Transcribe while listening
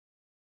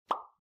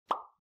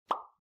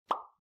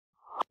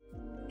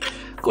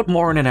Good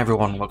morning,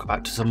 everyone. Welcome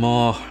back to some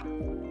more.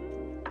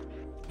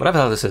 Whatever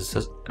the hell this is.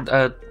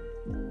 I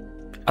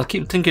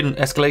keep thinking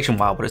Escalation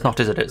WoW, but it's not,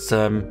 is it? It's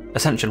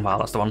Ascension WoW,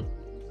 that's the one.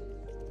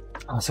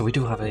 So we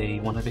do have a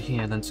one over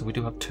here, then so we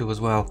do have two as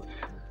well.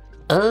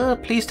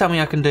 Please tell me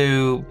I can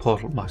do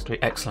Portal Mastery.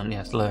 Excellent,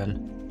 yes,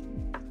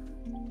 learn.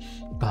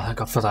 Oh, thank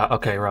God for that.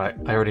 Okay, right.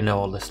 I already know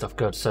all this stuff.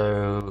 Good,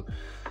 so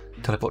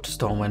teleport to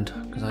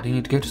Stormwind, because I do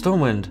need to go to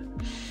Stormwind.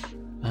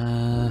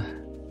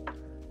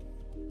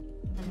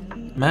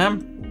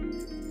 Ma'am?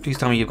 Please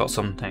tell me you've got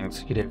some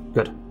things. You do.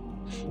 Good.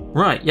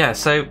 Right, yeah,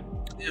 so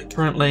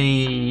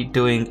currently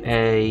doing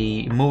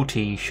a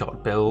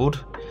multi-shot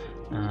build.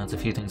 There's a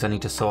few things I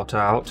need to sort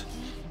out.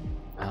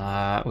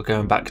 We're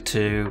going back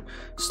to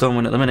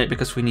Stormwind at the minute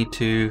because we need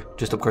to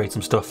just upgrade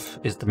some stuff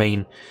is the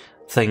main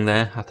thing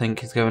there, I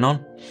think, is going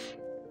on.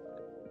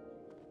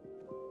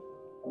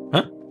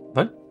 Huh?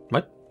 What?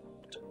 What?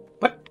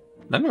 What?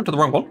 No, I went to the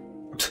wrong one.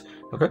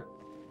 Okay.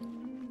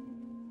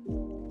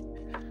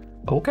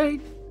 Okay.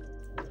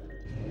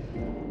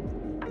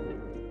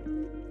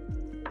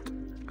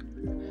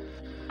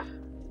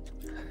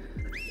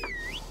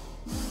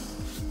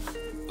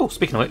 Oh,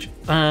 speaking of which,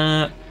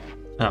 oh,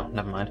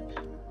 never mind.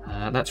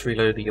 Let's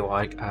reload the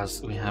UI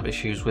as we have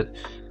issues with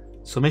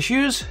some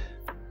issues.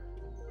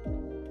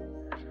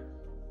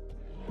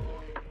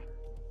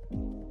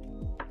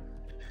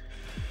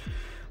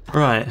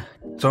 Right,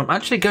 so I'm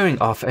actually going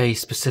off a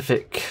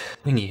specific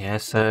thingy here,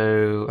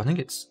 so I think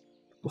it's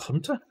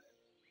Hunter?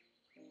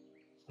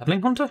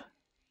 Leveling Hunter?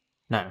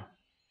 No,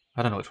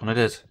 I don't know which one it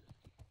is.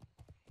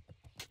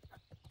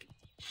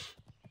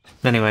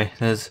 Anyway,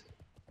 there's a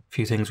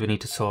few things we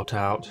need to sort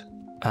out.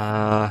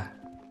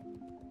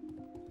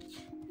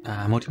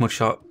 Multi-mod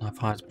shot,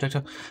 fires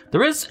protector.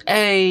 There is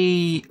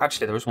a...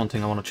 Actually, there is one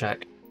thing I want to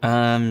check.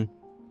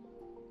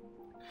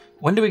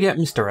 When do we get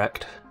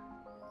Misdirect?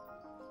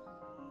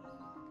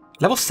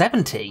 Level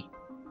 70?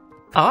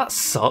 Oh, that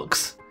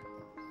sucks.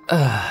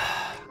 How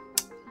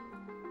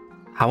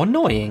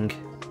annoying.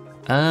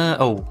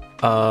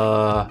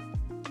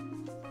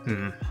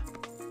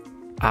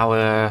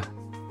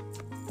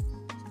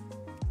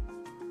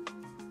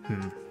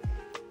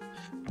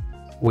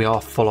 We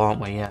are full,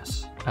 aren't we?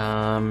 Yes.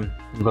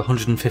 We've got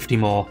 150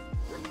 more.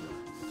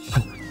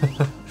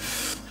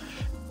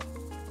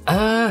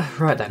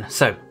 Right then.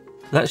 So,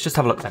 let's just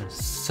have a look then.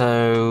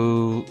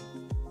 So,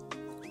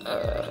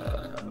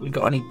 we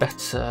got any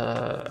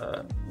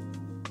better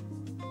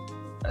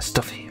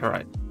stuff here?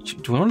 Right.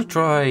 Do we want to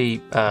try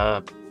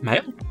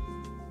mail?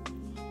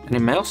 Any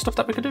mail stuff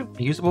that we could do?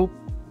 Usable?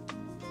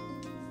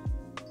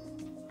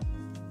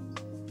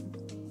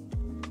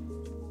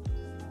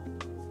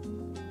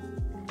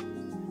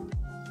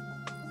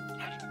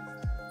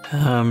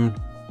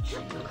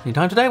 Any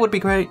time today would be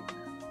great.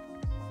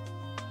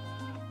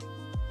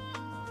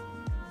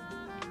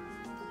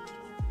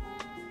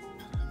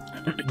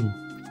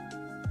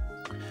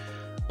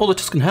 Oh, the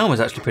Tuscan helm is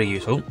actually pretty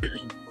useful.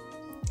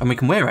 And we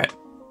can wear it.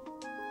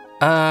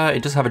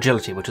 It does have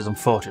agility, which is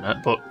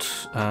unfortunate,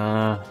 but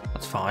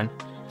that's fine.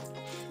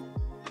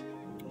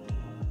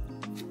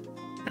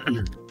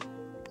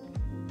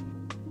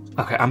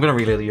 Okay, I'm going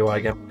to reload the UI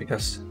again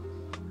because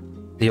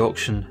the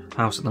auction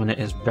house at the minute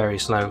is very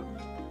slow.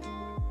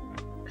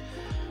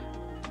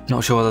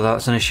 Not sure whether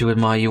that's an issue with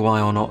my UI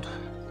or not.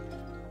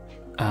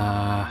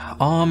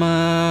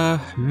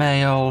 Armor,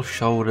 mail,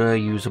 shoulder,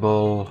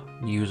 usable,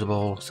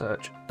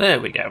 search. There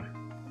we go.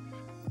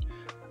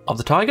 Of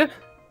the tiger?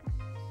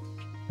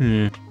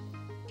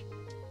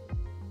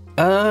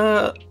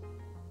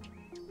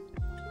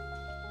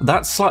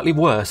 That's slightly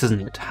worse,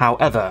 isn't it?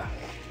 However,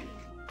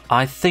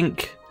 I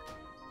think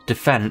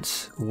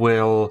defense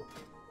will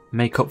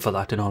make up for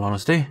that, in all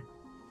honesty.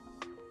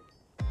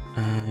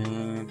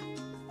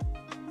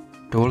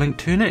 Dual link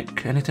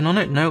tunic? Anything on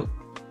it? No.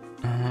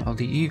 Of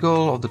the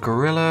eagle, of the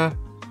gorilla.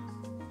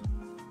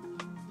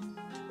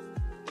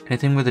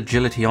 Anything with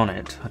agility on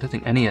it? I don't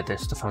think any of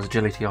this stuff has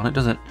agility on it,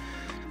 does it?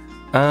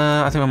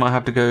 I think I might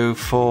have to go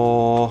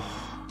for...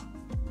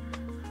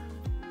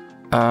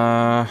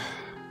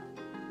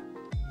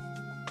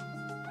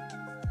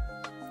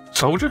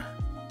 Soldier?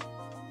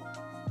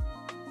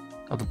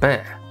 Of the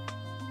bear?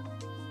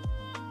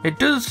 It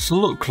does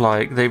look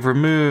like they've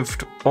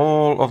removed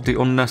all of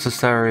the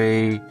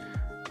unnecessary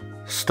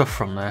stuff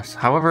from this.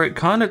 However, it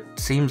kind of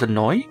seems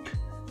annoying.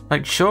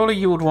 Like, surely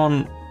you would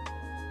want...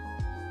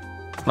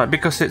 Like,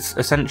 because it's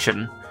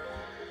Ascension,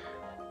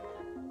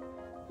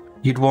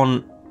 you'd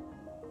want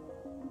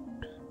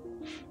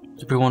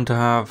everyone to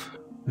have...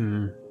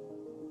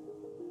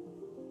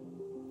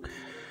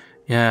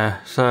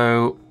 Yeah,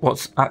 so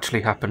what's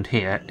actually happened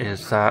here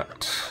is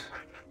that...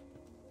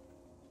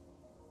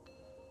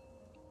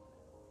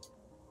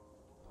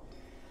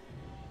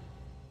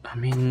 I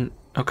mean,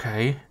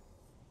 okay.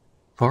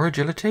 For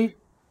agility?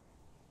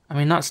 I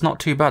mean, that's not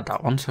too bad,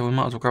 that one, so we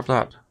might as well grab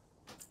that.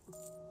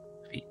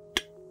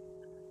 Feet.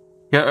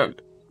 Yeah,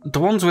 the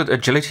ones with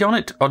agility on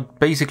it are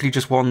basically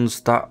just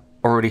ones that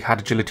already had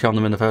agility on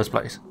them in the first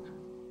place.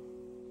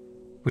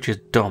 Which is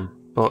dumb,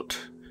 but...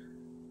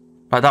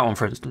 Like that one,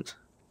 for instance.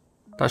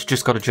 That's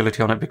just got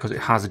agility on it because it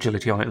has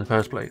agility on it in the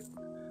first place.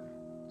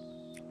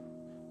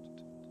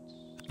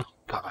 Oh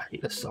god, I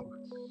hate this song.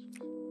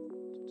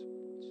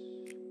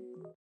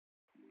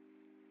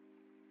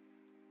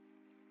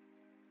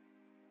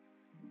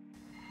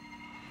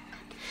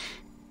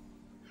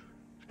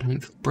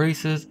 Strength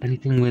braces,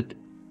 anything with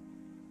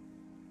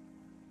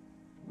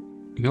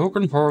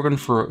Jorgen, Horgan,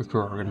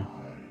 Jorgen.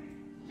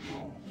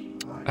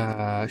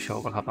 Sure,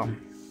 we'll have that one.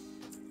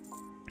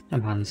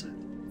 And hands.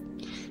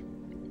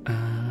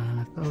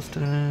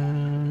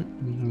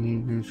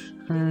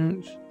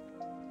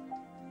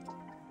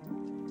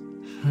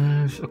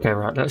 Okay,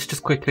 right, let's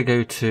just quickly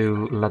go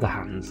to leather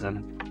hands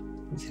and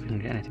let's see if we can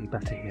get anything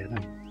better here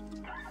then.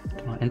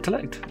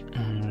 Intellect,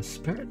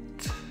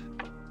 spirit,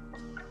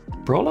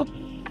 brawler,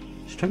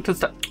 strength and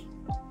stat.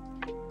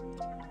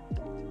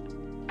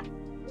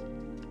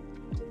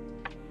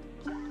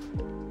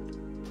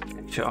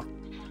 Sure.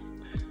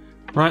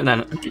 Right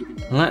then,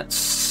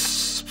 let's...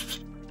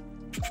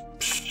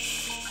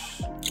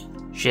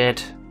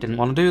 Shit, didn't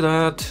want to do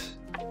that.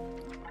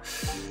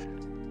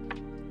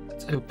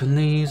 Let's open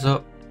these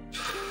up.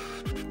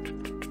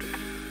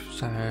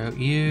 So,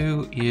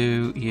 you.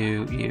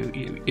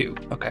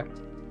 Okay.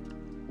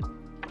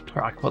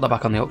 Right, I can put that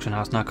back on the auction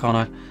house now,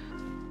 can't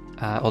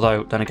I?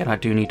 Although, then again, I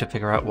do need to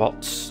figure out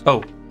what's...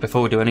 Oh,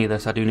 before we do any of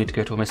this, I do need to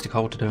go to a Mystic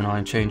Hold to do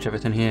and change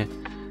everything here.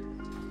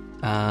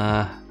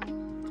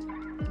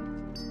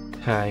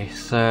 Okay,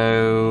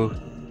 so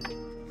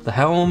the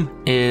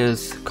helm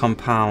is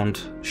compound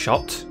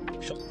shot.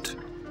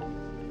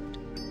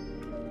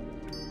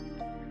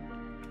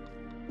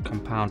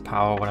 Compound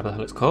power, whatever the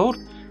hell it's called.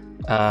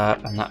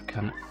 And that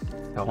can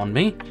go on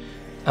me.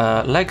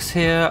 Legs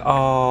here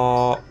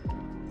are...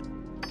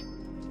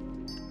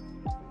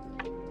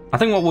 I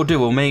think what we'll do,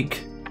 we'll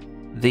make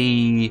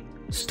the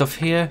stuff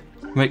here,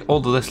 make all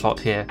of this lot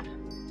here.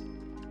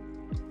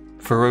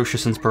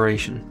 Ferocious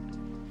Inspiration.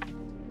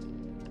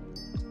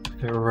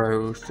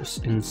 Ferocious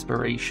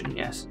Inspiration,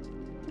 yes.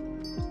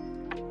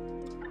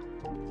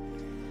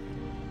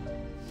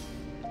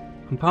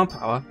 Compound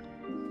Power,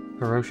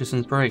 Ferocious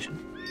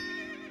Inspiration.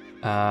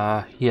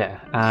 Yeah,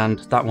 and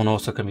that one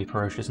also can be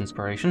Ferocious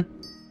Inspiration.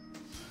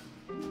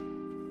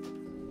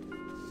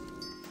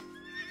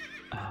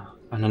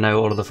 And I know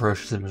all of the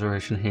Ferocious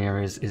Inspiration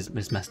here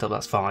is messed up,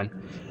 that's fine.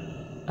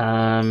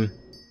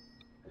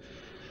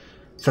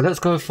 So let's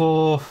go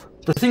for...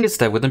 The thing is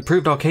though, with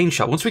Improved Arcane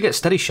Shot, once we get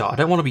Steady Shot, I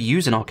don't want to be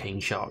using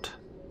Arcane Shot.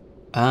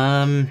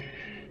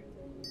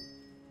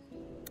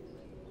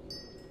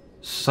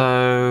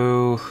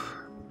 So...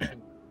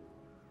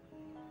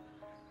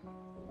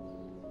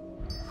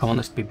 I want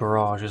this to be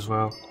Barrage as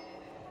well.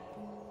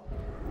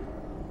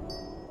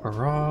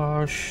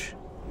 Barrage...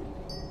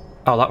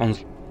 Oh, that one's...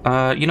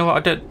 you know what, I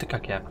don't think I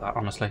care for that,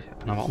 honestly.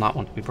 And I want that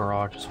one to be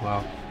Barrage as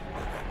well.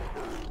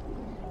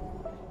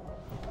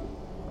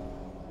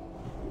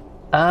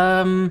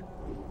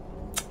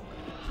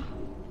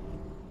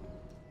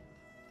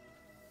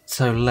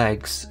 So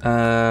legs.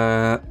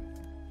 I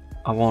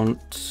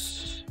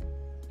want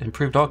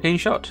Improved Arcane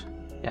Shot.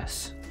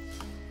 Yes.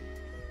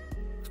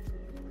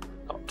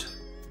 Not.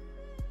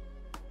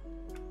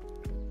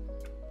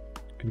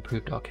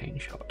 Improved Arcane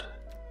Shot.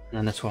 And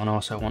then this one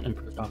also want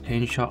Improved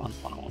Arcane Shot, and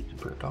one I want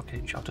Improved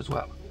Arcane Shot as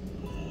well.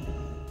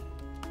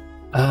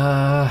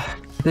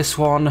 This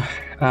one.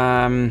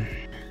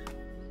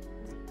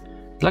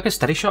 Like a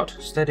Steady Shot?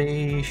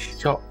 Steady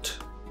Shot.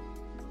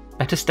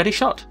 Better Steady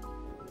Shot?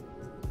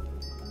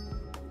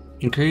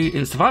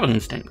 Increase Survival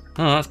Instinct.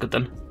 Oh, that's good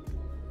then.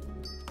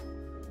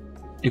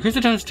 Increase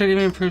the chance to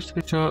improve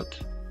Steady Shot.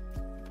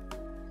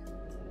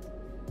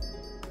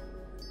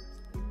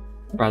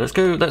 Right, let's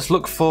go. Let's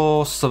look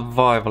for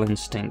Survival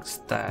Instincts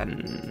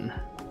then.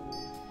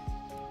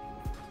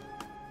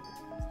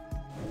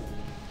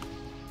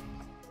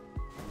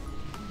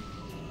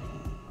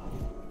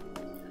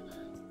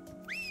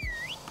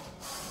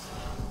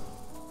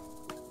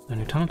 A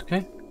new talent,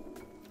 okay.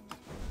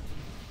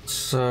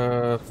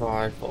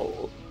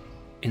 Survival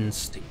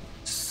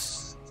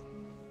Instincts.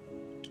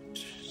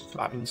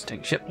 Survival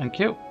Instinct, ship, thank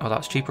you. Oh,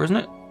 that's cheaper, isn't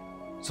it?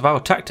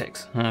 Survival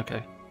Tactics,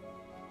 okay.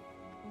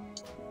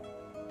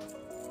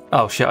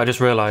 Oh shit, I just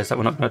realised that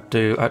we're not going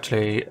to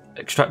actually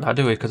extract that,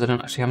 do we? Because I don't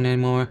actually have any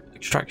more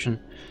extraction.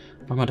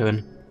 What am I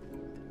doing?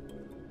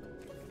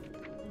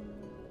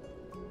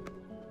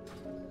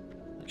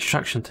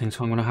 Extraction thing,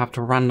 so I'm going to have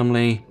to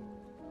randomly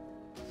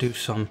do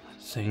some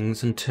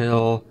things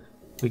until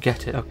we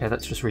get it. Okay,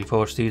 let's just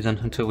reforge these then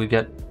until we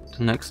get to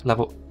the next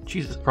level.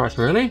 Jesus Christ,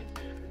 really?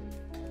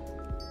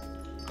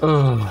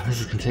 Oh, this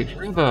is going to take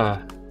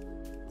forever.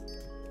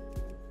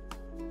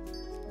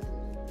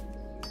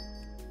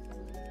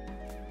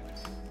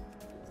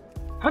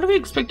 How do we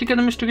expect to get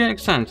a mystery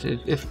extent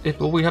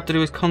if all we have to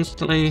do is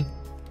constantly...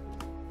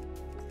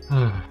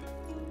 In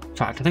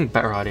fact, I think a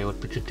better idea would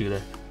be to do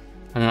this.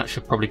 And that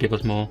should probably give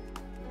us more.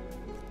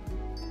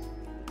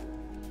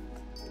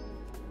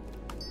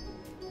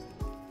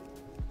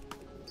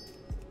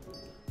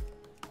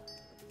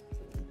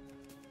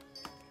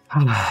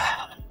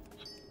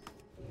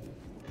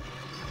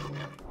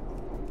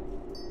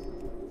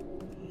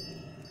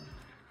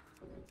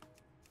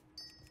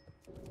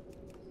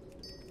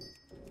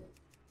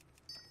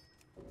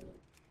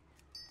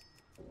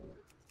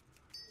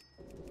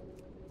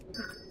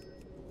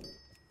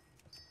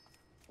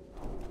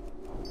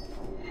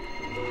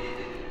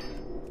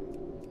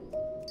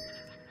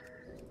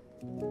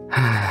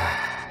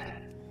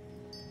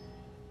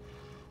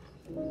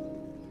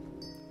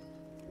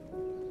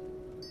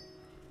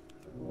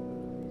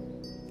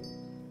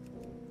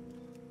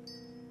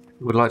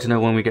 would like to know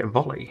when we get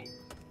volley.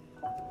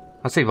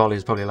 I'd say volley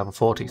is probably a level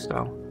 40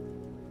 spell.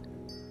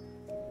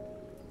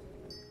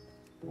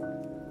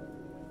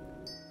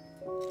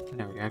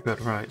 There we go,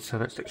 good, right, so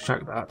let's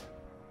extract that.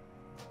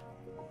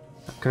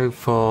 Go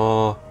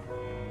for...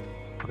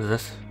 what is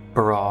this?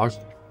 Barrage.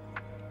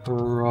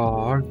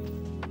 Barrage.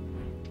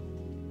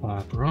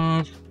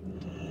 Barrage.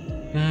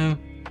 Go.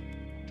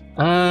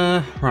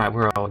 Right,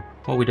 where are we?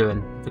 What are we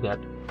doing? Forget.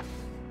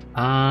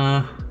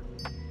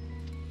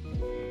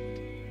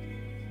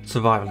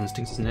 Survival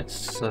instincts, isn't it?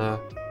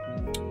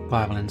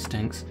 Survival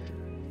instincts.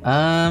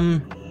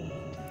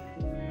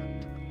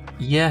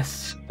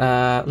 Yes,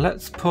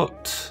 let's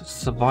put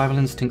survival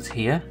instincts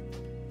here.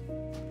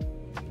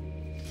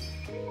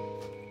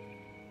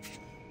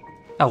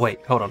 Oh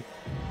wait, hold on.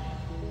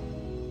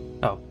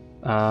 Oh,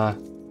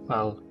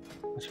 well,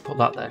 I should put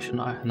that there,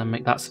 shouldn't I? And then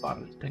make that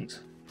survival instincts.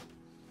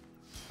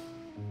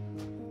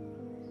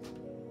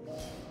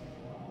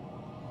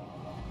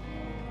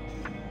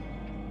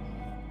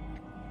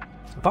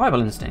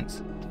 Survival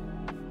instincts.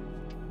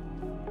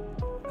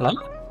 Hello?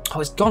 Oh,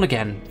 it's gone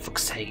again.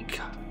 Fuck's sake.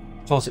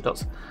 Of course it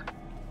does.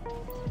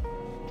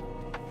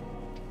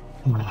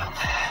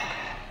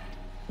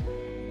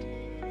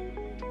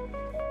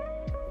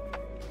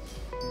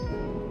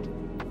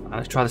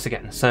 Let's try this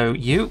again. So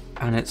you,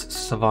 and it's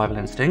survival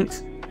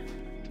instinct.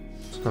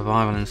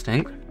 Survival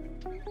instinct.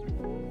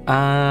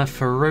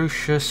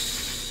 Ferocious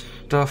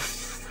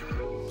stuff.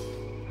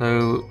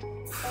 So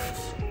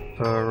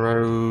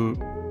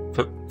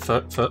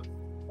foot.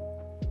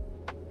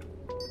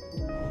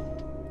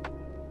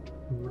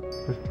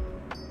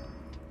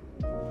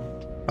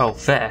 Oh,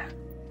 fair.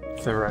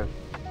 Fero.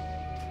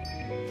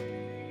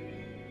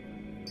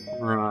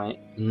 Right,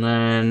 and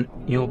then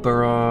your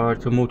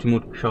barrage, a multi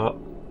shot.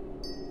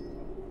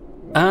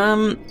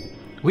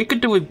 We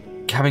could do with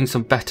having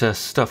some better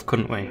stuff,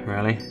 couldn't we,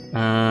 really?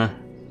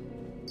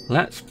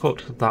 Let's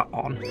put that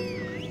on.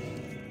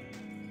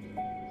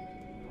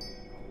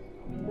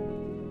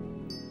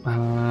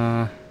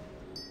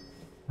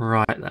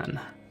 Right then.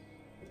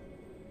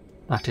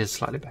 That is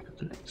slightly better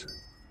than it.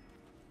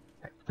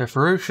 Okay. So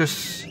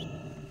ferocious,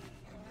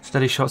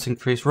 steady shots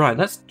increase. Right,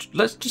 let's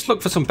just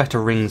look for some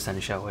better rings then,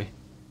 shall we?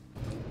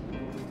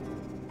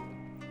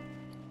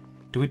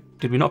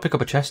 Did we not pick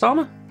up a chest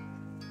armor?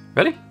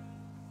 Really?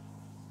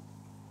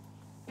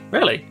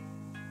 Really?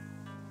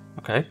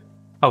 Okay.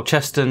 Oh,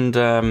 chest and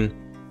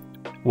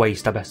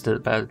waist. I best the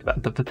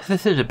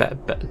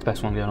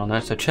best one going on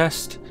there. So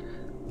chest.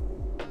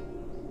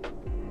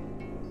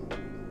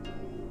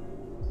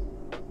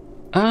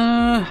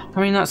 I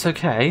mean that's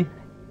okay.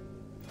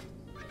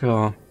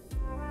 Sure.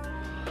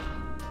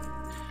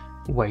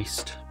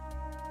 Waist.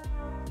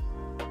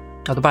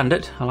 Oh, the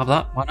bandit. I'll have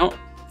that. Why not?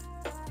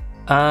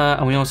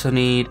 And we also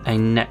need a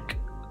neck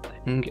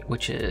thing,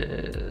 which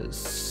is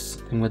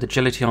something with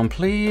agility on,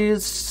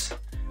 please.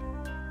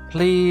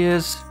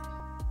 Please.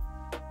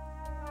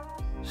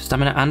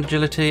 Stamina and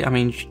agility. I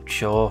mean,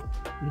 sure.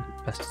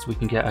 Best as we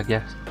can get, I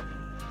guess.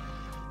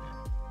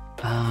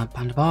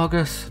 Band of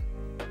Argus.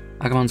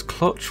 Agamon's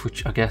clutch,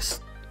 which I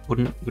guess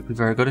would be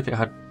very good if it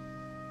had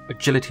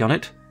agility on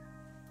it.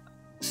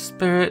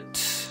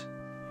 Spirit.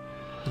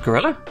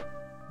 Gorilla.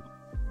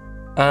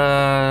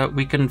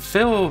 We can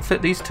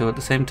fit these two at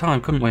the same time,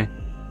 couldn't we?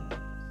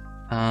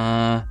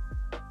 Oh,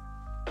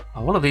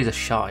 all of these are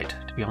shite,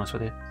 to be honest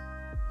with you.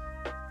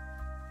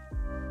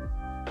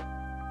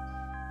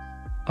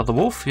 Of the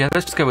wolf? Yeah,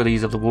 let's just go with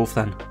these of the wolf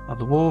then. Of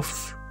the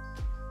wolf.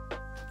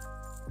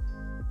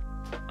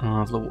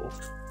 Of the wolf.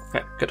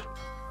 Okay, good.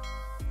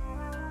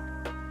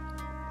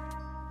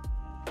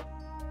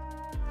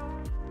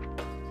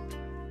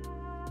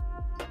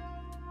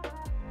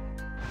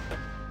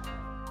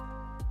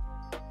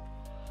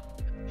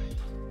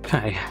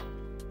 Okay.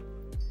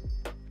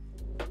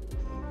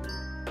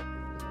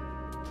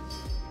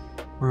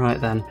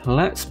 Right then,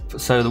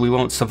 so that we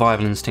want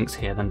survival instincts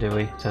here then, do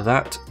we? So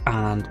that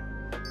and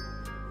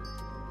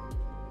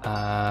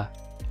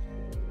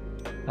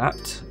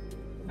that,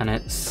 and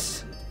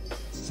it's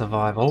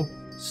survival.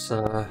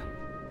 So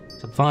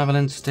survival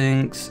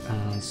instincts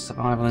and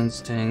survival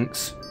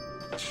instincts.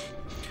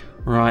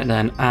 Right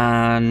then,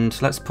 and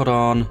let's put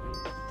on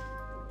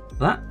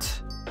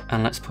that,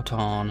 and let's put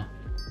on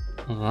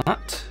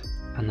that,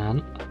 and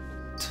then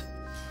that.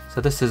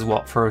 So this is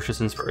what?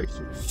 Ferocious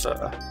Inspiration.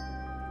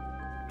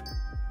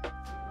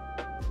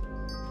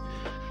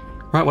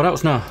 Right, what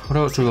else now? What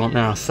else do we want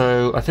now?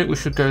 So I think we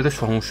should go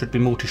this one, which should be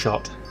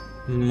multi-shot.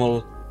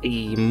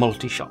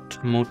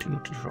 Multi-shot.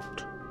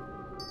 Multi-shot.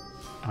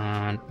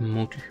 And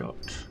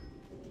multi-shot.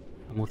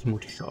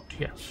 Multi-shot,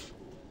 yes.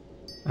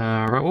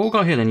 Right, what we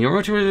got here then? Your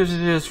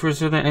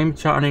resilient aim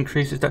shot and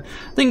increases that.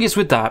 The thing is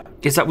with that,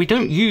 is that we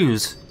don't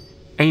use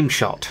aim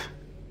shot.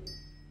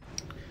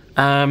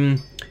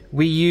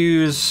 We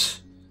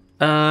use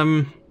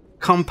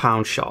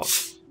compound shot,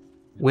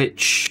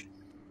 which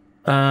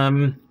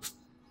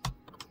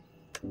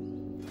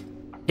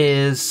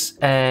is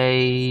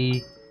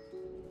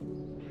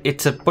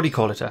it's a, what do you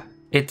call it?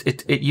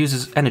 It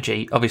uses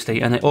energy,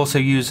 obviously, and it also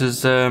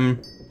uses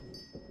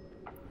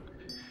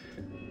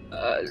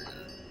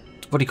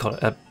what do you call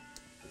it? A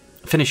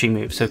finishing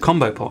move, so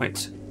combo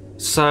points.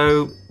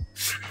 So,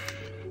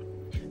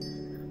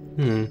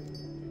 I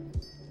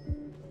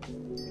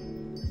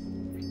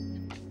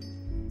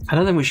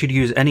don't think we should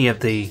use any of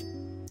the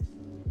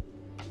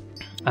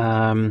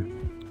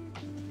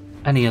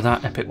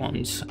that epic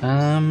ones.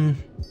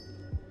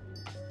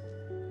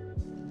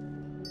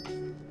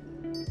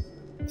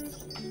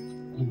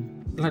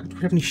 Like, do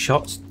we have any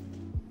shots?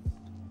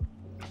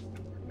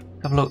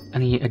 Have a look.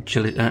 Any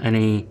agility?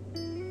 Any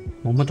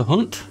moment to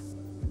hunt?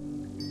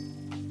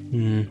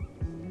 In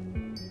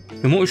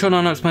what we showed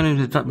on our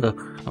explaining that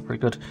not very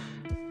good.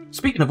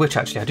 Speaking of which,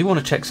 actually, I do want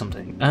to check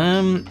something.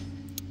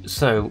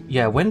 So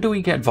yeah, when do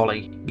we get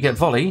volley? We get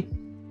volley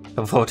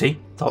level 40.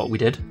 Thought we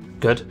did.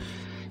 Good.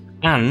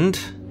 And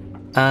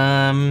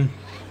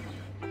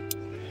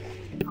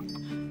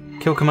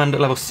kill command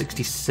at level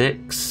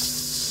 66.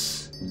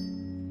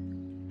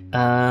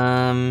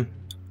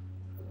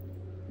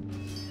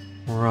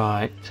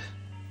 Right.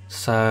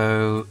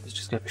 So let's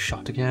just get a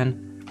shot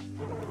again.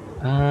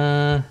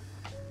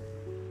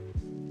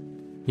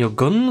 Your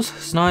guns,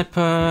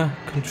 sniper,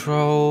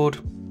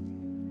 controlled.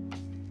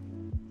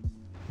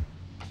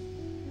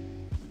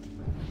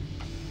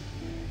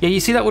 Yeah, you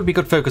see that would be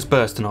good focus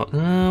burst or not?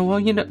 Well,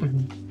 you know,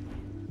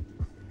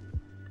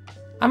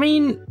 I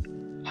mean,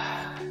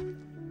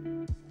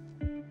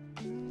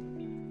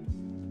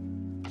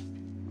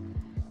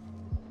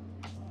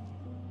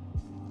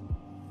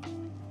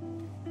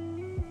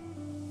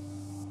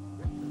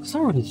 it's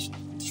not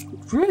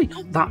really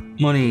not that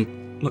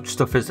much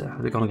stuff, is there?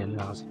 They're gonna get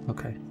ours.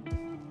 Okay.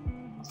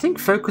 I think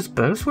focus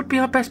burst would be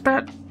our best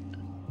bet.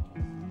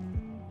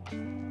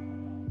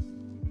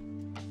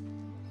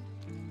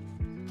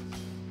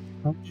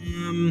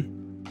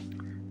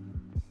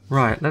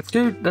 Right, let's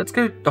go.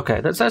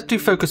 Okay, let's do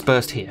focus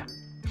burst here.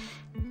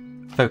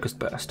 Focus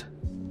burst.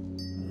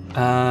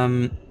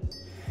 And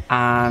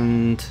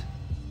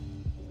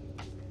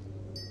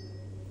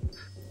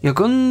your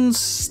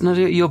guns,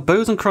 your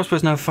bows and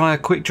crossbows now fire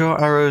quick draw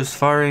arrows,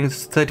 firing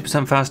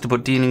 30% faster,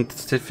 but dealing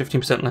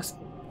 15% less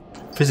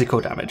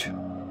physical damage.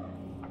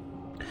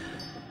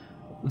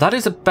 That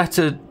is a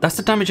better. That's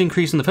the damage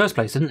increase in the first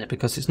place, isn't it?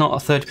 Because it's not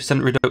a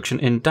 30% reduction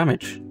in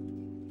damage.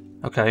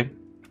 Okay.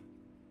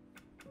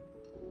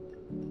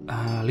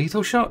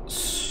 Lethal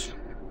shots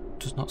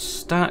does not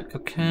stack.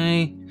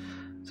 Okay.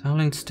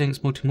 Howling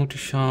stinks. Multi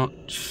shot.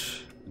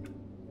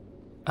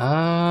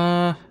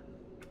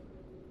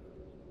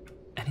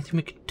 Anything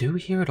we could do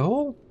here at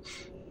all?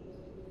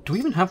 Do we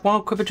even have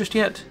wild quiver just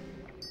yet?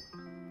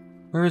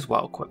 Where is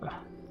wild quiver?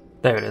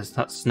 There it is.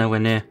 That's nowhere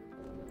near.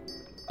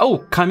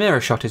 Oh,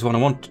 chimera shot is one I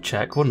want to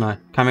check, wouldn't I?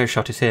 Chimera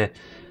shot is here.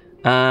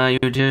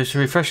 You're just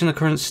refreshing the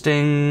current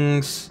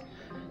stings.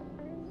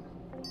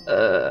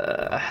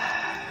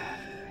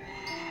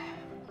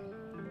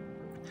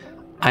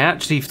 I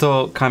actually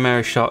thought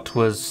Chimera Shot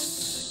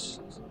was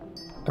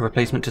a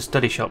replacement to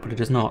Steady Shot, but it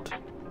is not.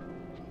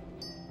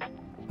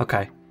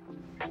 Okay.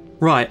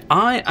 Right,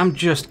 I am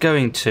just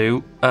going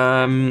to...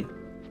 I'm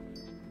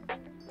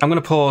going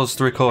to pause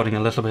the recording a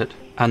little bit,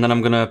 and then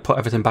I'm going to put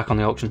everything back on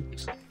the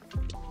auctions.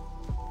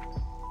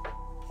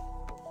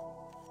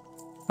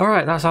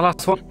 Alright, that's our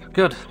last one.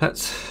 Good,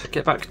 let's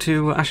get back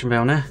to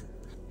Ashenvale now.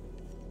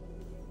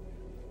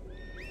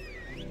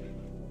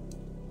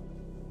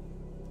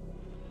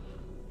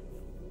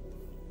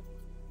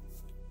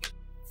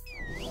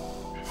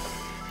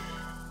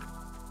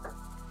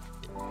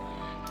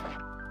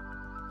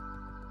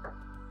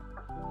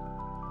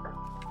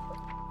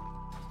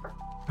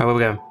 Right, where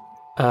we going?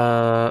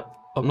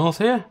 Up north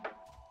here?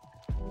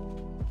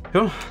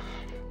 Sure.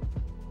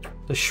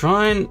 The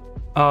Shrine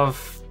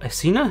of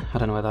Ascension? I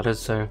don't know where that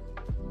is, so...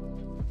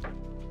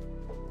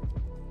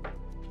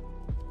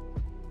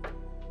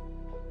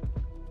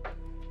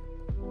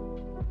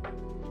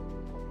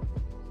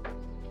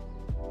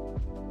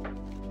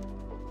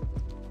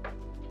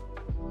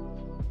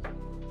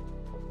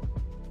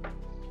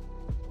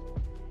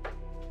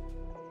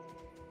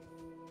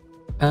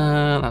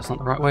 that's not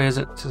the right way, is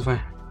it? This is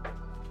where...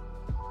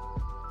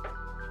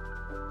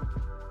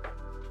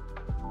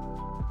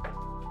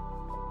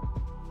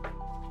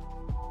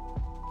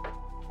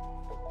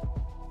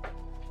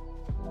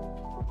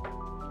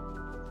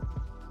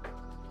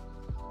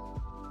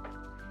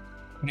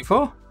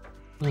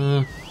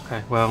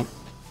 Okay, well.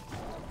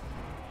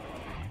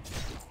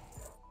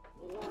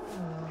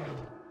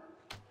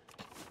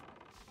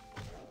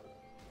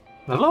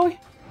 Level are we?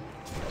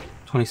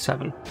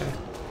 27. Okay.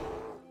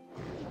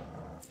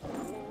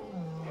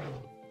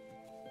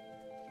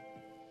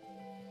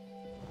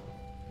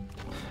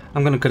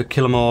 I'm gonna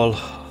kill them all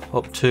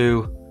up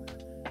to.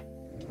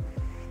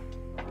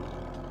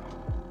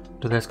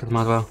 Do this, kill them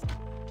as well.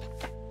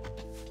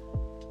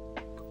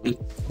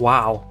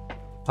 Wow.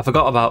 I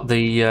forgot about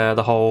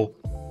the whole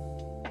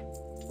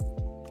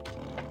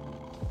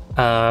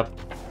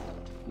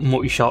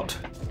multi-shot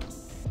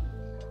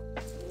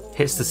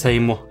hits the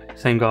same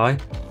guy.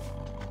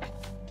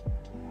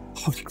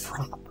 Holy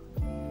crap!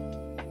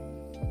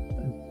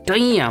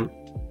 Damn!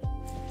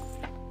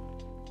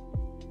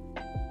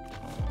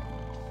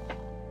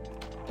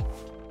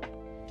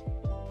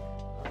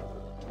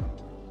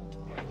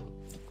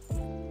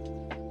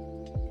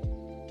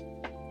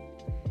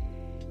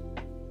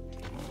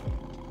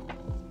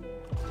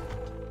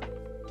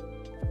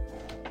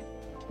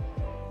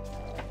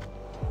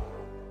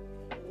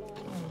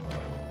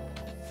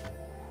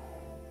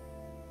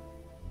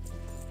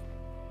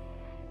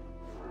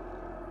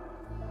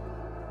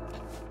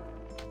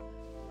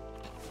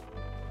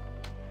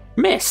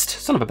 Missed!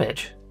 Son of a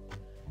bitch.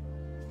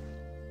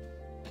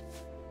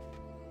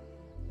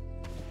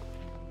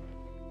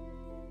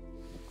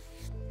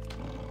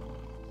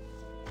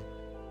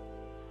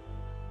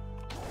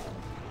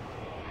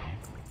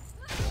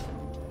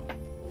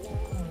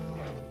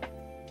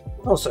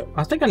 Also,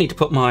 I think I need to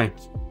put my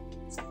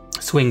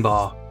swing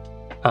bar,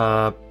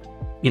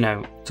 you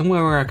know,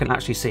 somewhere where I can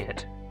actually see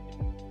it.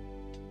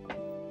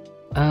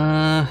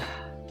 Can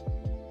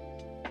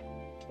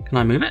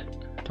I move it?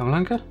 Toggle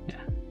anchor? Yeah.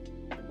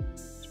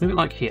 Let's move it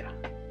like here.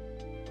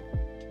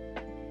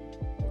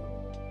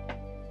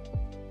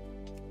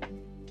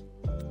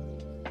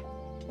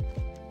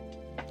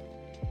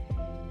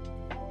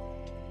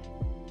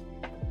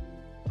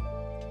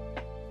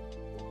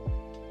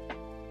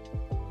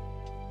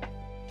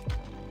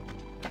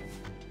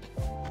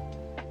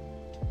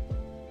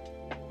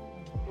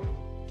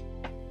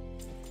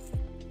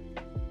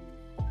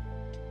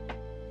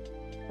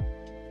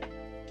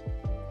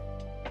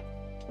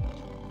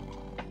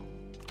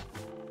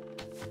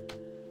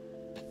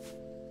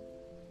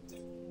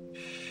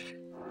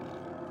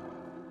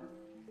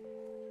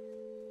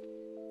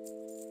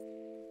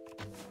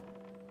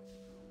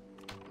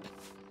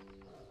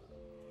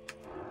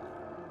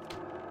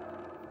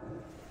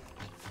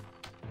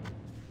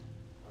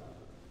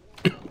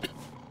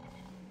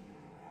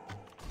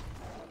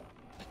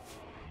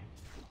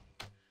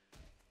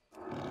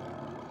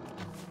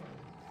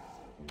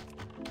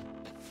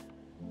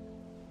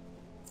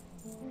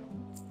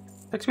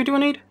 XP do I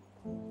need?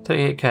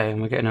 38k,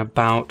 and we're getting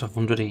about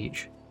 100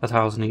 each.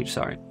 1,000 each,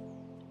 sorry.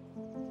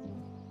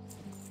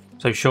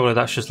 So surely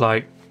that's just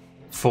like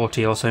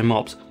 40 or so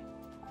mobs.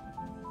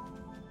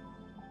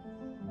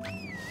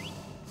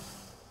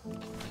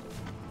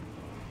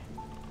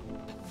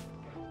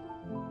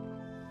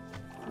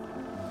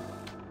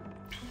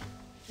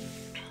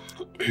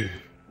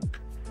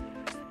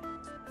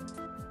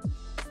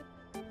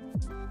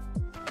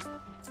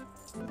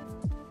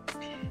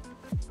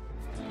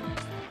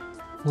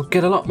 We'll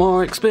get a lot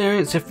more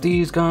experience if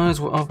these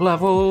guys were of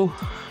level.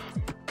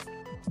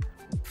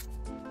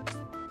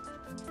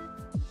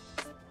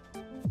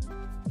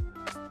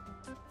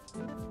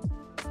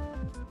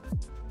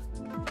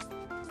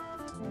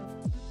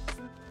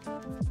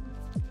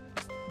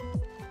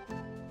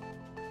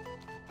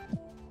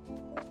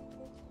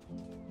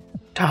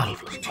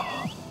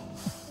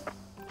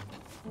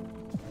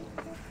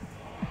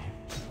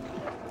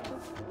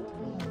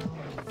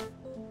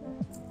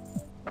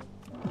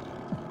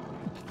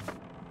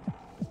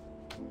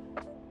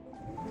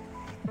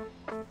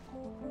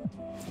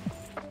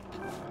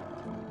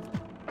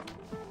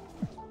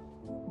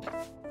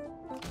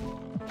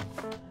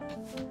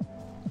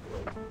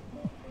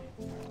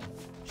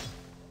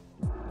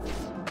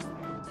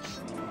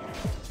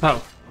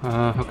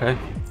 Oh, okay.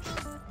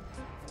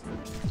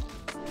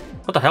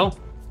 What the hell?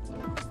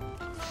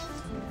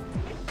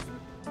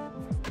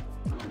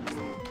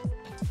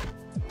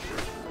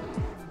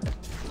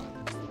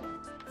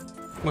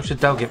 What should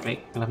Dell give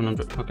me?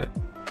 1100, okay.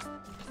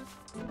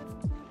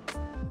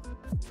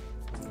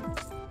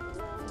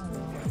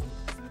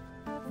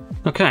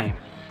 Okay.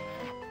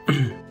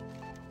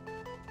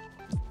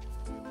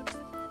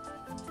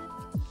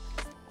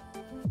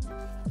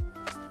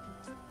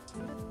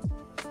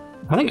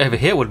 I think over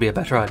here would be a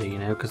better idea, you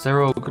know, because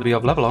they're all going to be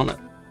of level, aren't they?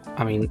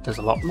 I mean, there's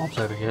a lot of mobs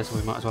over here, so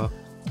we might as well.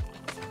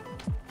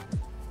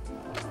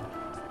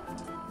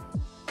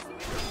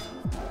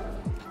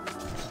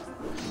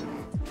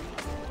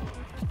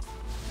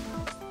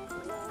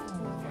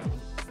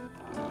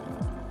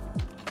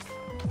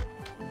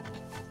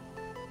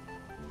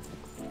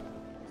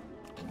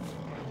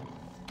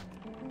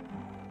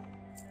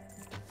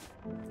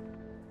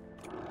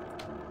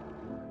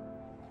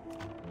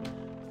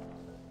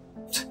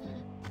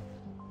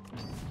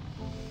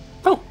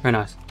 Oh, very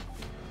nice.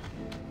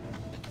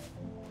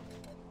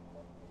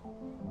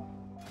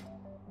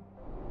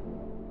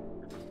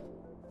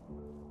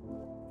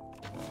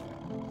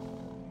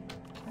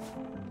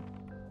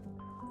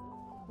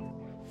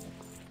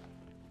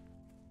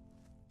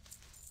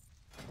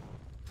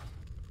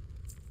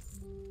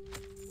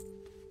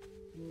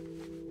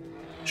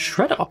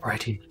 Shredder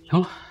operating.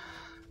 Oh.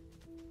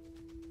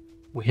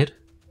 Weird.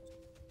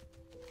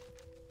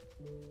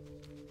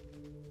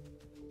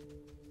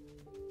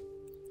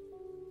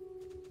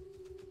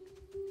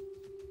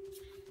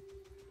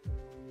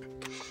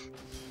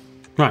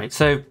 Right,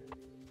 so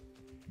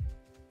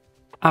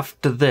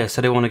after this,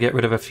 I do want to get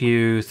rid of a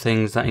few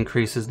things that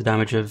increases the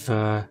damage of.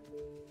 And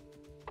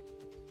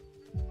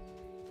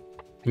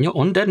your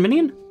undead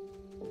minion?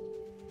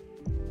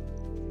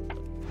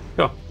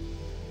 Sure.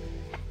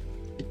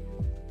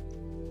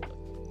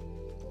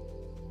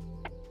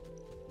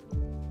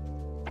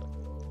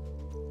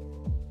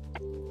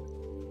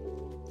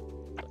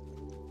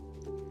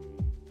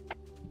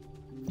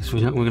 So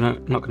we're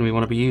not going to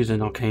want to be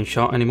using Arcane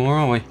Shot anymore,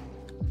 are we?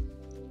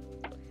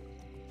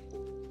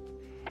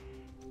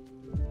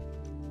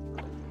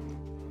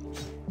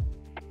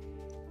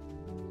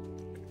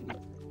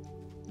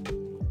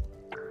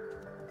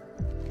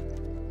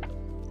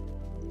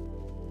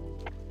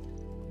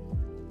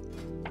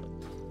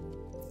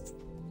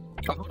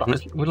 Oh, hold on,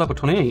 we're level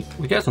 28.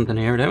 We get something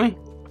here, don't we?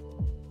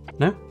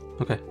 No?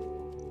 Okay.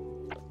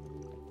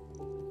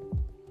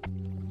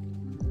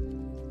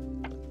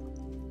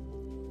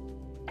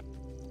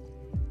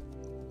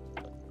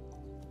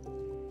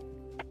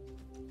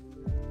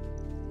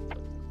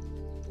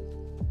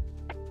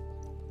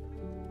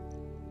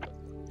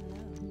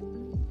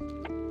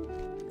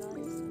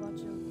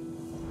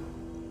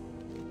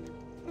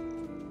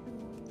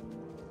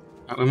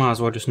 Right, we might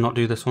as well just not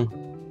do this one.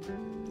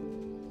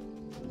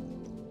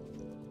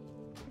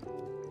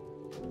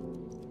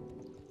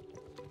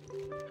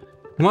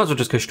 We might as well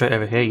just go straight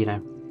over here, you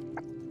know.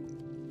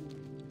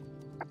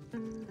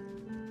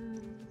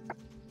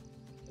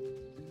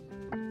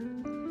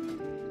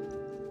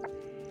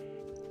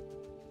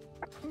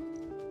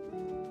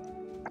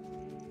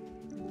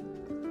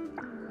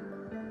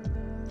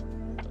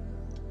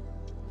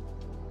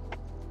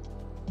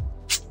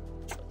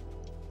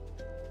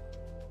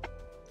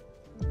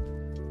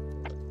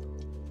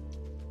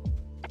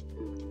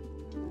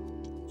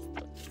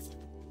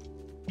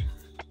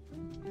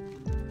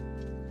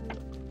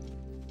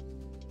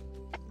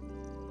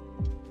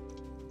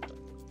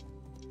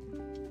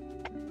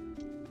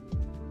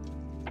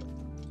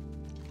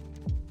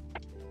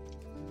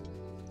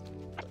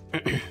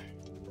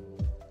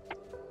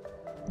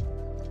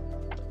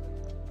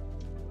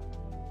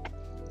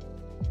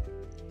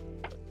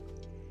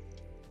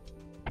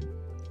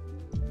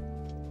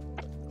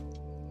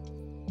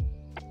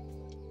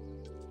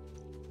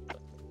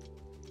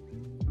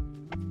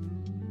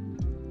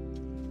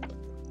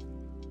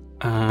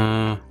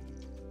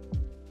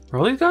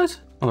 Where are these guys?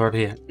 Oh, they're over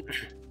here.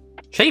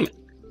 Shame.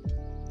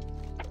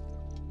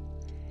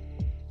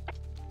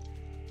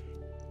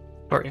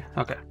 Where are you?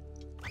 Okay.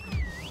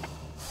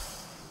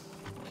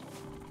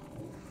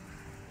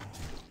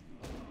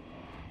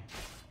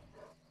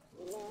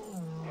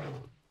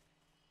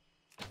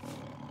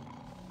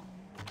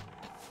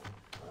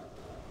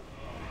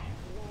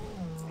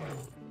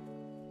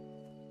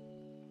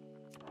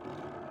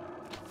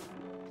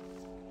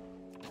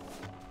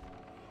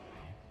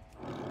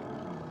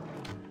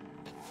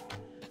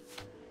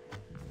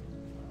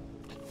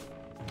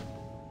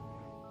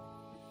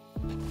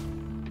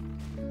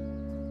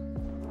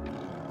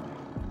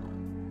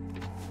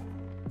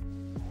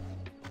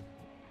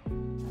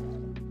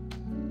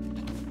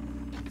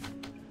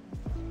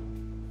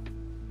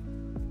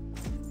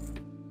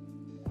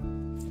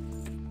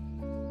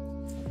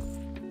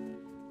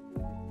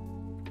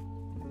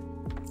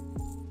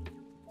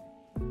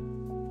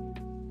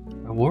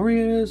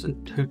 Warriors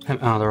and totem.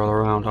 Oh, they're all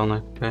around,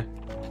 aren't they? Okay.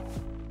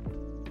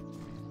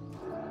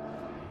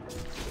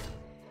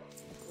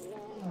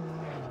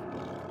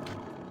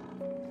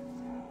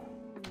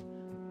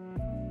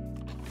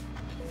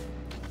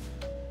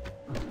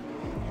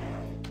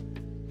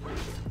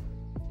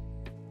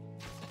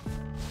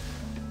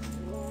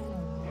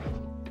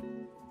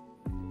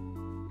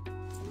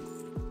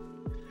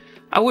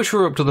 I wish we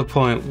were up to the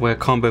point where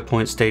combo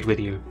points stayed with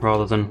you,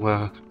 rather than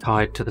were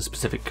tied to the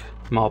specific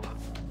mob.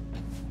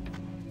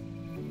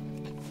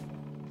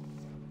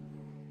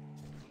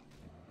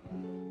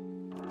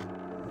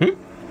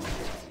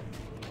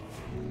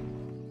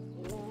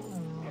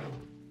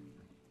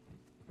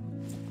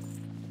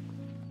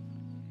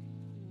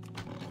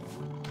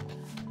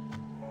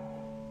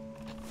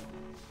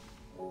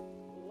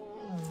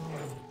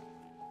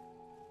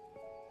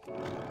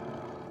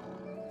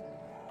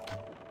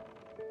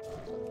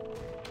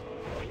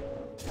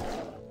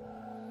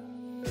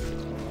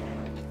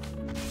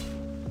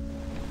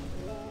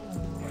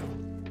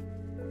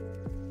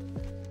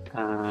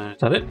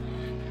 Is that it?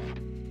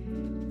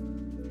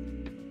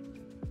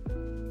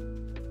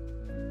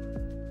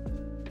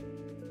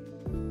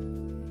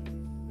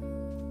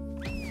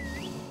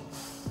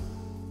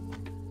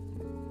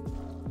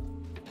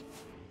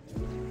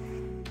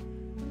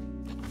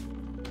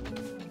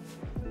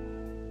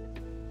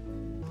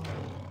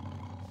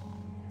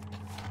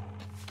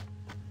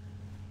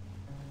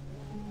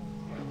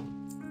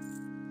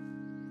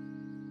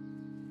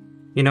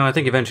 You know, I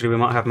think eventually we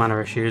might have mana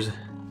issues.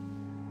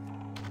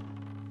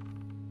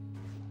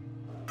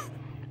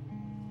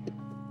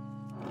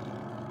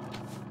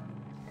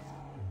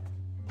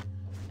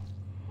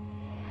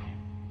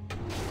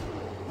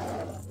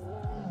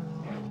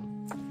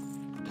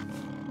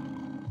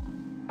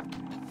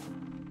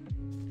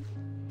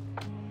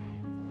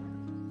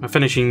 My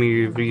finishing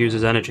move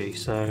uses energy,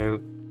 so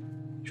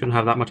shouldn't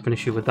have that much of an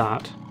issue with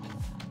that.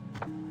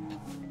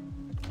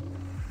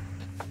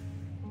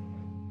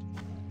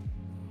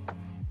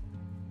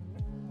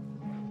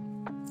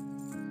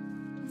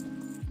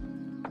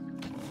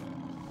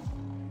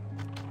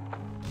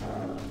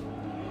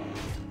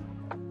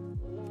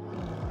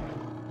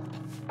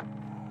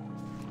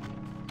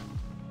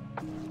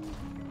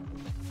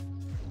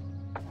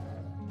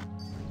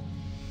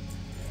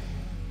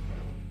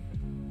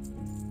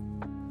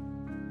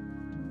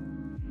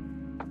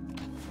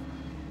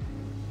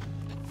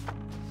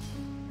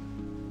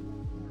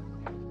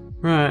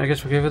 Right, I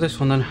guess we'll go for this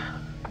one then.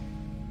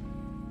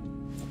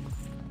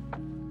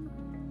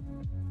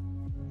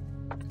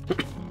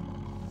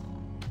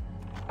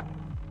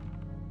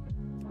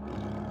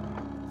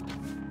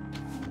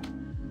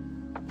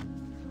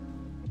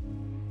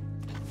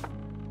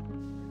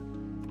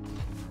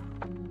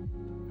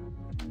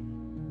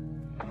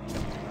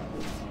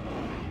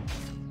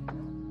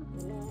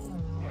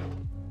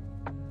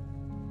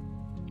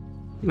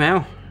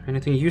 Well,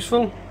 anything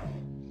useful?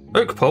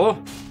 Oak paw?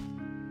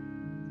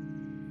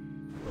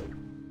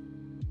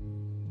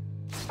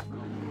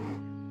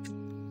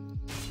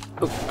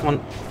 Oh, come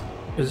on.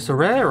 Is this a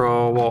rare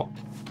or what?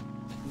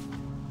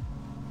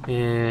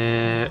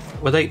 Yeah,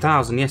 with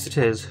 8,000, yes it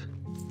is.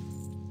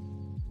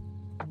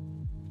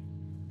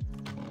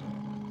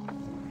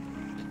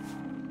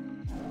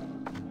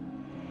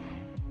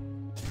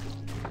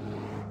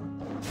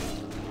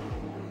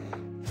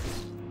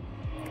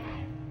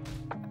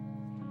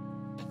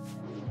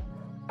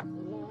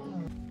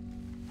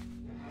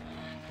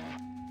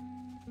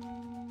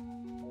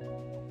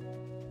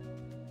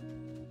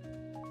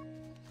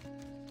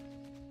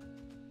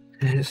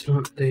 It's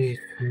not the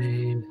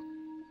same.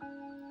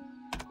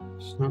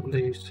 It's not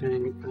the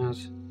same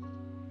as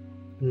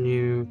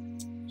new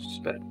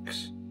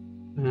specs.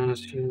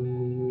 As you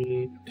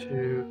need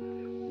to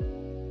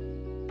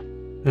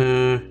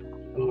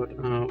sort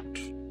out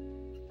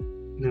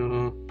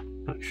your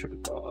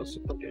action bars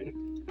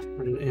again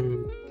and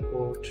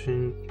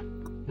importing,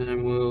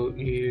 and we'll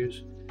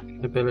use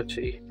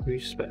ability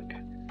respec.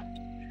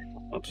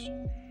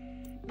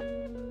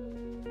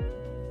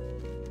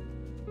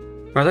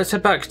 Right, let's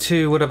head back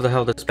to whatever the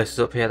hell this place is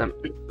up here then.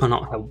 Well,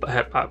 not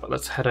head back, but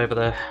let's head over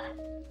there.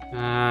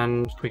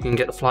 And we can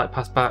get the flight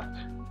path back.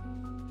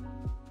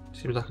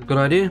 Seems like a good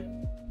idea.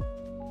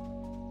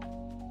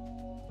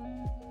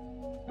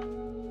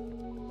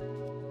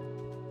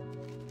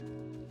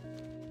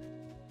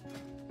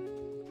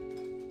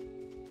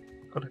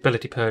 Got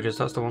ability purges,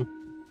 that's the one.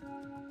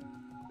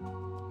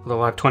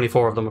 Although I have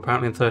 24 of them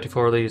apparently and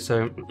 34 of these,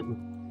 so...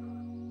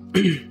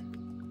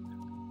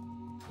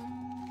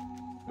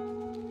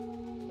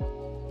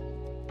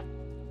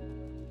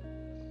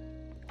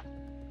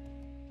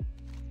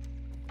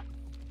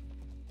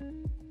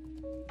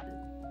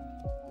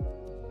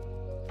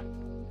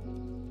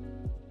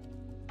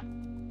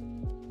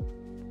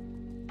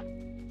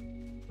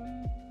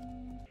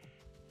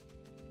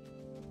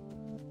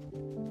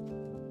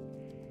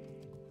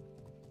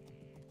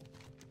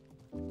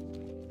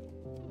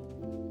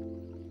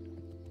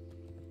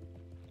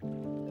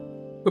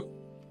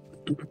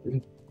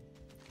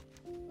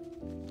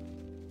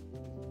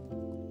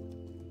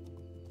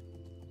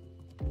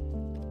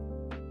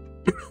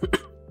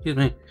 Excuse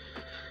me.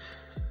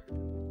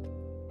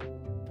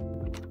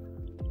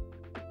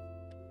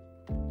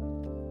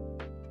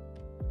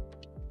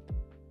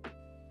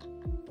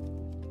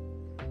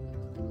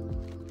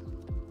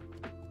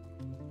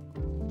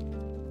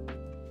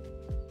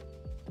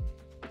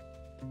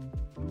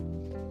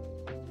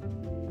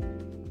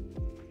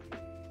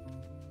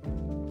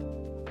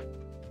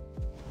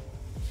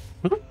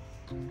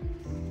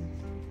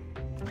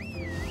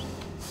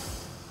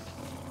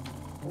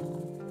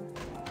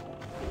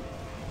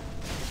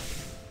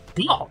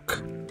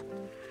 Block?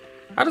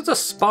 How does a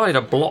spider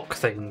block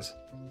things?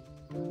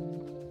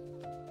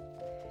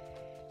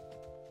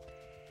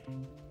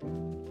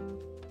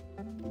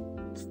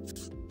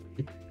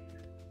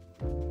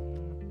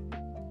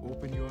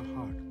 Open your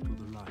heart to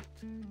the light.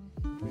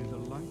 May the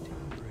light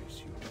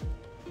embrace you.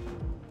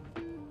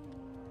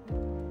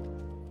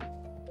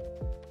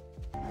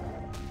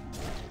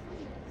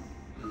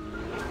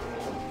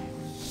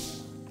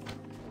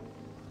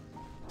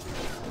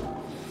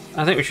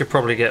 I think we should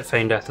probably get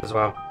Feign Death as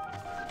well.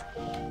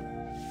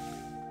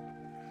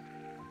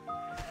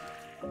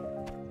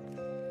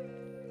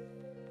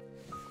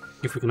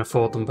 If we can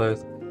afford them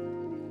both.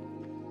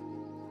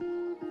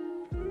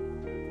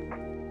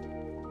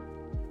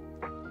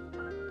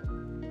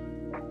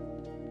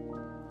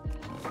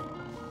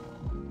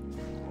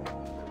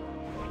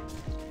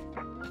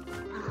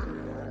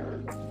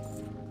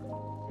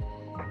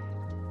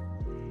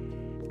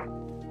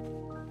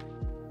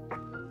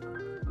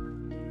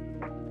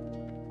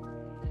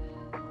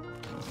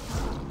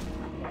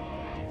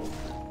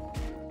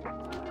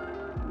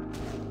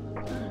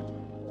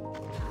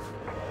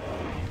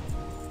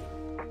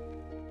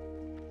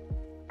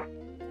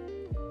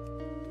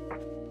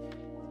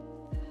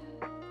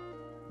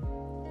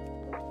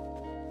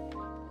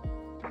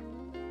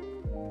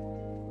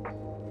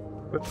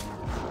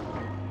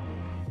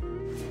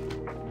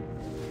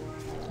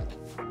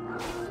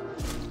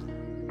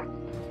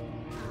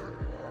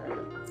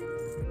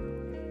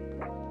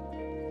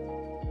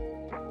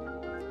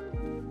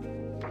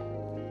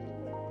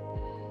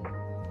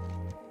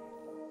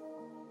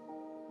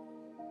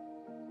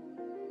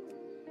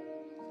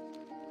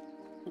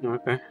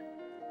 Okay.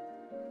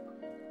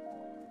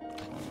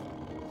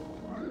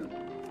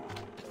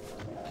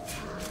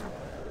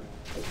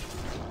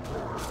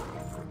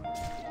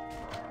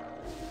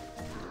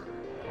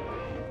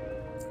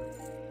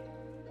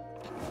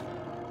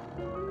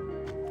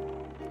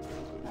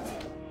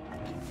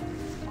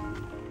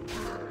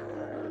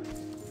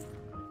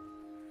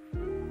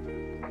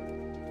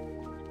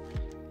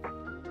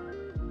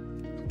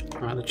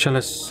 Right, the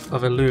Chalice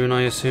of Elune,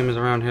 I assume, is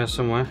around here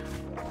somewhere.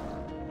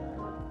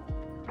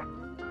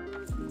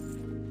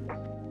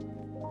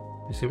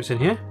 You see what's in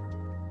here?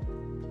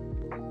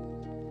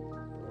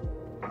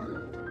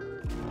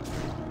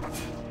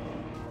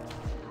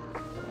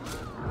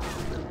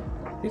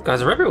 These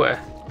guys are everywhere.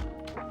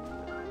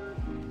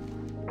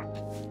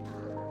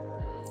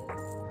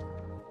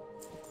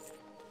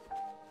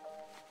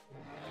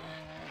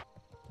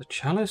 The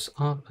Chalice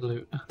of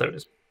Illusion. Oh, there it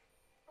is.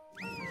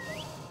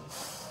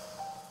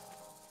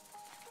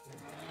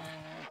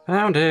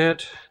 Found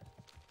it.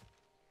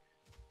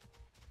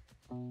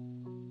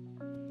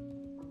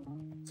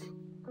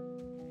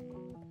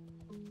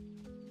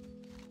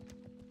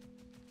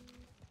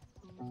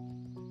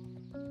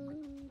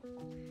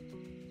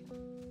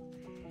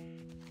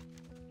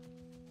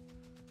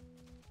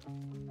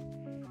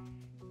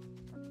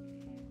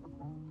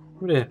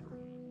 Oh dear.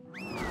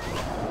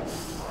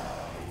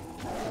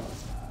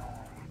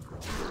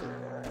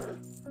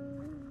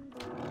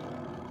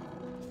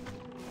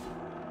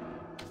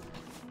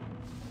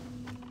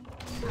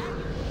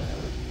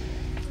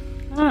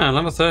 Ah,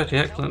 level 30,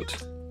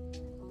 excellent.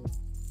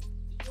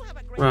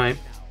 Right.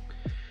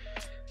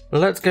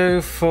 Let's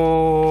go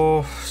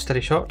for Steady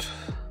Shot.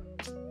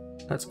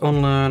 Let's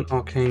unlearn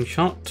Arcane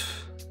Shot.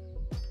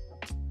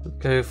 Let's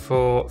go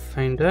for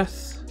Feign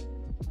Death.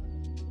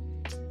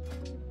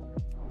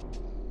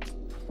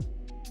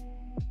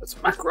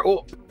 Let's macro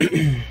up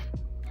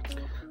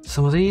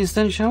some of these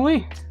then, shall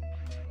we?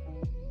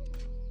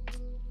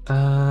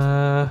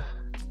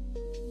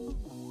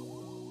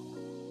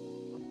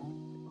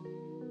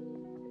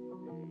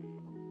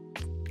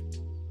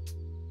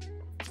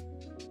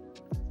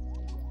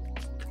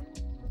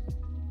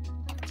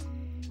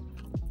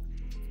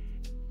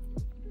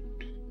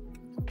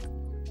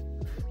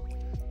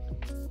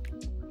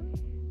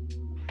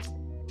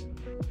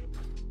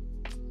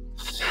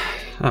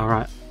 All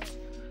right.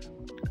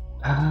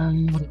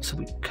 What else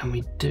can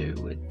we do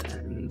with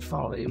then?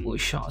 Volume with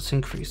shots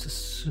increase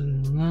this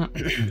and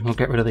that. We'll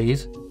get rid of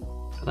these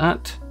for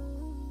that.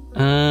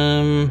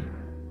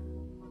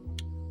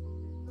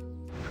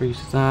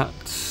 Increase that.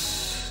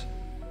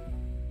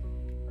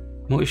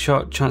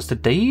 Multi-shot chance to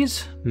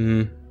daze.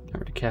 Don't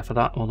really care for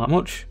that all that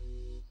much.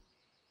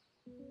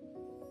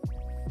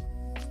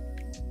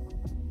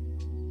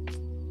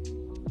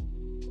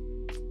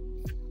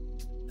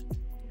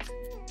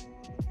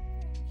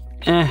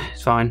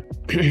 It's fine.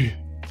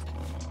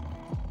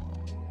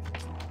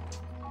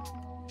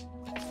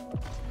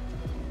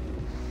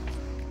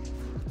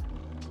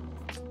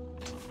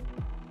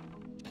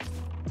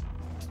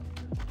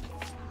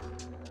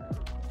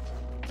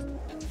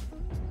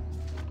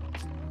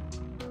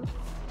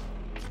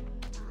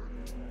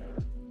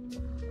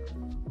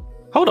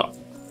 Hold on.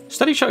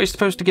 Steady Shot is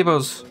supposed to give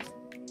us...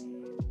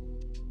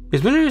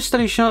 Is limited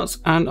Steady Shots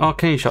and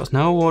Arcane Shots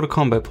now award a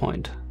combo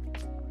point?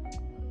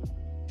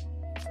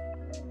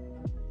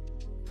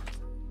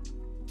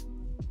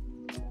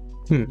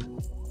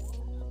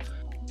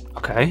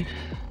 Okay.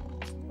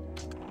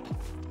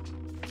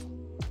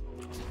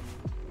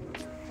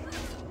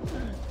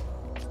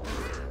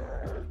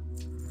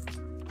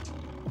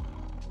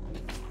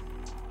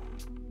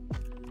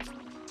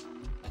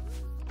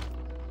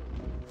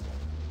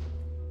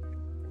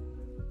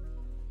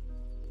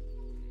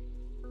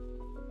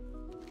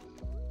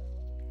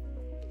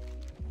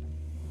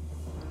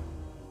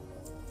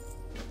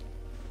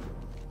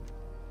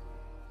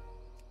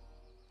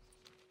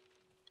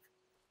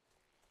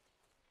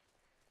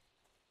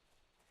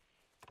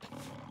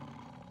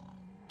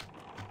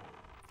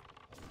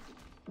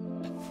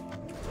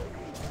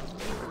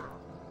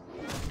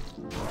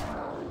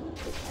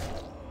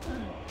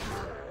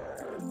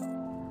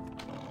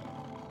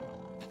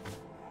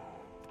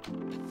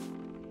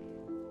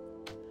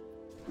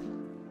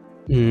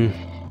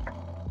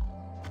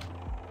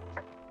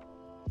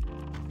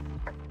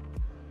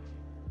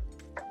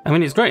 I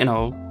mean, it's great and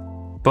all,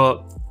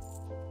 but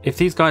if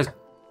these guys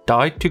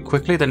die too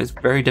quickly, then it's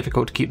very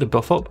difficult to keep the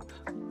buff up.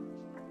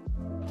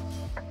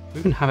 Do we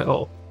even have it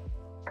all?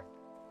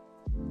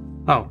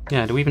 Oh,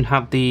 yeah, do we even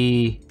have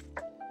the...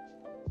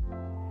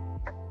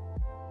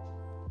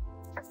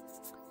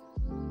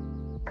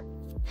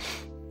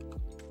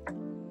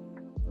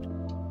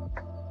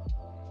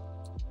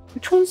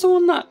 Which one's the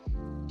one that...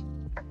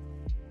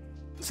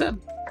 Is that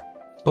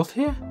a buff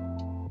here?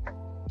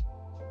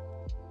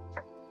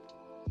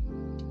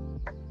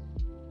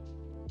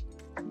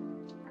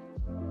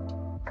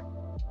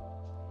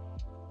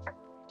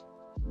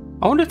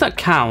 I wonder if that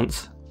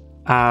counts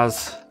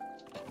as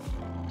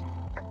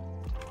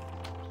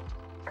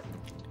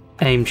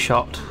aim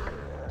shot.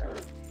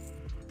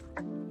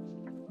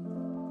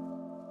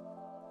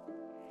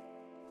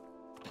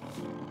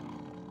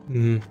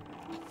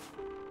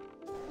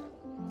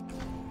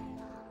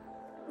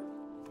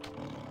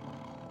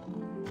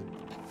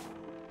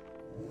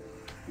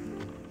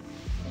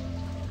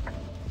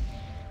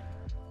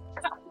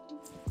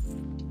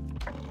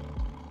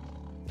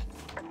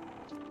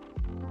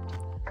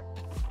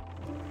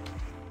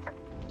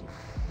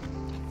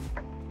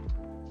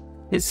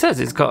 It says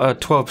it's got a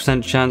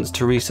 12% chance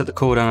to reset the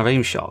cooldown of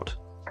aim shot.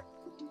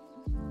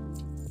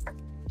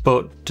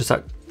 But does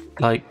that,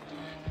 like,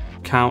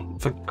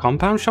 count for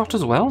compound shot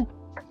as well?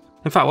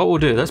 In fact, what we'll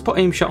do, let's put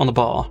aim shot on the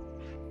bar.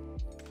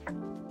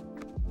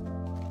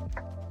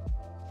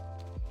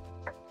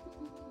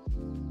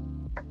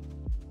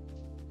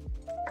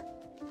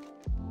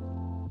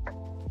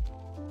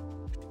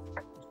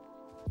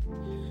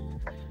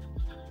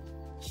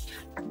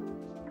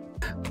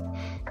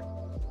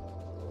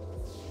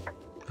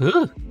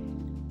 Ugh.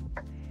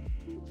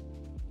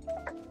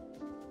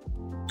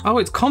 Oh,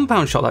 it's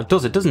compound shot that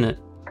does it, doesn't it?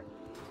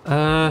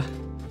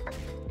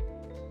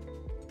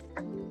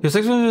 Your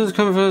 6 is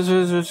coming first,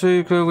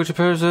 which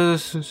appears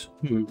as...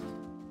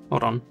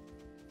 Hold on.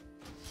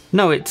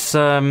 No, it's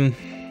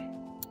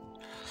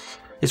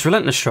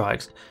Relentless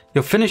Strikes.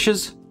 Your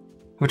finishers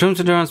return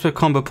to the round with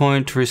combo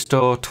point to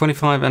restore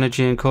 25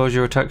 energy and cause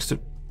your attacks to...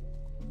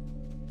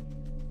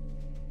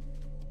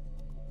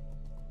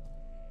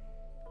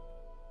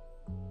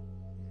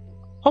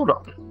 Hold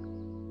on.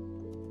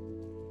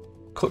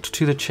 Cut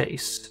to the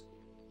chase.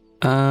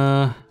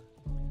 Cut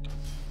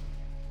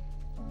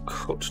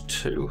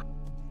to...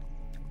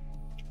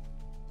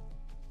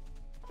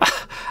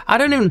 I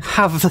don't even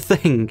have the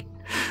thing.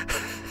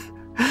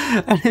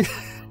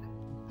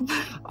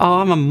 Oh,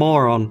 I'm a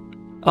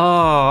moron.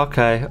 Oh,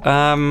 okay.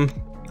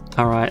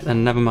 Alright,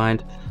 then never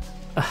mind.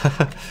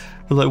 I'm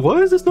like,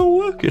 why is this not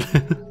working?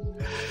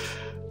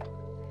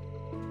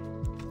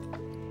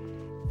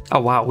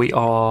 Oh wow, we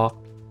are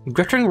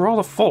getting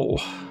rather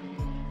full.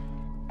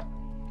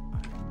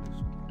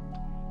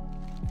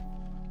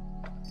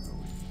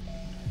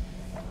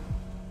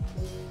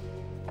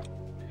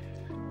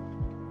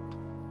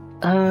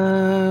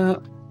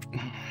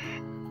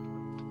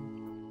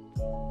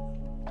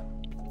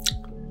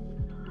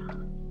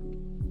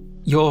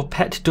 Your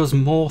pet does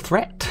more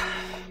threat.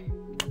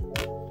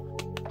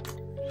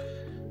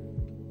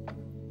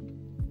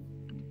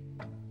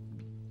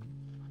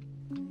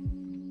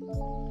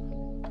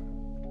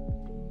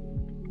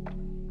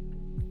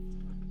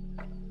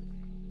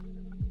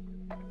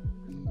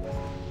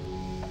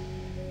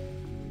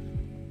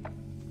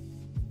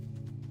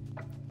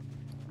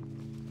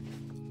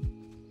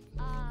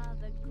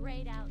 The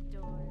great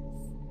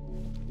outdoors.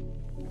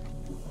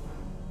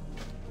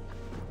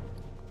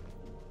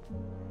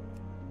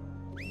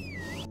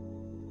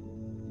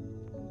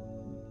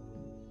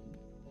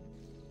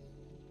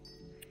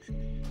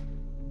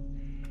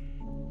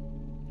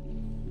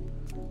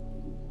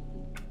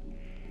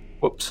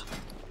 Whoops.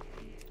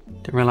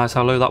 Didn't realise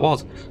how low that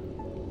was.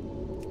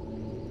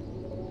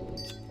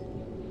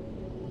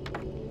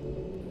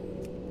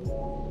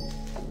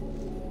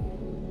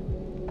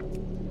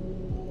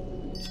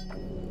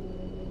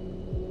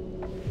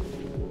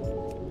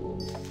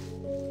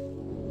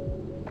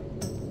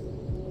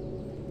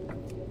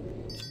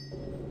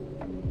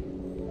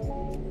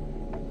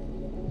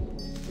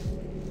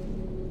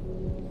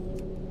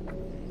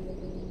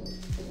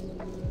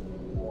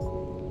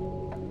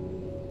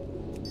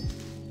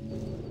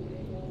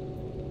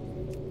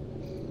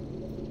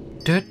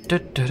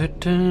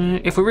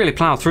 If we really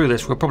plough through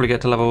this, we'll probably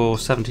get to level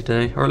 70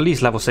 today, or at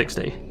least level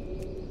 60.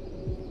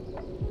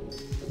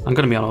 I'm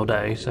going to be on all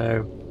day,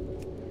 so...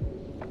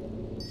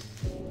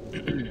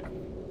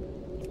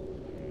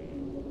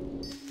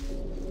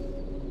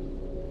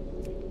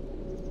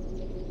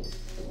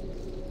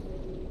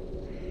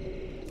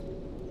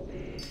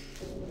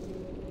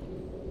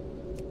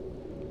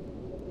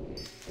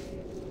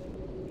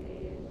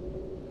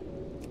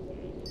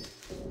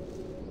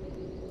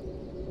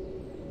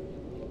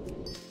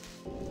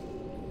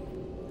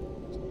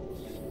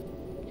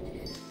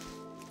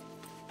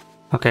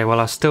 Okay, well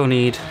I still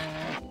need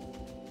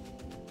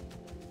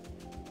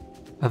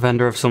a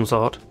vendor of some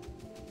sort.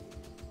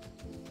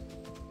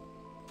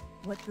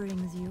 What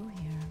brings you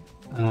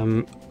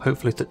here?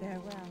 Hopefully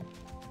Farewell.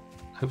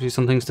 hopefully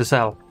some things to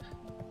sell.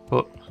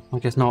 But I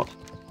guess not.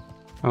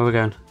 Where are we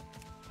going?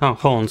 Oh,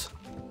 horns.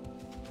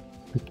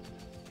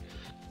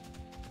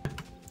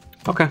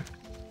 Okay.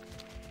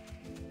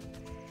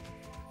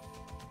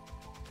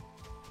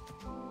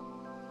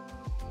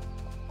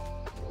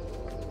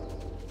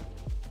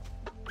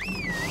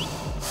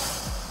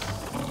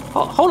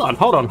 Oh, hold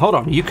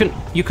on. You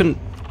can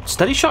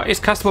steady shot is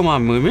castable while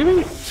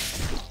moving.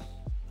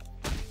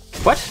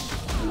 What?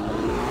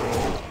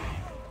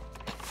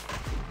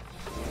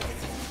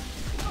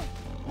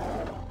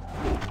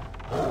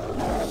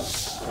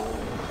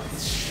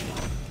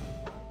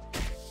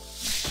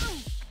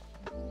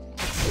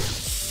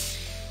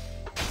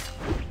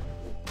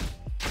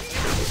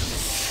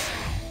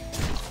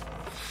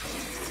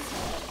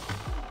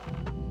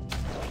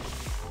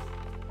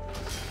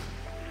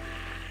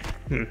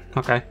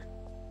 Okay.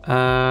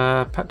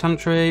 Pet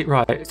tantry.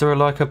 Right, is there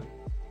like a...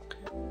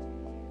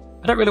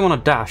 I don't really want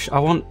a dash. I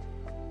want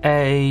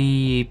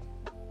a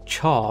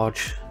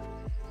charge.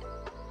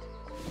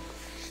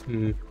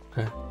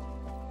 Okay.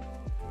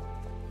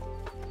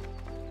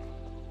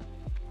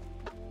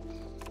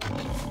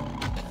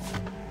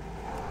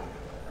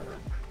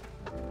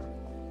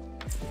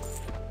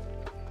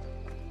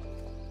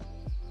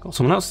 Got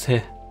someone else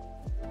here.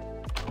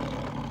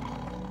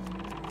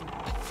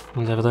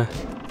 One's over there.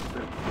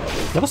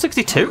 Level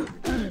 62?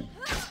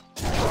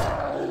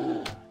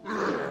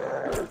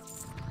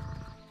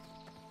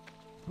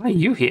 Why are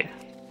you here?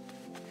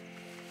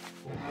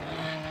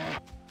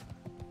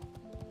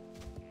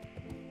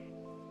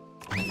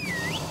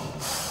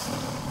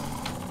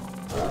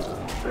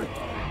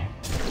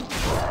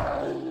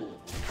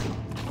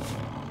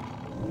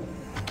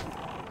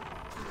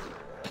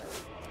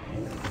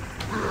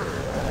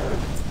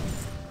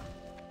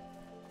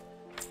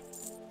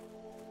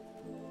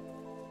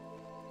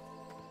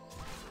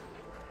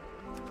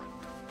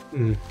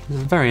 This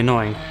is very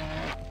annoying.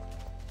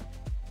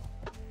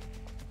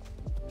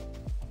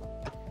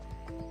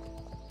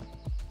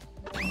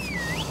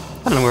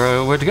 I don't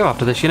know where to go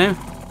after this, you know?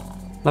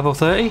 Level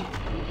 30?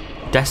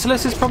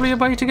 Desolus is probably a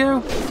way to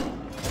go.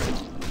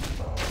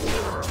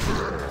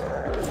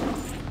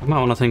 I might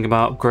want to think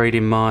about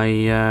upgrading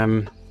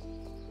my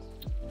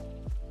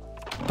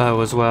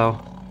bow as well.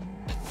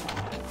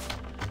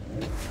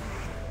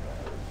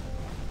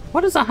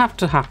 Why does that have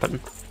to happen?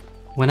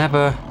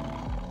 Whenever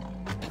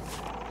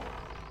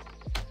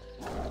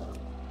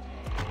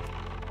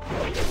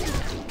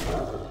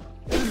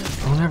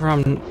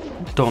I'm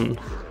done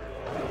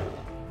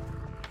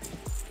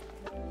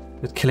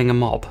with killing a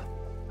mob.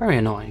 Very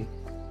annoying.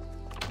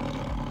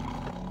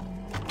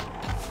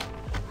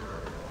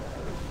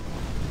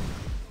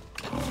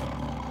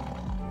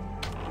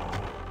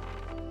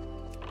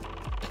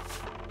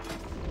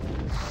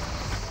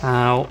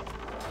 Ow.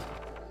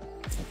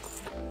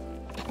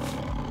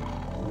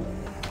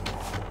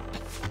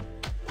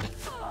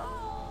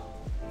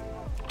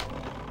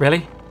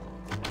 Really?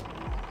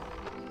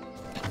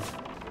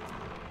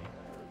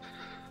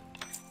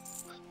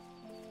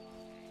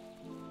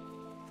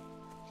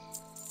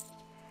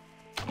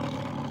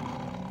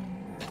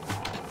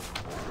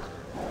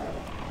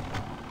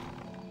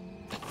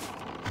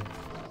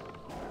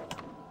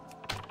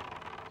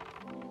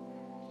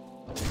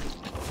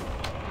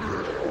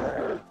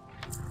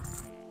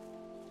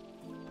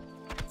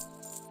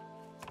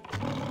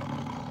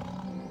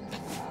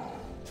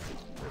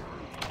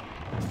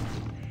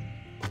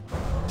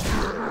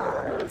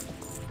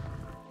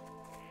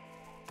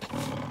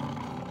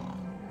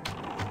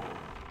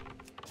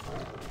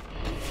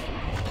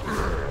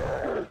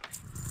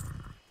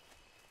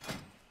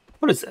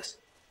 What is this?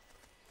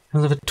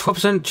 There's a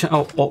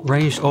 12%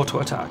 ranged auto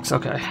attacks.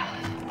 Okay.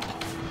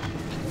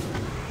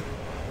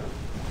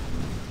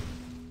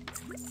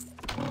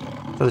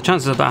 So the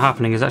chances of that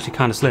happening is actually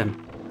kind of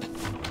slim.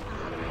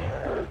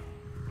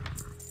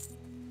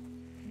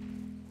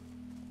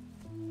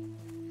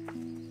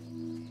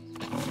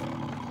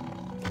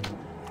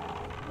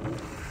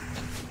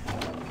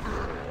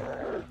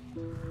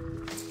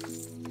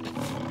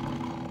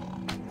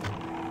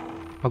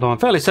 Although I'm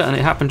fairly certain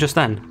it happened just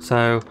then,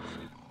 so...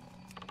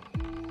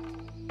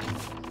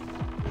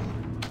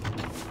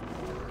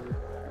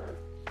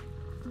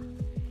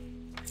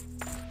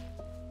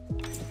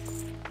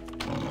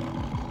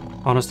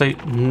 Honestly,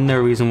 no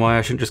reason why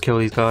I shouldn't just kill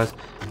these guys.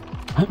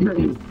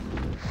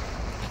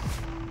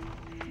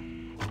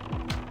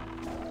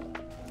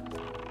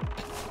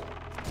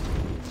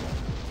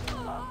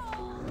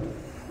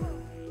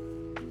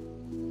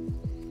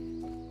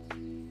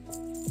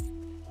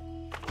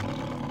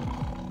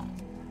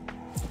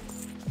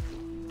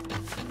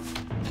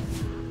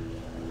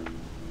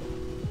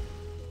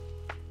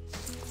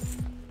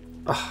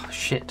 Oh,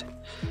 shit.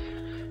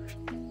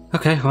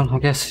 Okay, well, I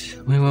guess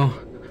we will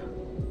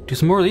do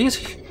some more of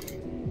these.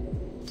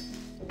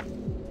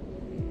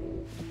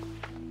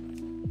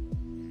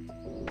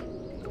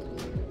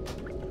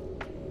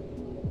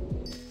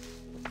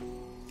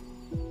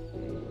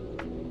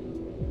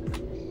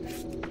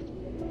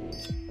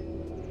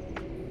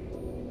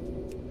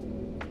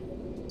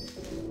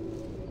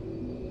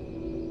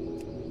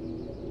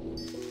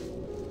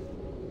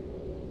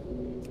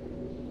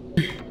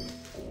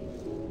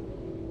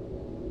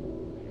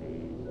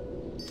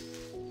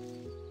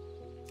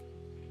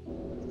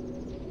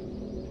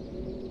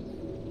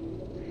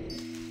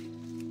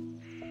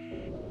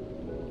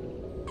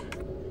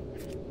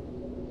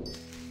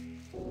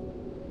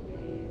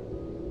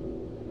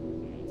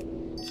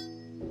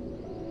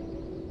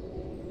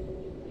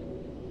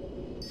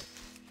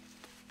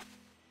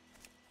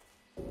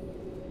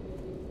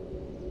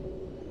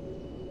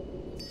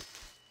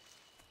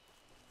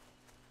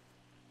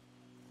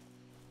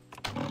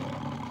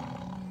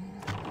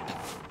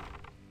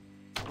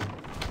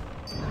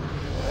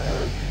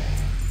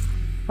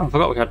 Oh, I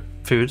forgot we had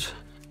food.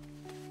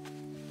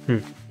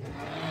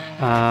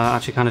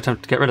 Actually kind of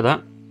tempted to get rid of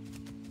that.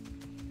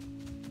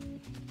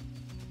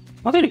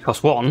 Oh, they only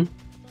cost one.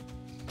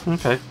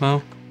 Okay,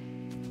 well.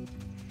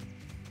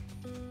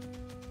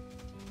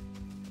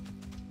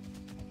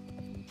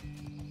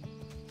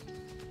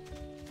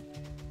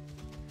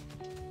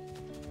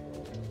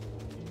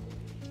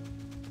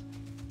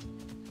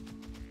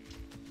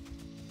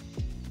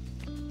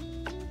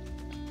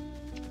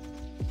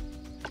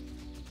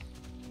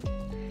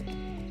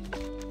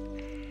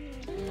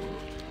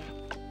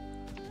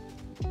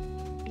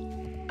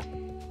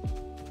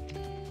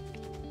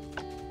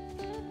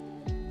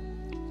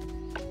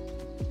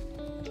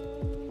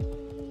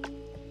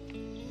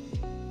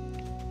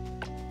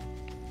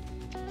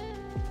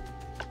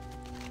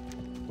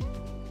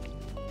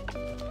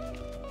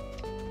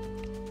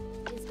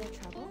 Is there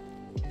trouble?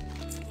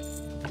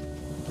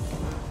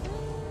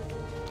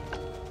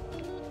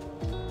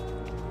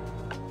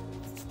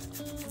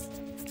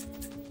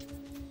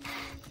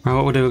 Right,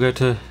 what we'll do, we'll go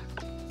to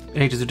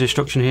Ages of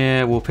Destruction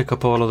here, we'll pick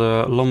up all of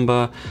the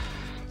lumber,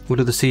 we'll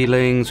do the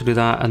seedlings, we'll do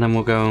that, and then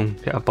we'll go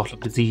and get a bottle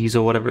of disease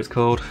or whatever it's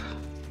called.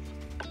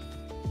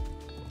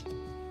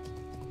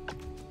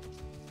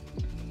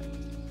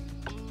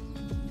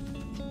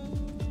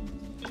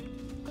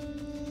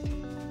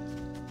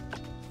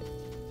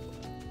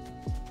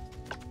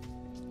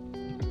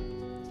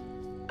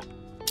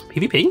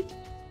 PvP?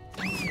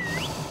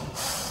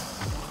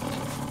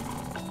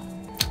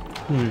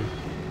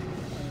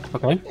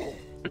 Okay.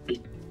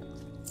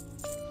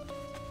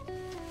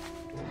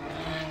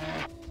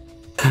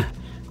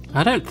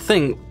 I don't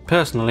think,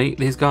 personally,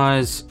 these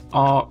guys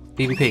are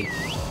PvP.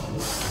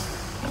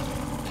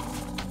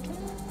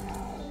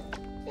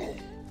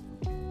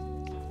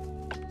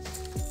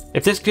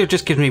 If this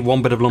just gives me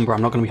one bit of lumber,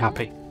 I'm not going to be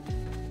happy.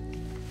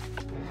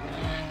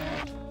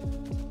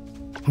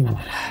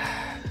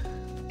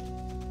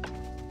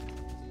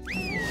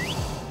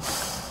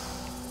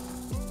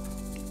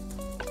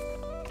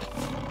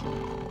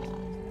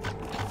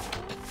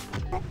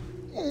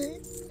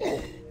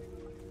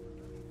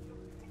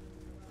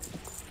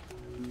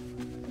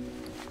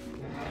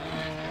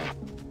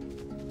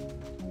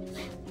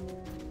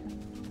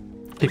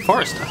 The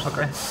forester,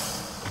 okay.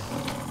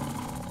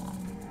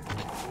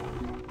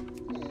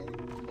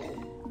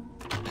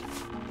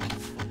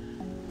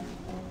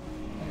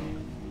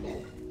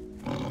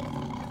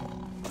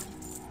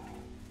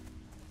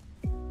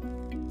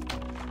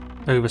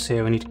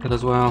 Overseer we need to kill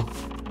as well.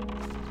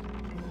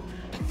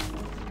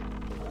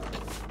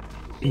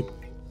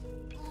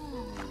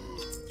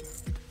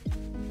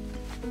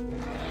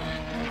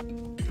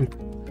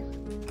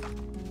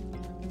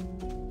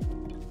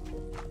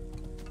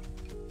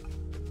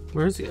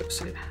 Where is the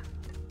overseer?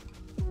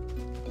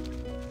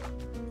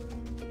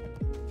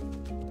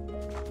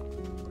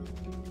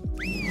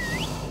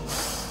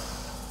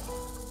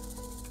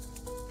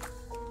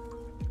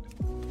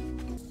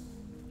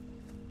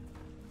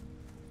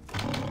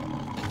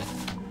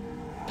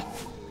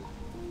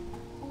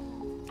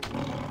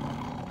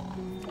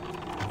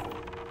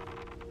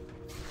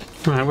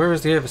 Right, where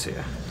is the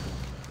overseer?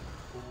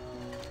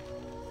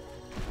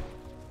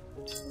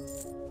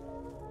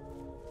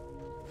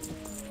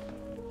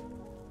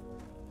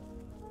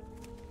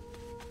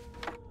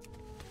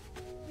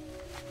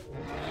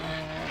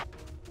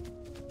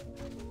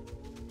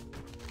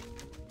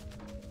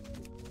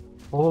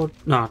 Or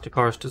no,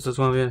 deforesters as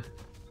well, yeah.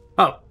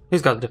 Oh,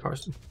 he's got the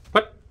deforester.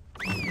 What?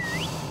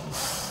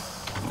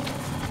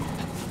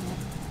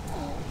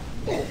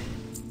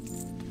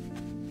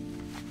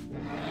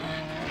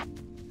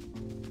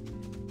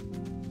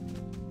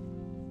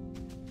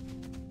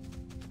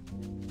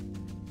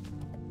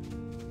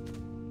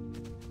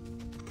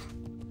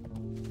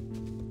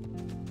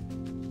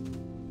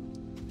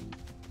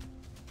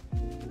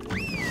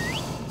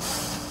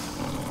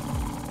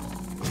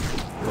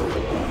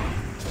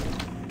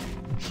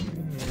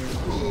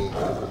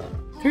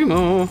 Three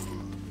more.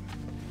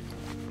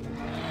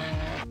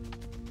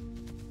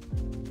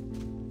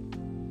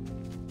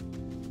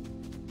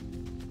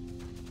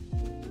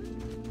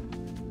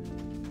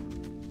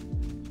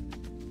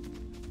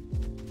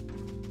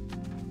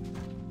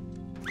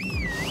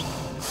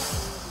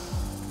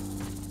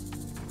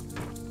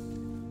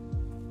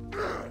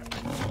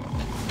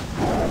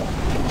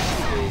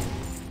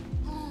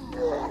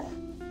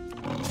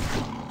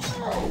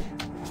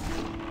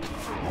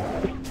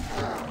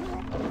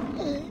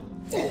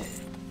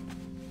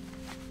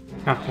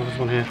 Ah, well, there's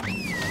one here.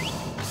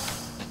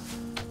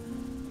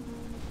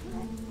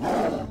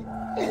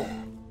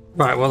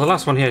 Right, well the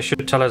last one here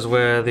should tell us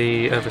where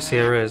the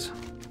overseer is.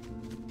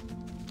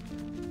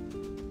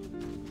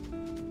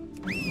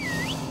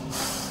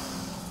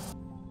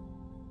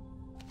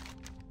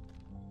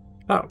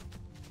 Oh.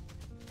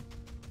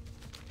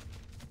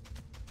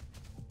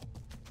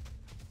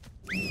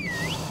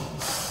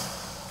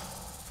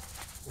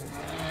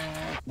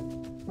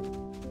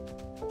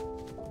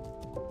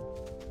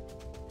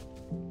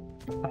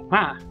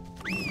 Ah.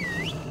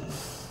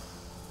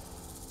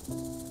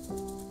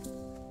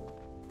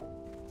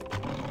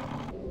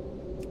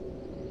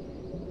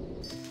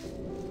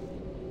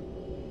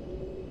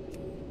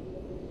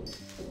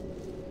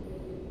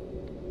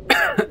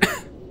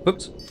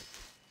 Oops.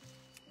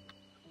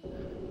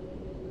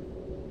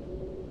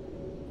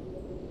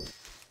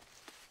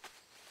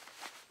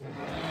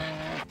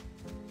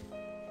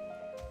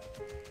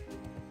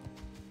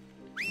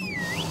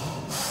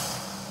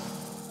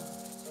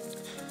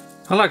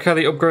 I like how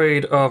the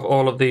upgrade of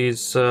all of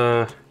these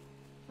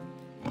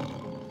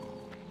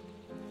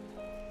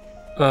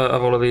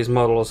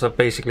models have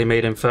basically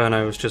made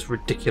Infernos just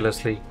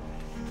ridiculously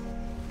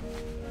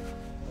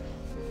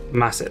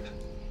massive.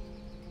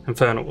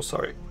 Infernals,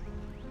 sorry.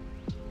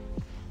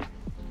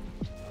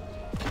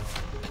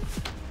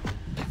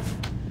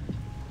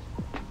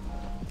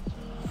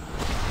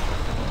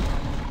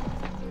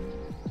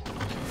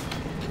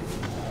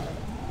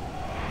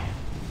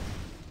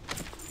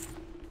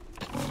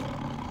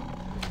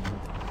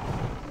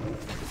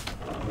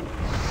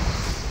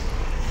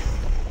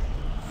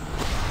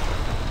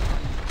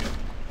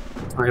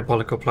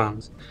 Diabolical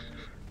plans.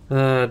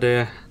 Oh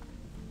dear.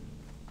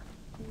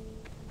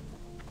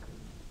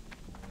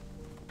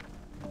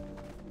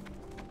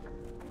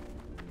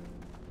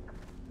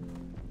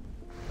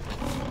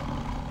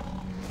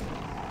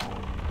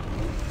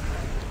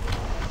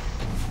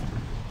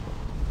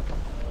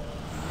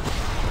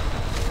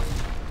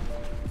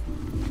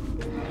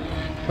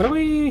 What are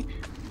we?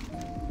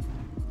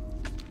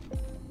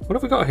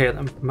 What have we got here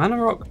then? Mana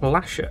Rock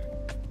Lasher.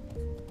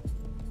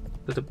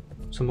 Is there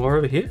some more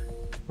over here?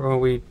 Or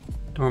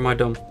am I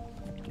dumb?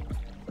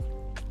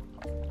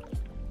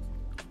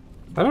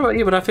 I don't know about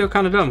you, but I feel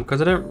kind of dumb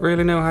because I don't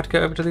really know how to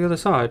get over to the other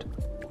side.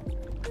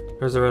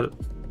 Or is there a...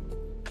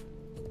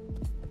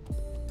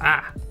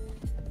 Ah!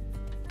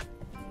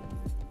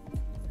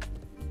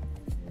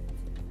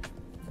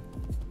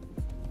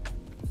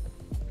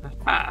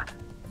 Ah!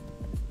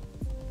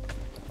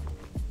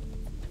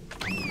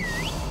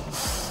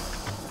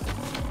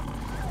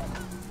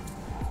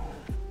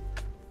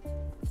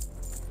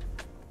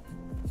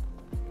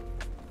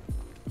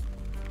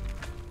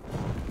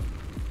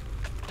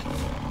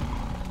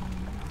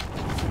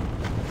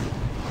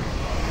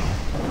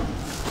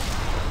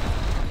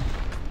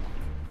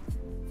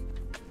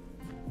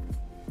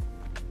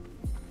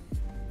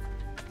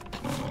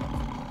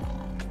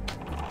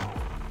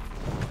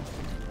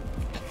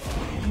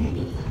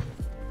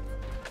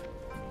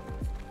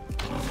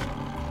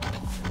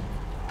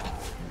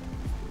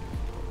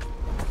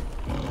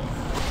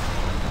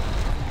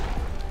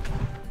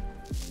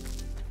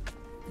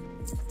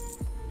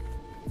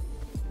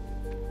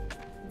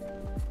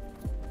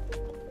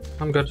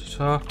 I'm good to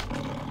talk.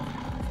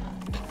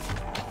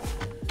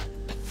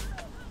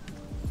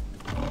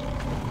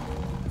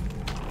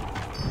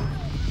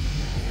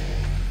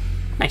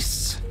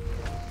 Nice.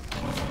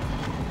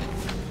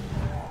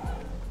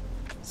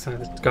 So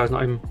this guy's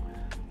not in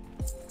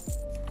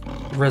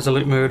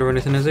resolute mode or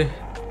anything, is he?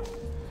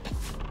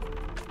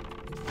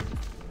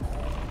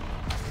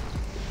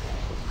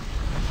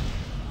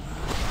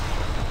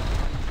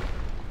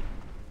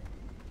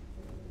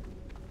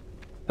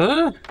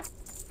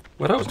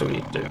 What else do we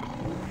need to do?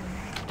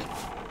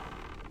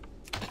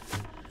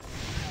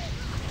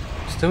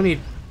 Still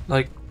need,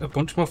 like, a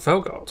bunch more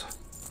Felgold.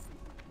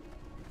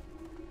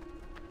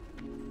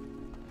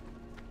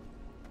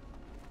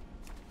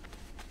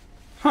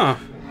 Huh.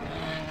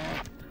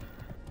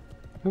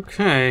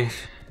 Okay.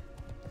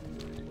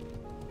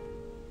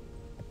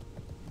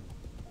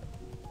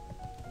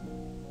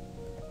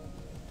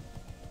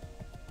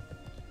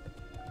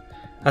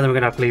 And then we're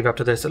gonna have to leave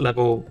after this at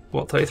level,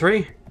 what,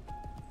 33?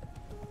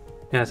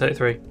 Yeah,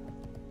 33.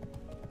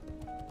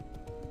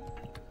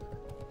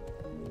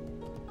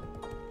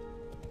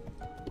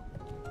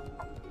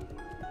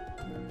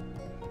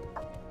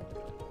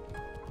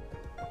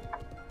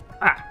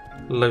 Ah,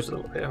 loads of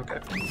them up here, okay.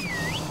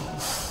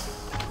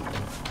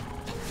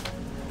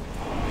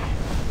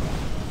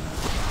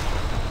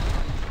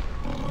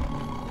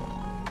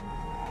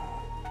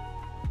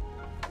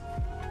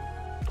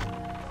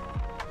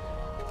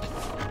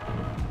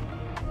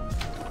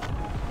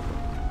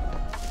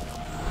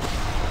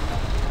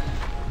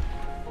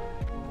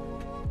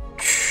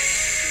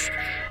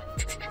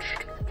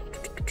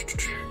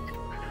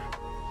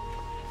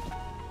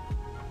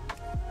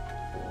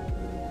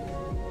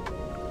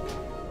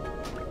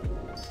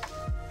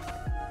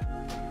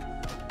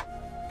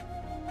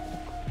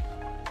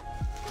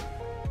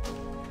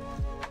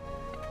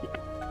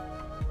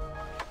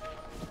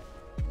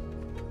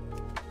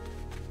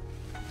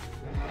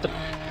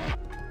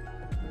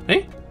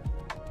 Eh?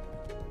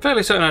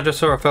 Fairly certain I just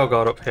saw a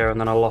Felguard up here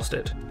and then I lost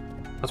it.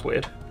 That's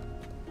weird.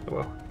 Oh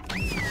well.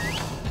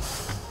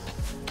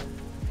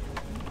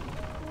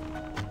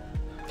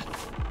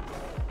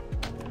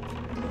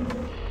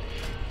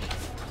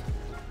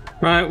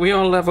 Right, we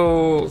are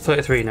level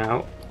 33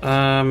 now.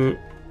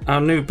 Our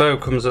new bow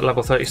comes at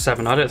level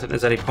 37. I don't think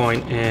there's any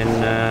point in...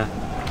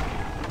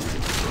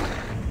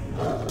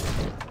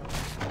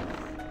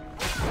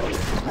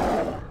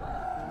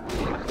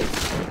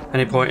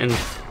 any point in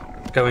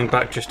going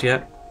back just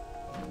yet.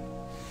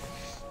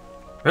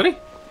 Really?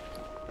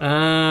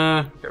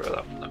 Get rid of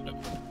that.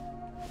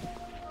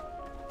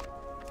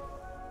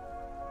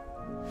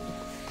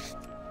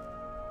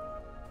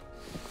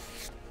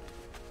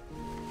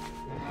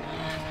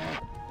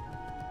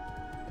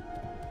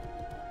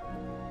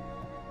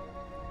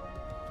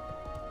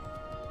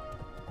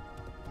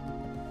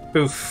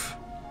 No. Oof.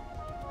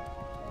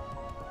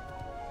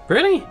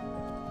 Really?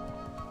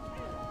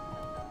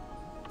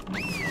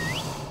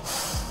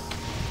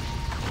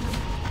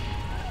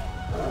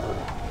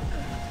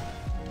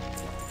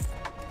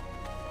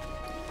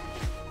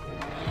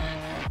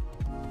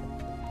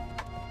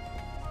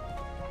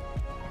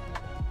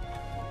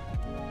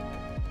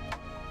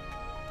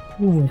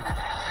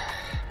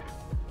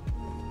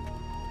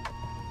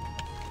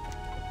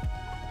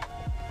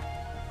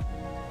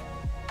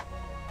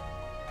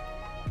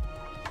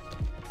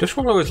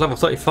 Dishwallow is level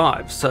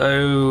 35,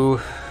 so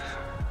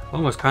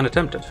almost kind of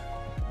tempted.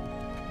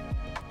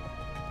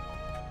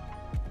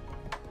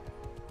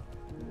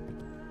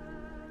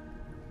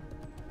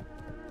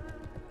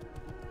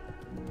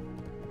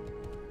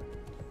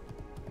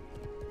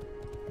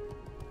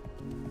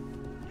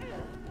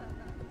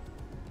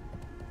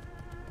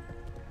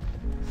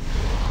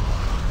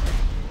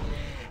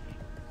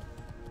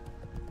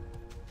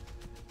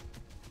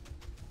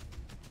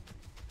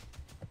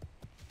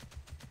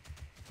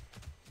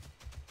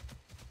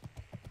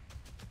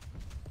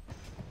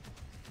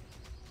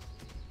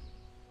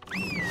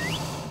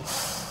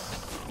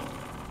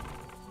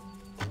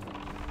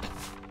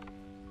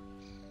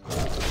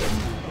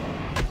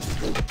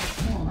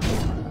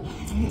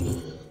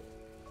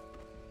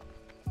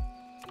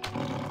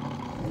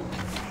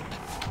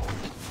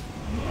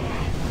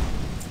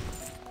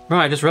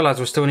 Right, I just realised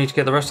we still need to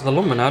get the rest of the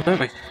lumber now, don't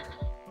we?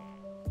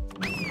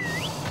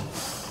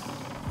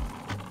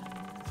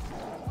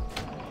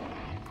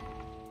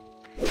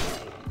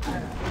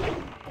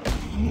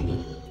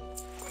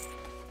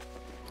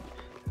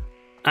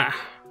 Ah.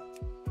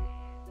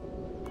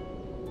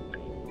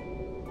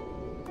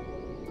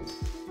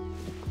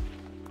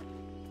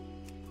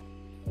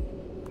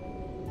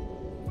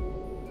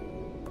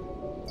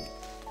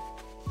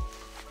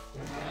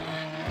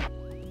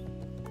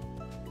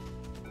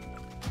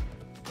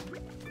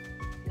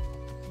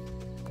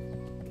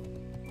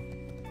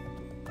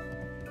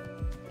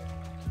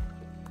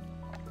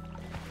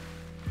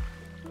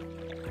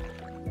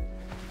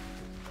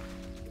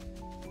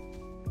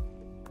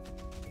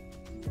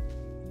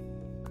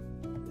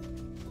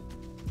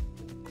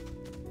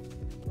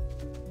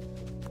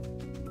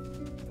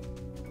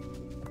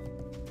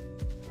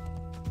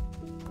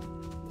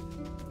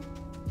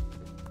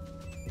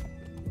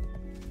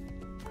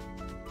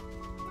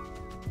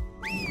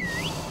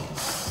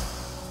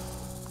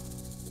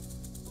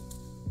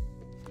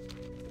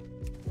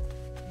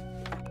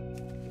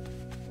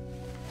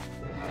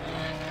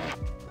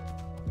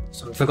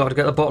 So I forgot to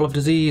get the bottle of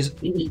disease.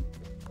 You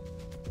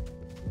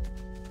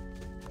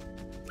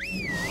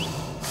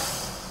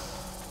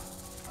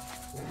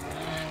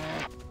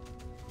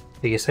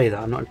say that,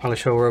 I'm not entirely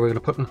sure where we're going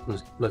to put them.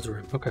 There's loads of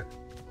room. Okay.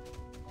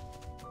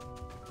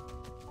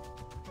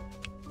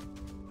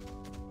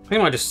 I think I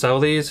might just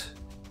sell these.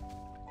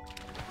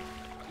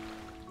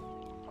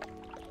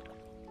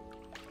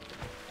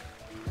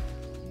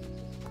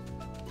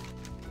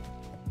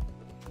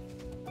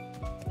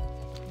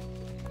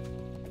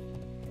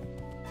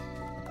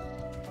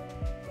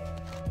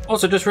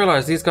 Also, just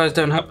realised these guys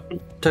don't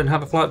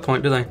have a flight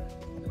point, do they?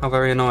 How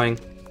very annoying.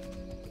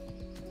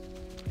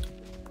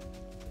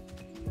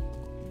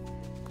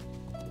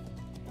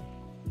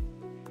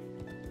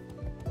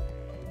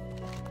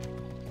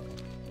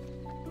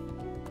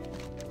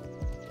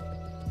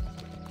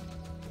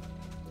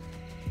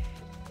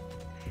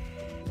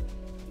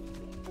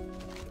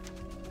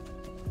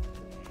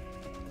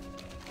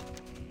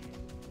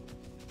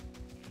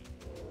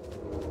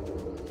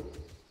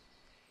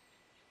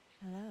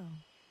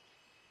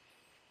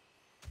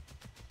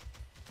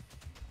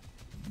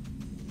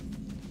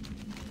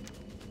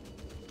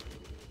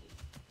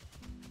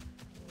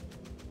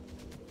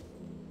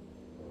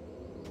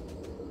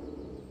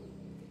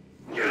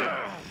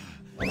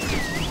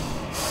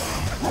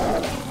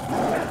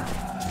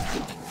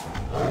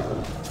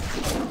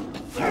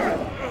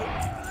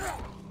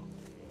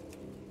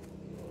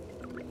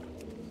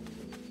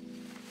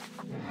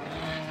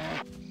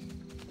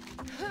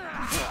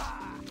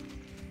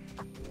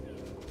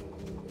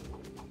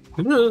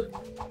 Hello.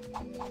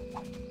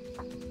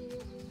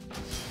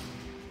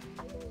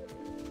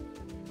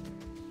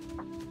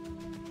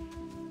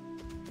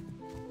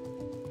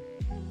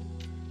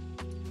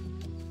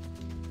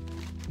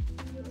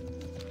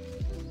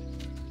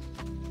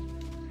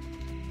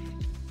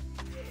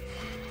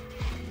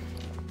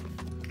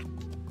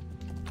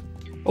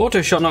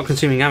 Auto shot not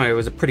consuming ammo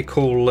was a pretty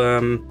cool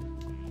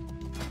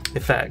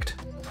effect.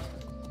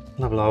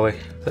 What level are we?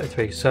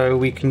 33. So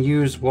we can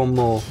use one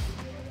more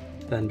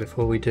then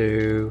before we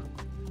do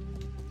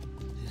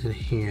in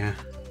here.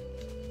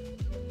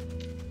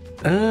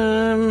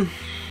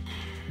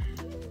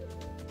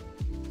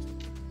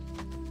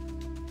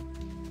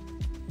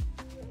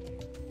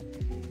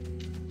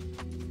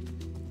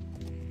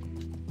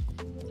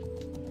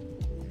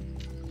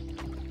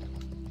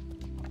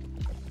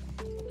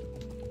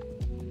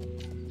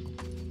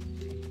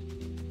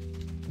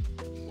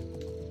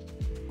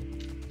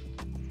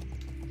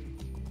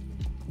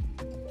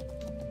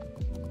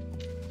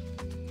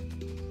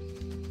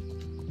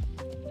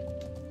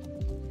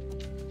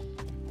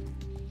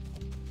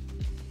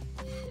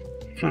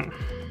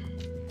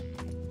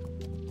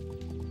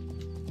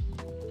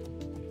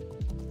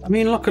 I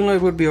mean, lock and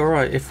load would be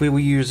alright if we were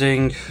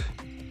using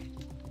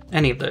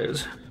any of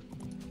those.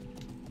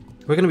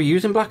 We're going to be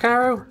using Black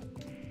Arrow?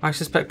 I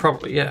suspect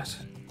probably, yes.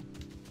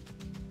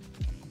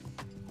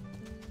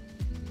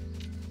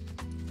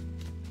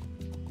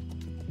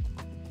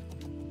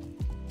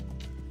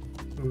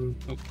 Oh.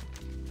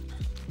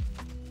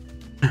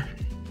 I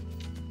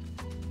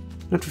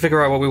have to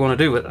figure out what we want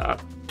to do with that,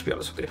 to be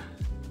honest with you.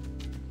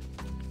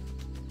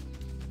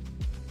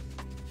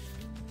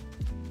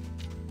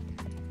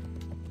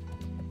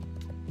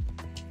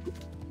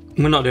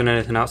 We're not doing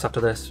anything else after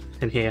this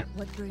in here.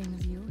 What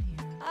brings you here?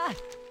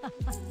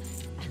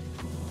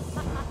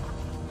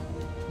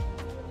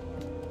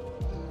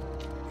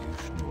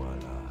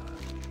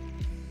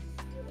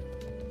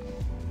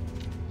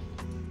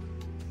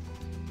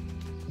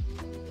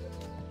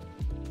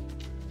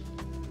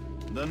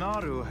 The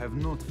Naru have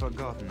not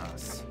forgotten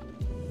us.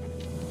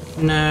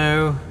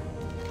 No.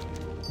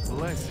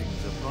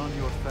 Blessings upon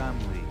your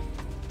family.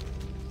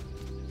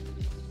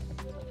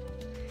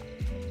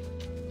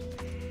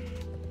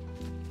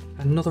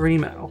 Another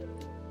email.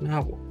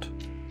 Now what?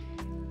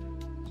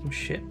 Some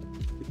shit.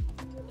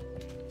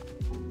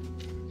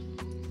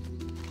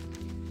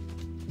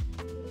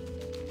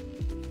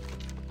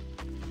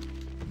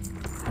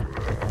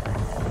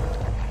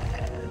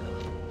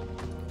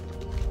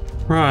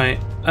 Right.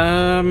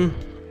 We're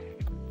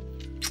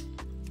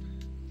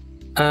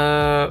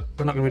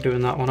not going to be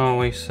doing that one, are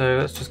we? So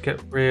let's just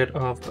get rid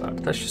of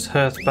that. Let's just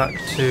hearth back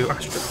to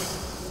Astra.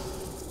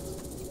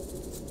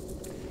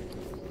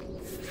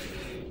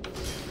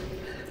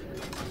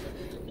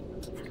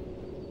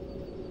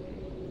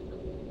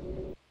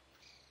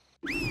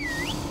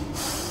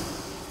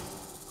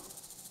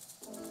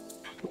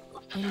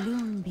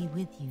 Elune be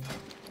with you.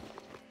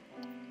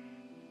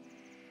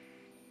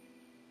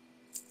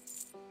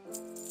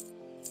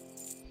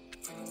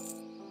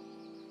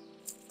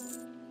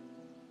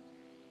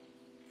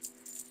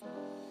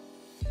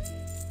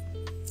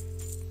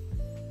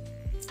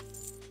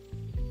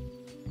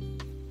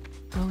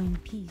 Go in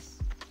peace.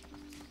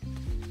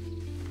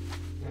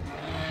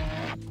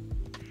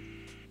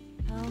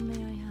 How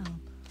may I help?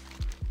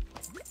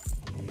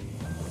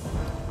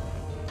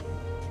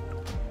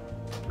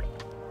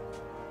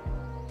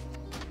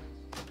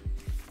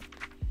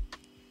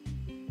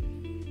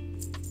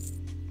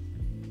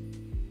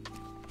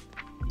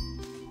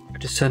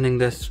 Just sending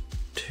this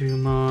to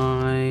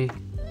my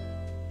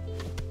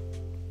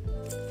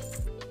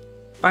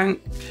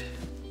bank.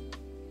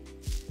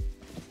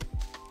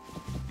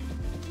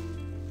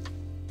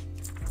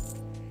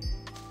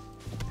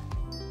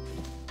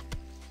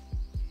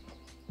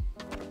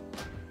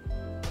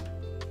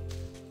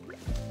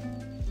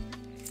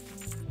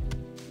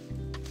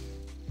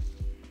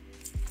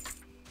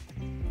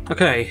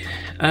 Okay,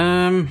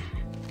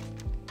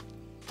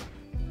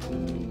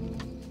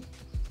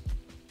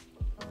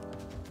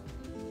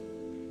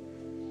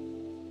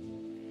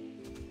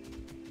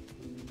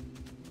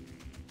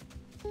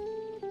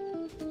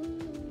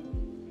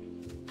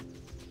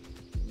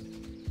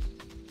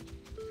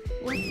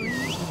 What brings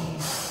you here?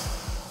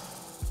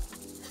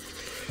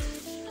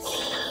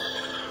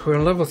 we're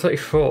on level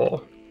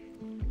 34.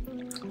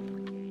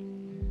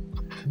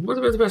 What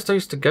would be the best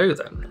place to go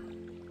then?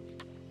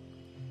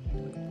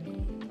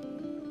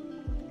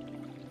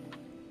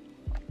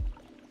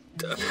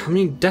 I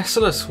mean,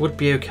 Desolus would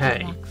be okay.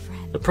 Black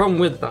friend. The problem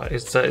with that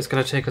is that it's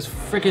going to take us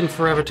friggin'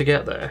 forever to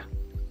get there.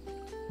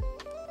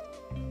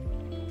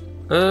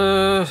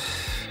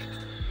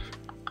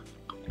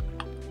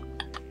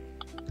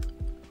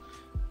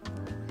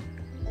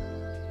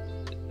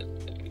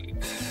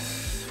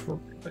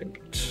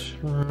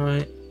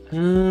 Right.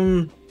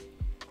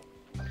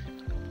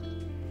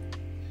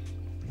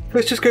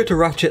 Let's just go to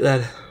Ratchet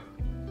then.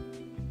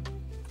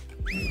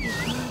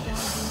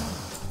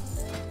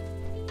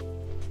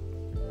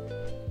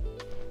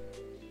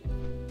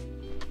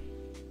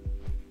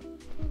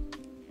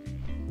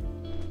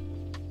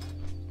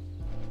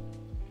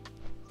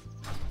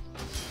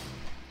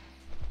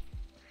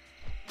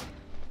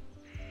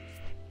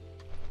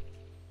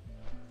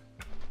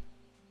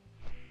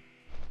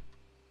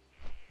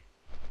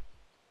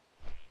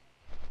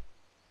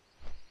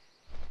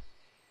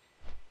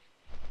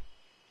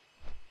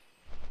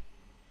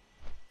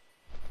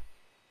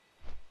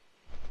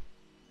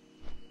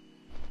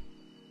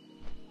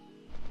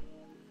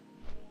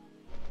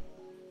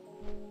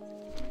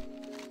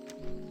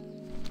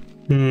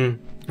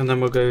 And then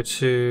we'll go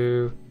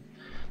to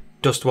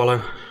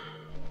Dustwallow.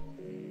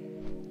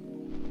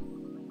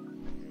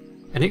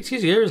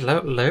 Anixia's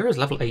lair is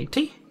level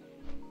 80?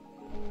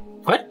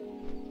 What?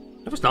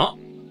 No, it's not.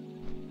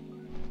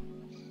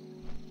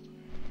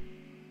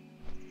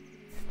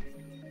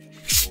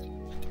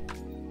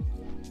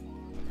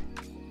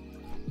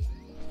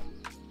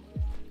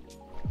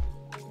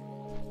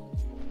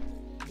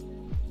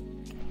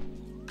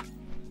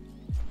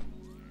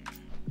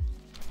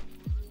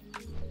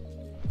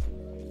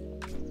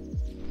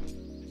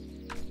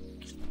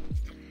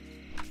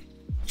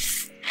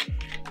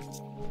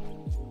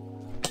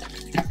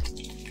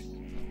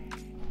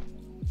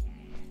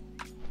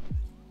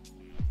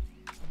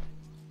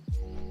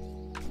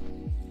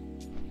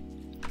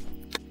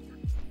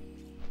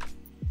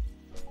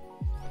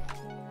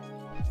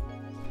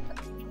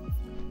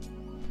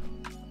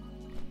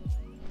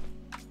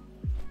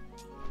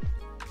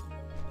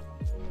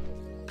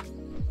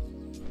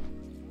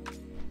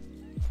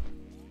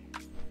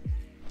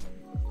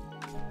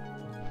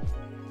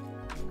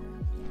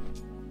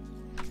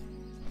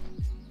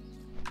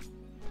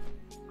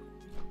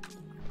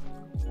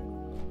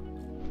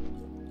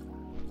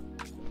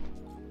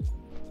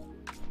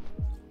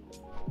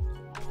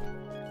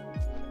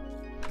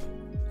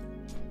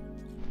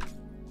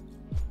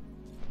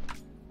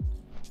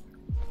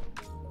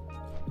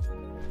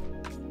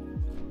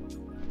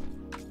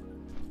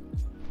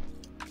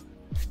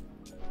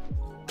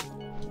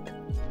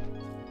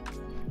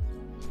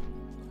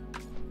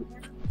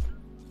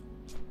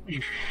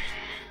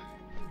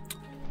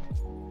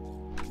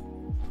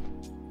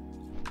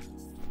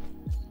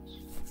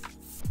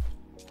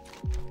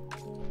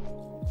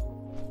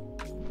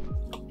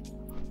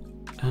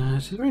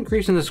 So they're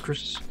increasing the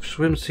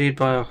swim speed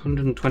by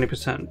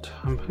 120%.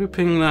 I'm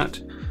hoping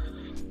that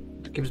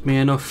gives me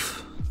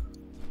enough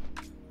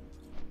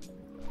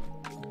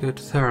to go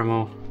to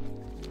Theramore.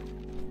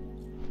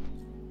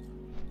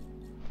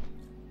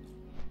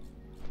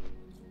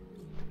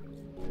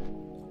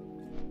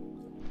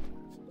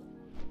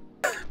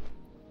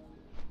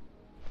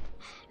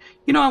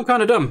 You know, I'm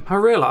kind of dumb.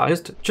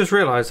 Just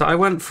realised that I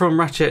went from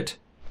Ratchet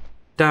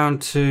down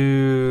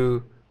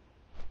to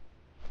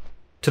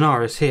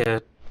Tanaris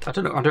here. I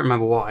don't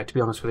remember why, to be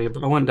honest with you,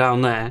 but I went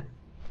down there.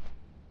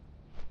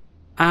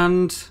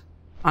 And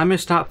I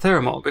missed out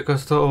Theramore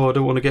because I thought, oh, I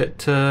don't want to get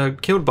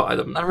killed by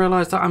them. I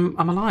realised that I'm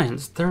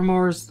Alliance.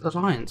 Theramore is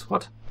Alliance.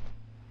 What?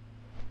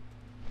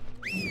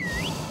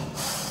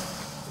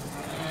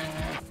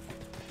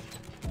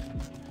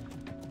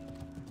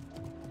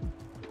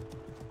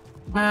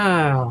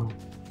 Wow.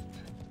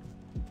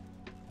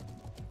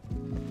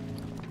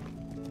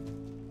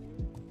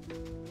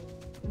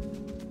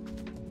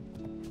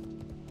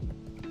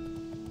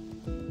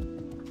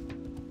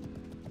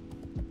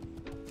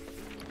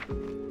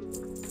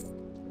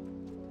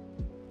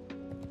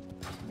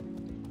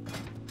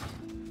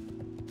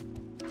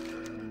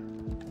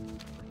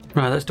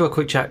 Right, let's do a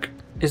quick check.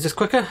 Is this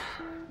quicker?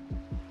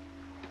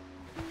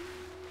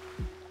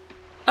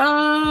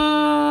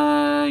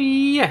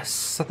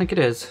 Yes, I think it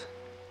is.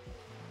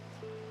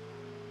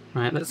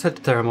 Right, let's head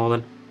to Theramore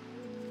then.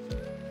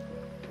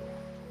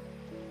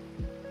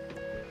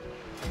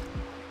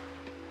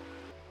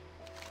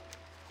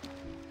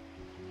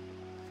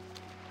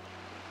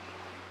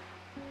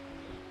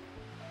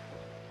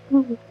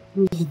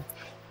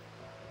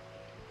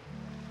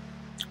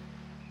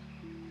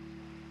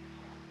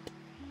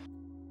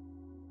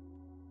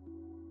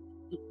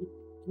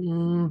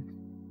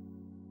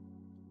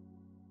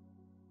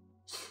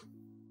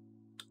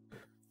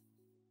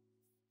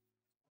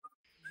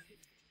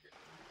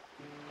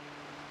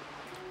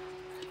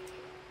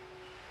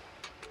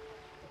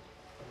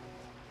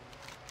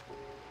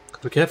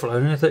 Be careful,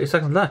 only 30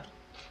 seconds left.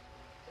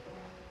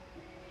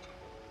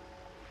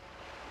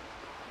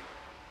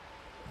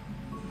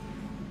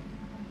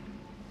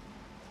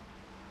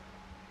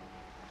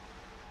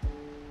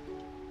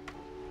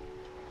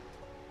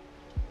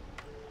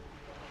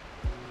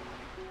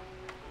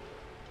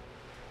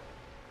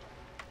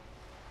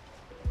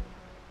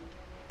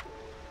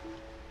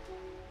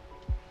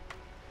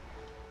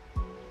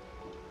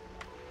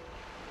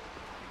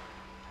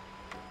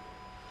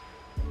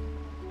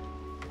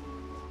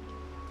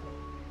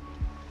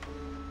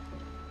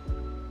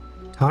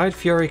 Tide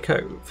Fury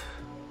Cove.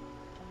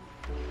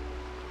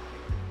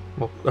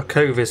 Well, a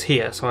cove is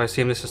here, so I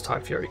assume this is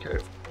Tide Fury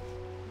Cove.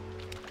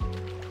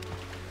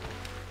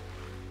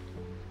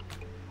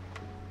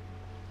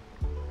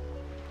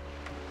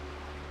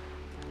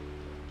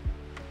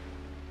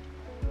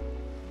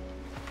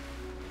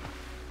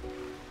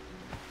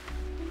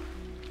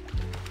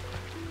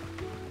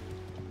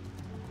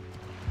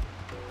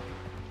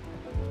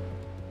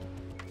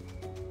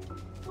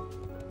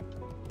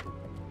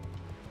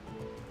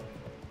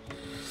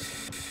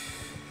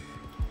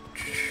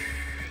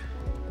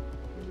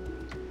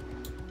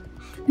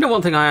 You know,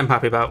 one thing I am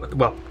happy about,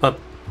 well, I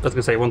was going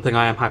to say one thing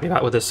I am happy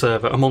about with this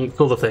server, among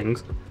other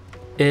things,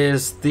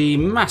 is the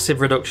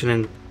massive reduction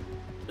in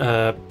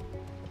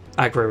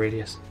aggro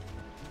radius.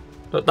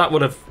 But that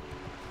would have...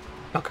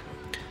 Okay.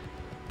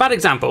 Bad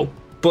example,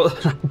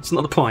 but that's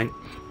not the point.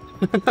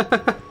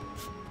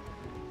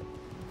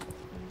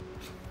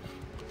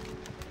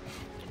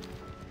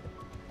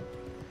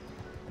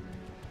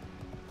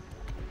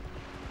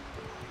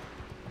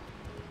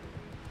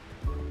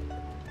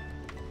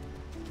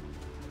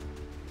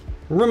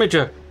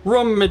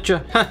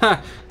 Rummager,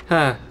 ha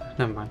ha,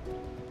 never mind.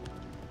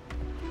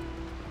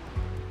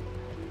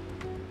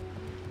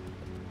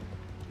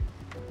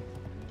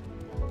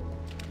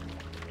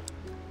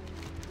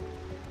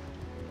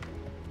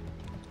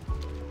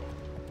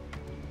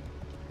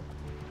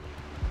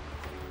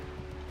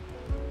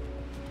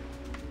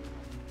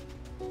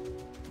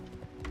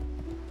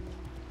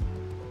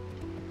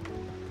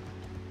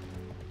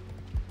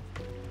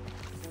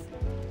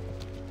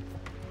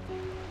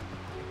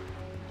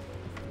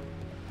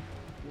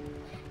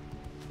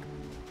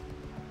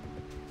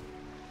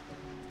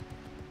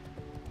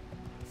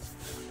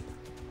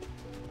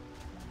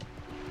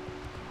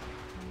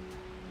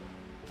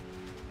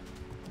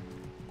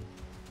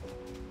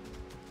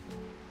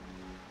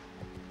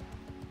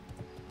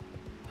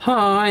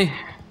 Hi.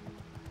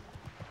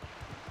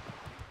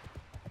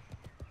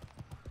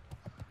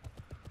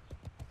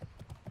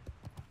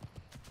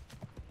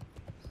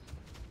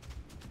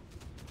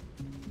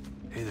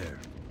 Hey there.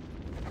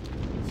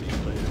 See you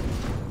later.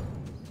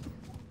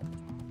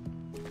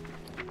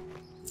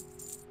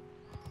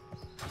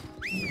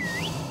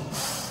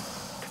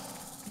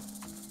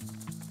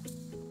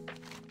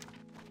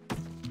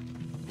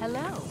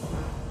 Hello.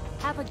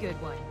 Have a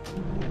good one.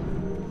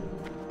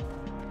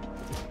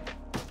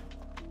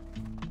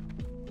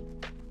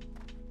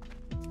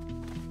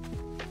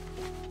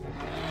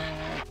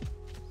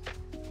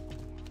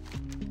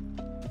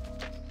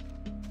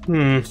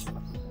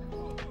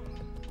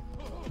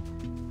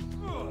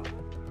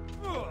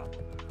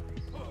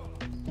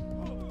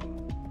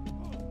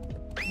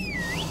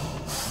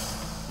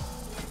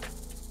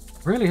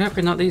 Really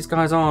hoping that these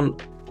guys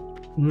aren't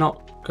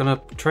not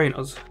gonna train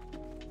us.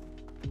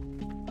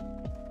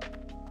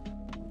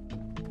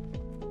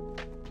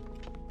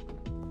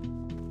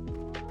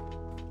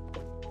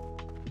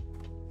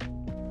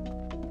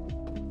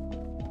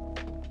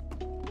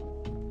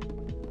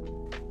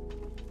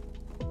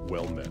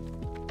 Well met.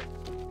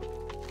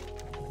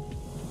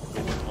 It's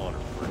an honor,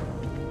 friend.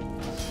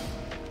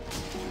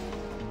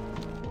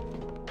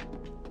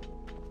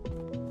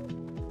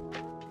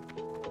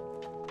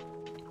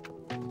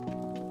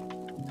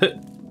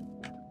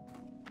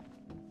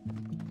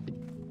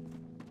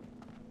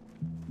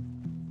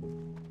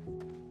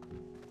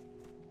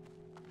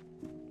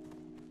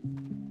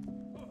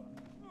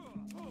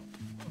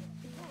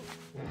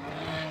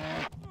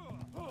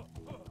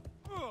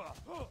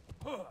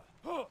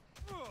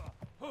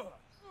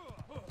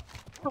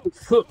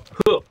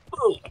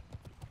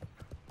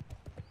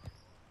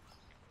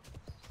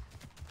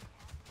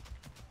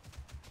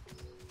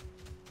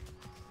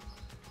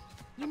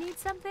 You need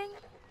something?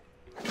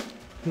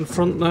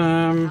 Confront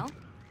them. Well,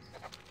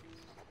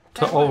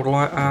 To old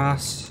light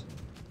ass.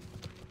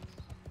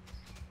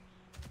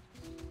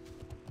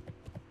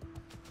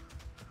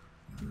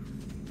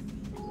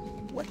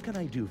 What can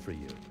I do for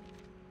you?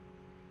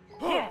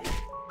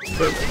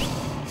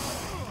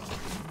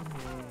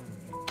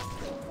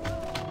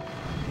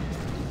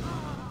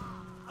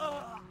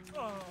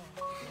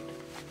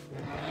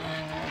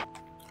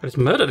 I just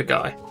murdered a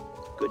guy.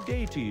 Good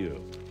day to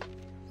you.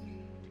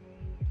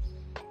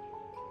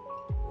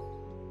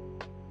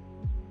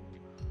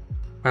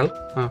 Well,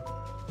 oh.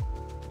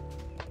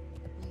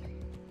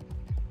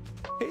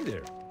 Hey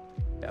there.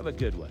 Have a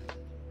good one.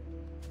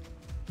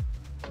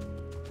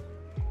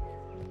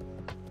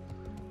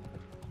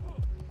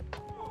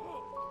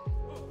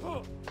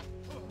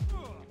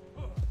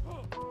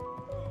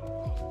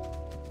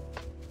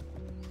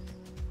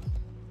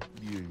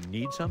 You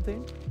need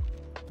something?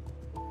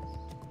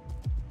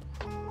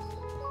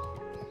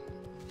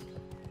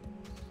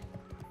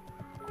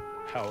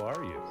 How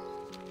are you?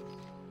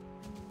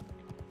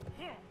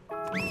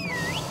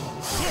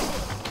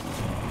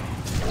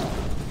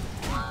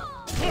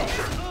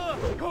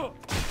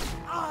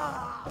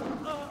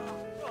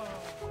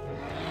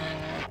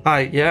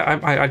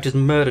 I just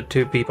murdered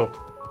 2 people.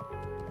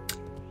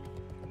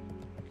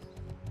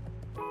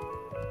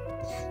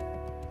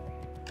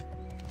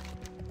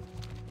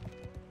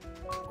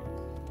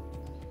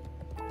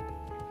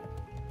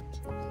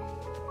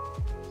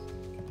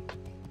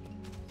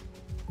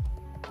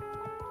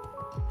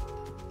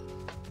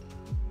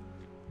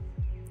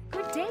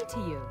 good day to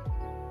you.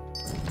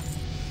 See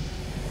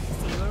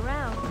you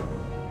around.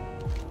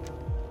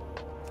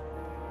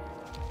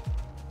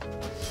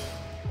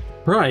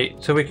 Right,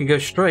 so we can go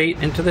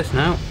straight into this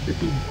now.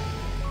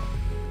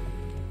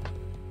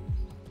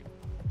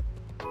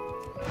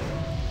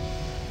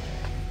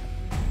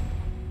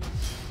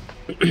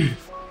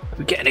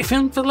 We get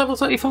anything for level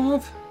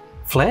 35?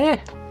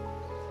 Flare?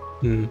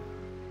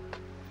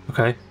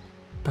 Okay.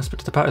 Best bit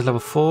to the party is level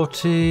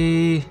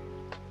 40.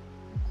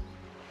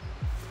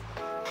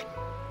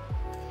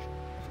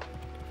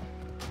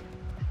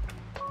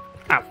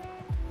 Ow.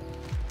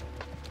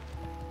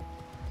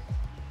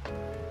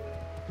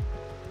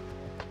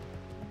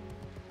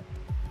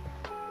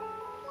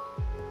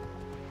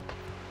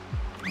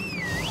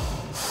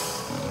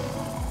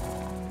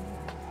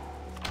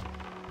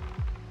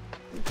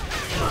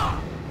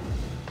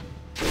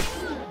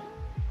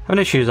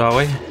 Having issues, are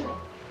we?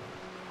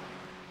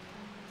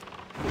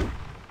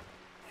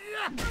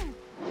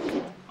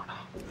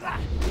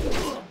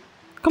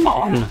 Come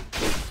on!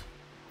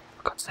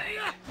 For God's sake.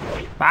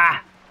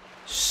 Ah!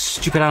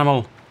 Stupid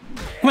animal!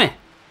 Come here!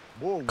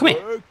 Come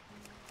here!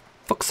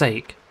 Fuck's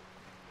sake.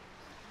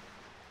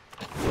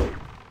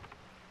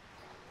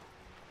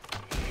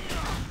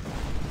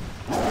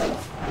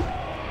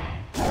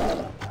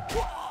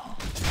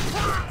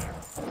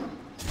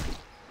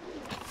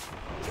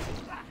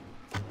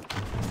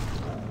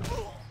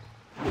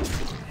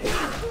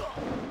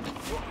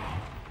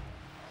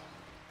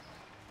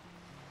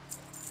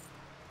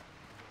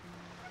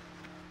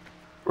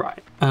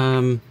 Right,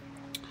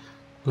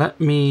 let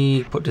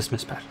me put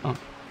dismiss pad on,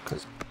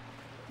 because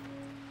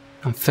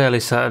I'm fairly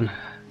certain.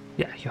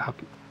 Yeah, you have.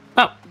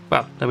 Oh,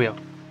 well, there we are.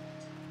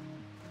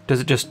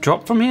 Does it just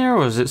drop from here,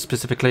 or is it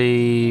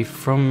specifically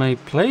from a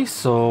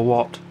place, or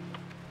what?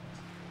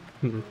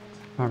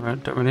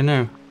 Alright, don't really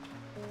know.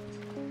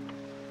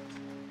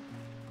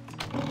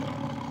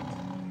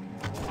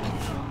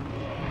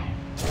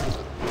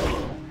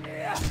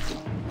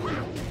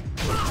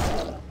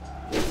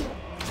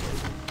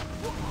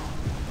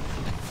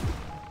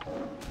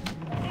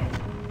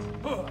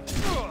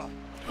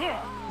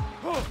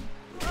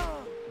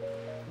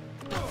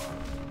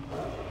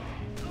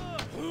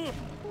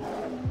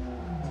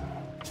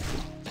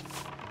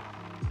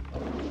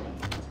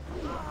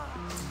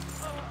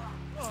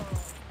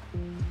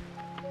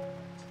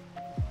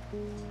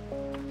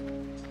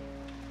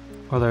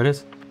 Oh, there it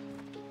is.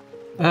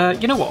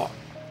 You know what?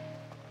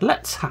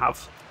 Let's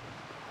have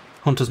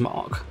Hunter's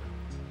Mark.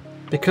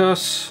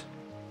 Because...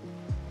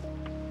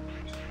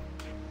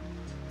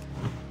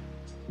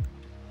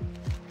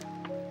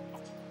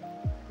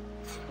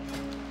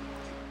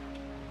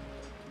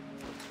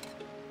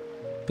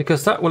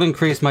 that will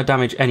increase my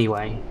damage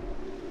anyway.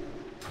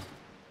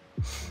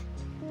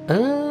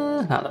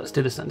 Now let's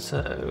do this then.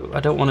 So I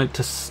don't want it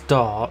to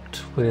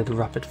start with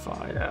rapid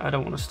fire. I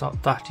don't want to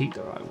start that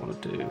either. I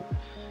want to do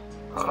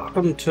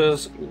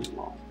Hunter's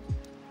Mark.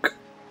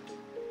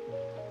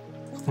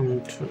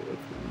 Hunter's Mark.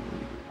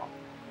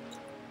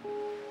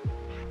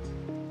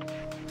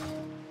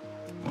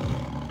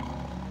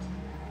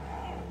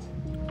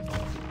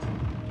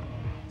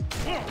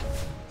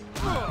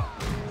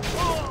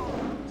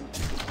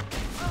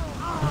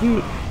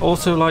 You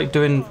also like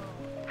doing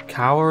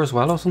Cower as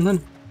well or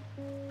something?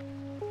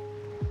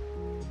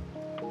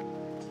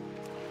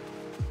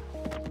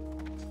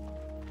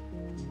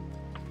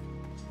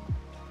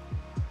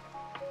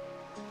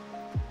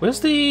 Where's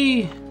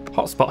the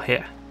hotspot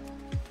here?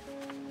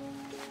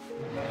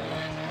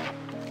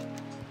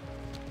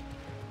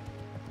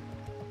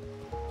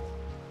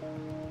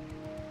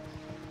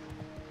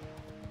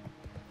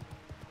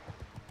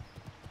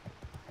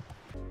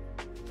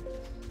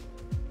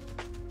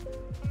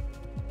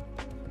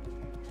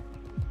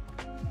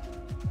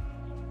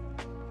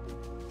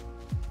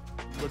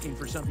 Looking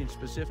for something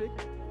specific?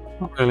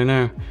 Not really,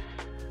 no.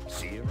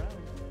 See you around.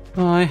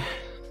 Bye.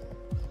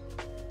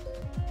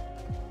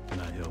 Can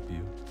I help you?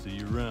 See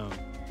you around.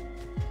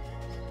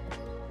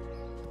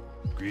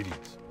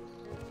 Greetings.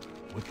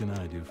 What can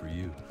I do for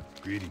you?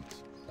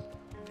 Greetings.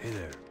 Hey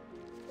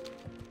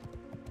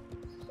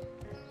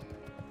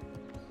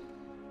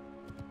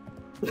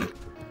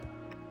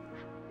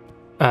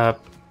there.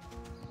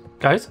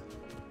 Guys?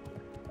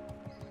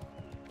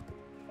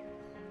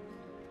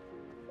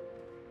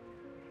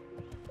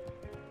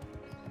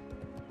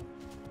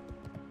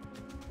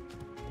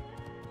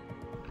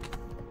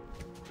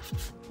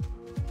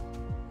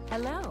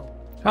 Hello.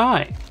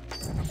 Hi.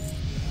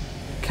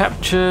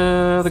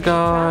 Capture the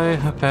guy.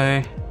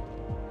 Okay.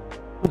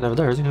 He's over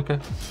there, is he? Okay.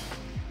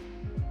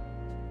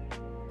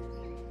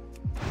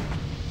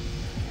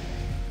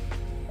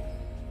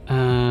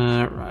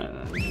 Right.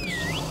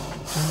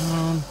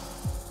 Down.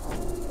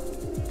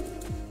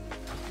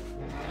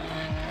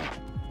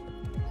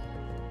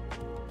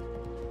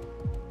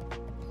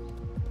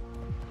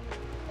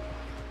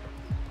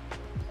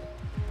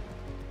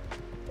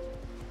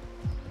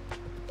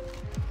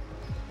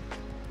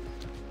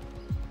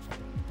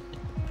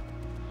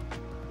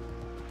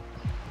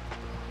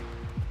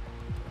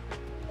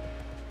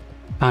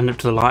 And up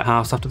to the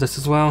lighthouse after this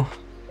as well.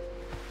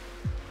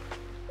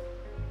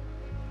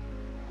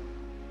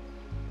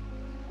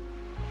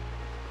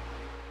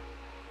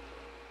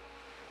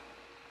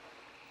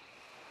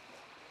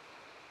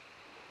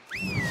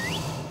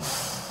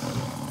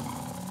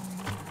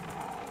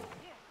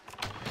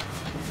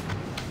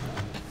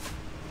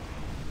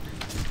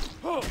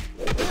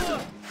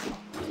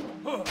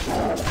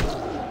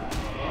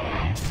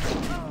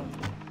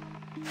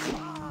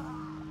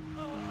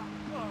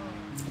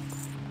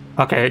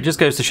 Okay, it just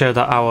goes to show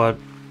that our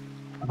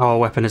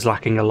weapon is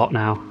lacking a lot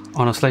now,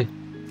 honestly.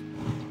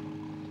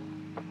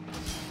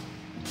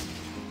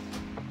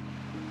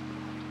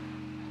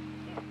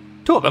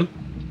 Two of them?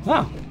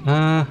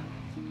 Wow.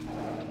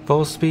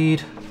 Full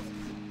speed.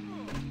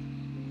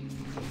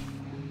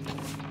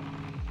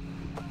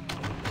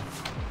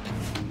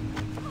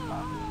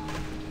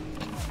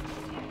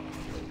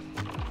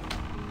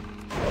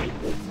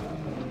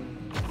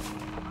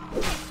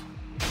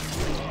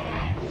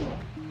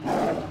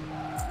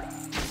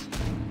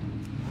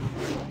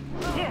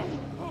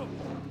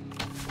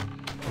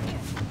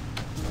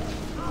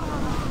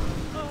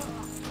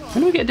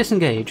 When do we get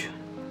disengage?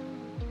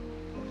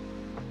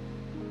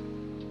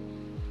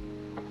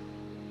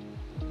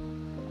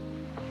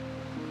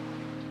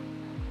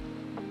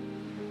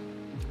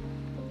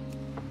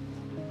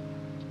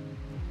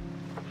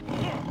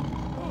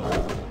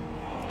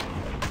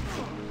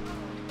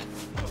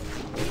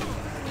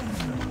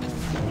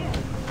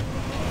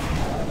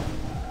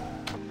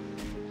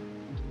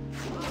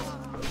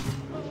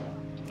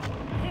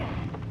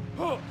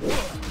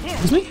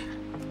 Excuse me?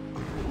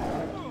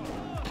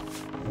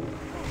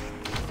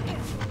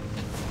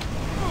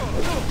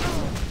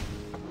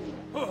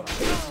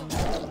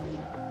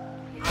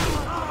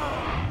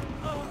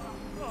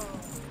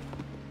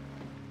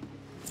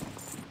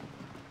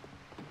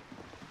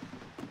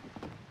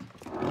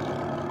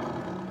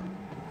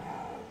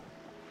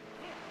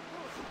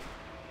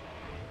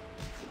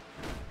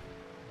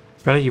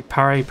 Really, you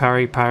parry,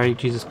 parry, parry,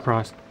 Jesus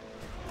Christ.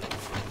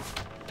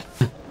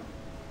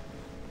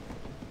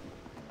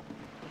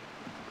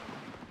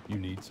 You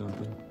need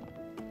something?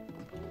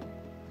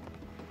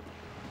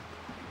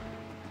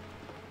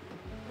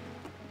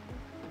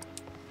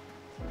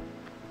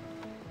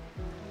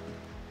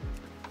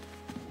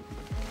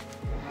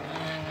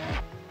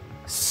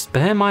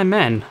 Spare my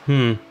men.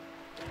 I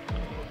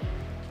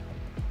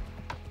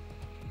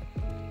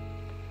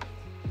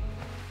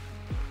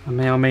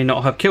may or may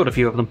not have killed a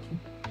few of them.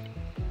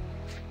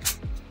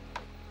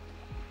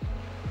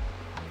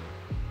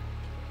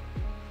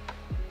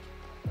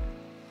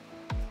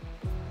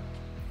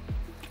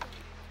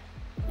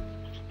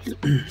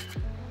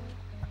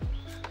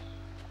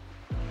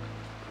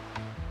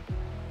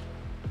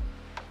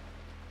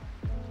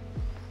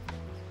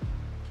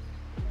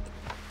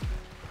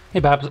 Hey,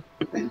 Babs.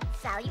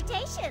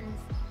 Salutations.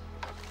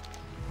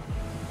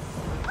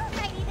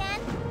 Alrighty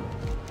then.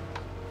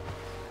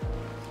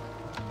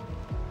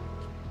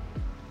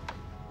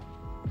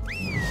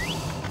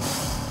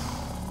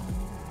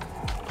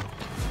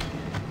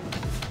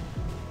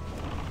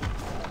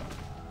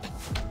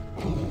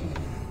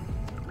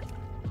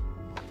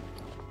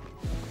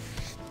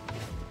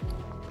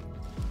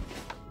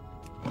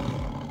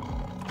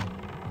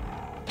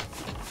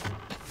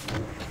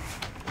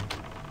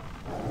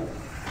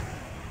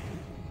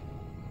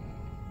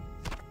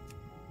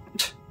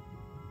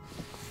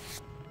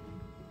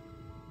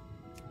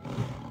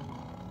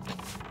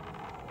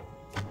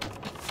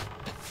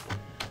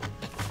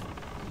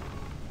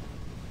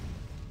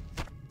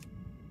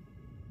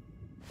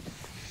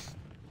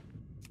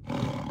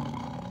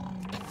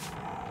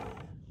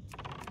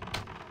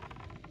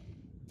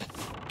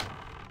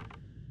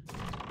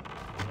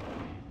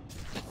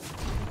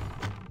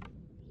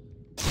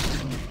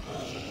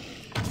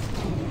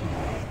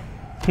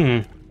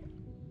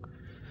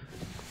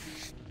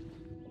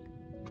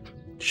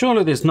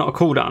 Surely there's not a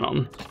cooldown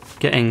on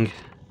getting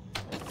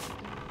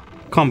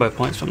combo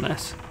points from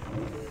this.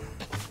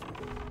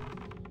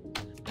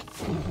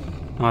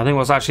 No, I think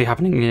what's actually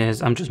happening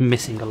is I'm just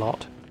missing a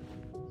lot.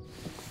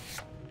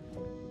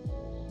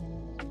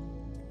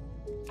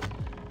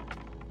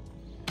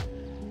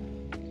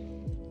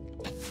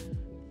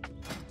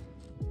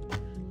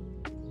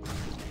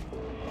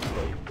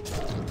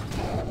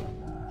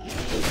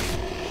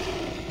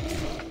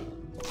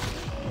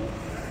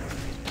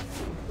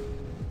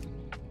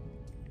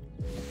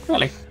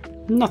 Really?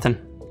 Nothing.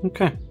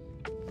 Okay.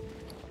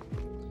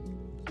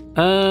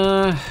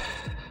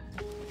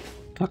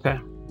 Okay.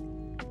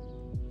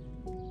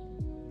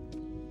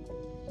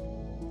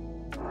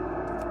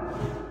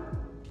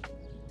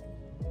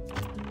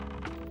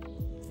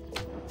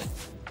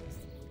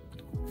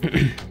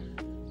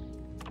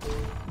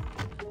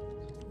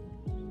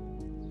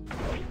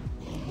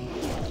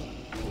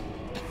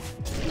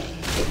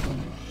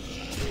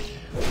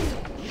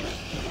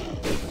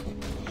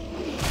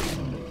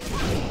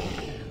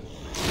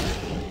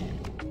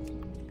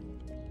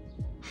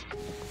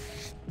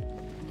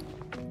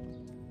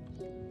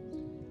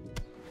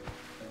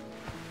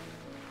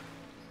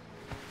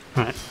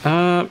 Right.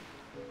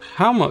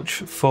 How much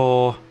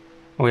for...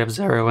 Oh, we have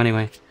 0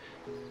 anyway.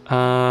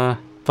 For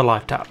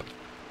life tap.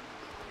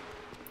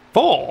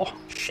 4!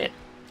 Shit.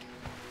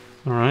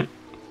 Alright.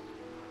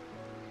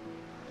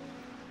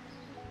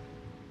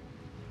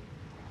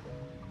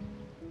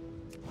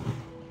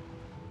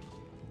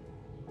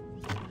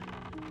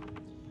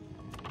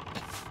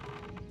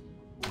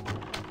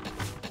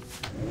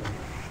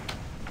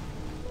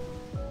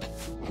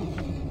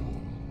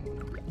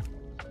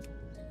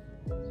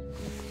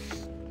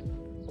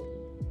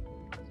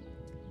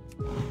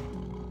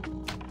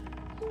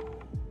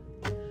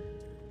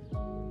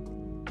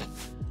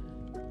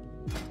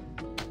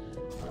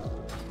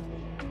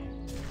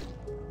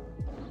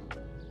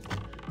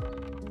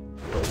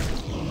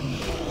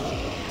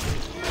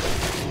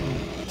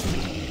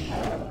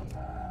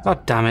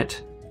 God damn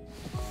it.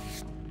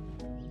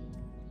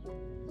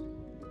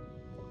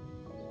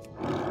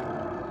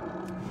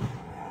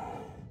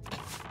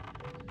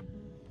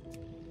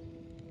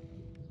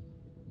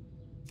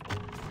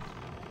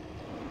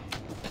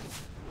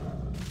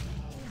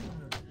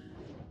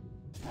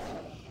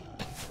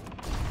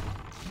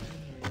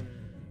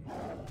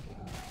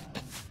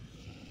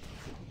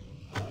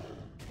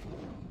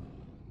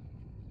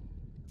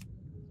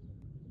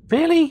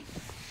 Really?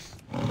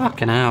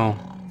 Fucking hell.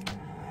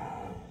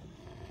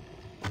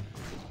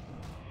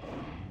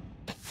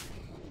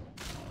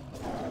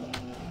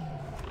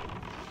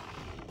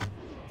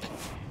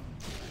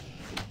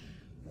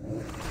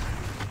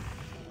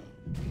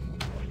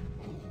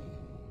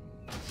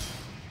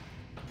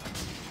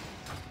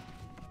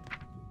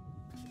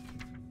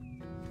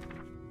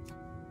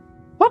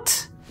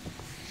 What?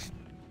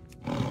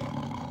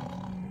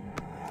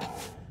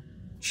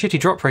 Shitty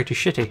drop rate is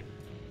shitty.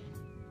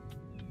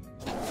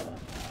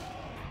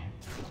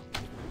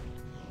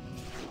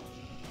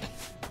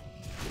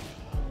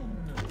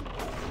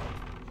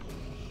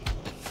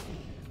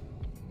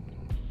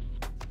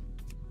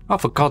 Oh,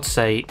 for God's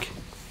sake.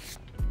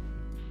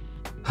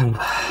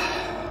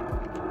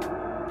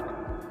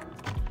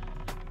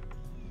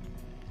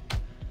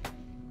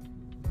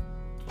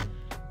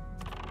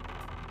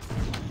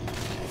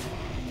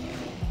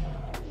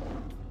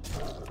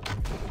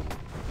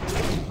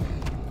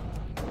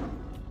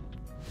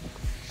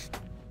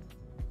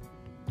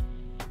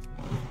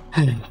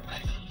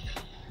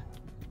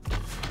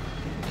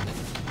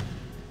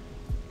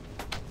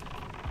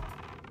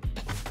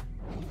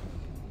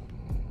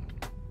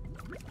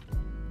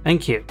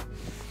 Thank you.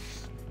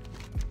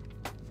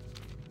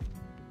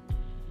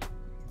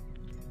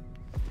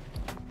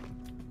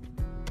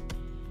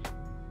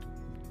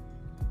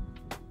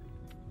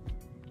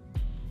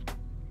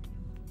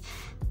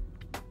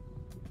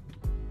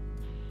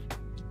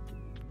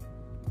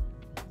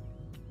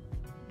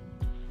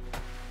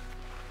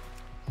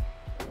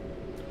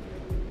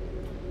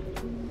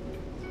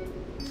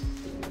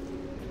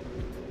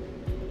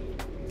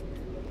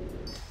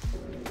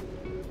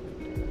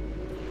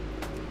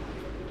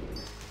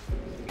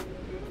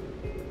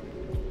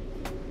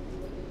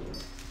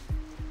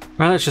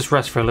 Right, let's just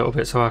rest for a little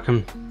bit so I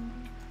can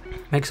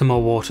make some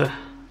more water.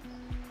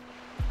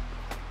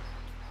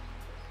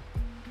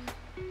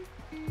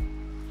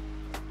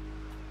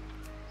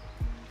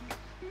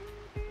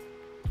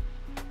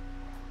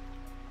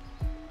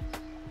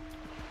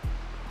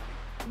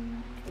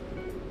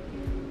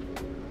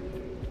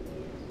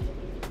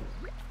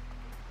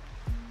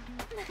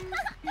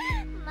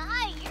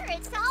 My, you're a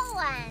tall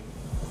one.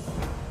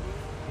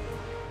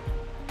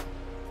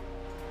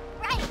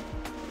 Right.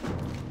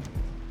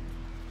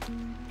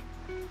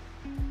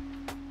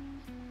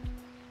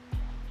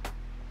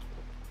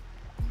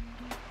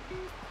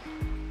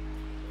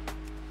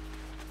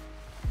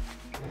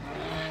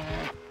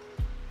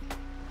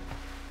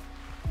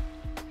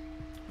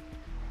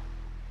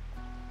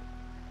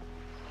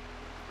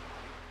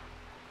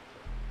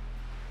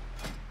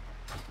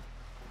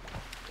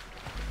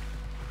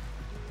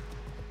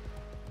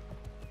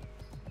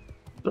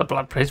 A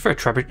blood praise for a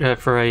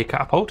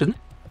catapult, isn't it?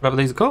 Whatever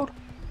these are called.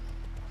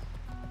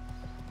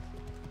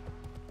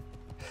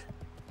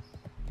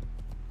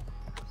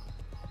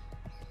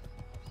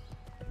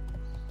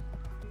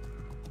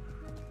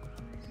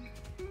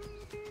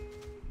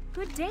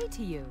 Good day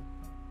to you.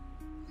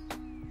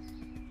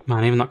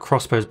 Man, even that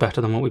crossbow's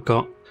better than what we've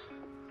got.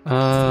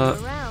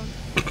 Around.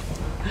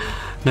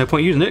 No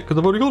point using it because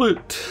I've already got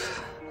it.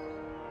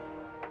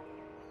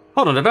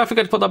 Hold on, did I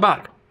forget to put that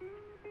back?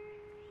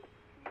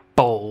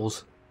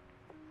 Balls.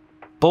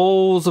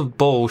 Balls of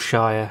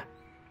Bullshire.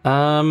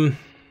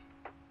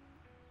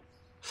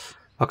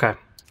 Okay.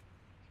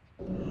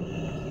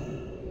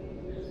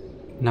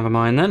 Never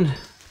mind then.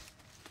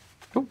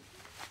 Oh.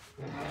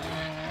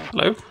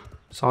 Hello,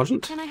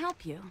 Sergeant. Can I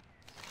help you?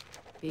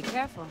 Be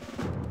careful.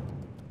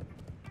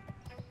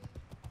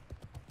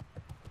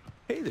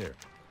 Hey there.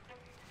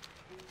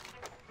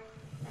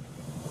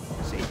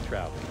 Safe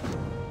travel.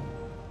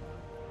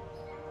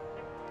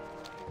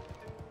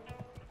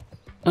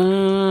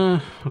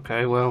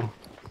 Okay, well.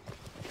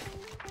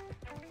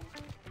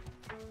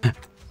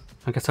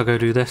 I guess I'll go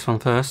do this one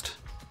first.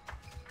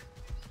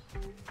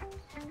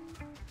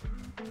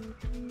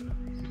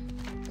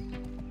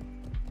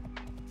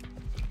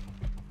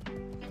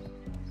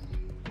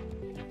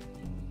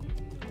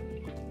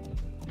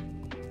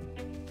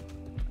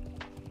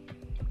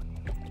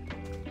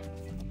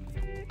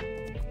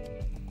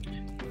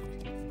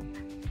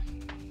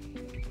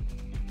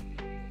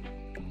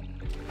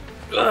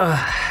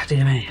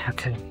 Dear me,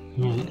 okay.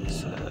 Right,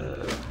 so...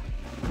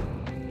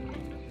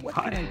 What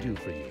can I do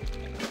for you?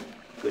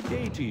 Good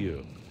day to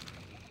you.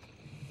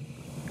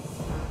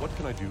 What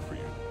can I do for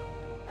you?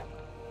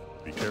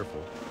 Be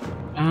careful.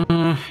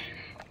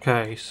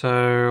 Okay,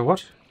 so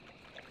what?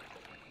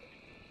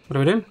 What do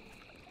we do?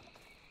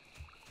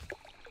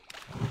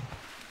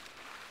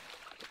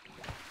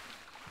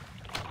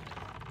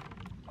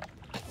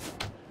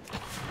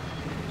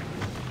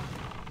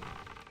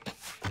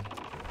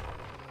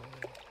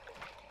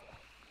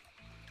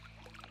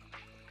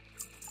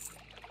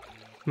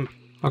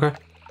 Okay.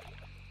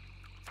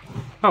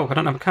 Oh, I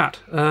don't have a cat.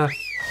 That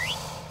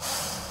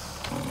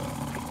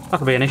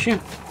could be an issue.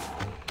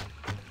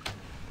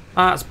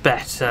 That's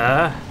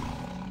better.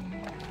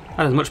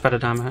 That is much better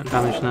damage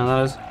now,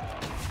 that is.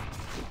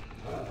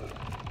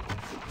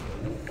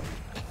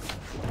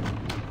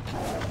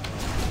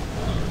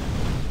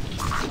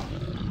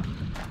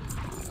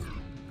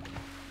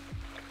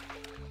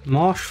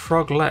 Marsh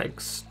frog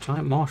legs.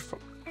 Giant marsh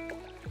frog.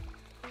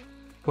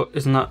 What,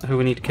 isn't that who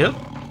we need to kill?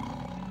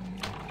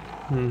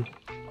 Hmm.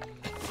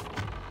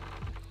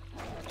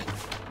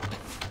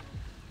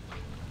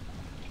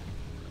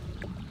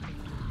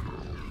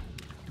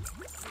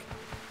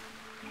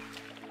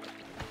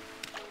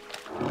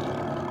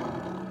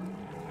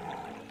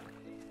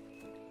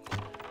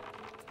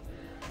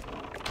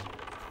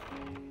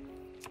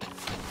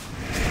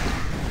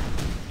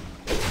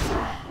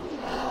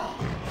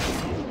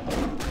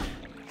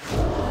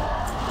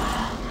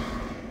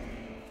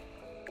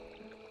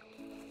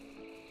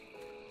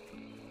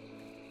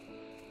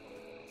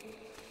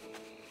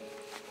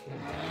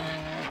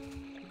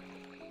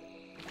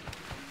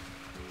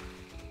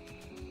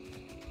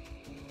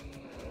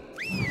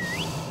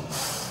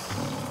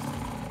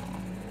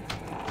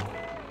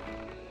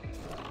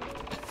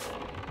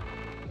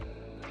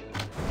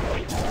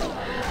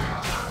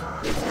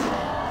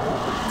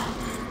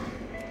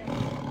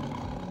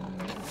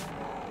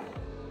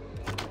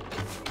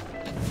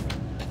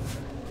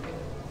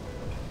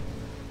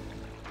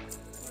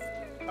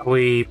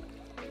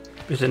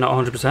 Is it not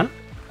 100%?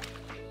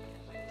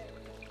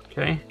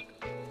 Okay.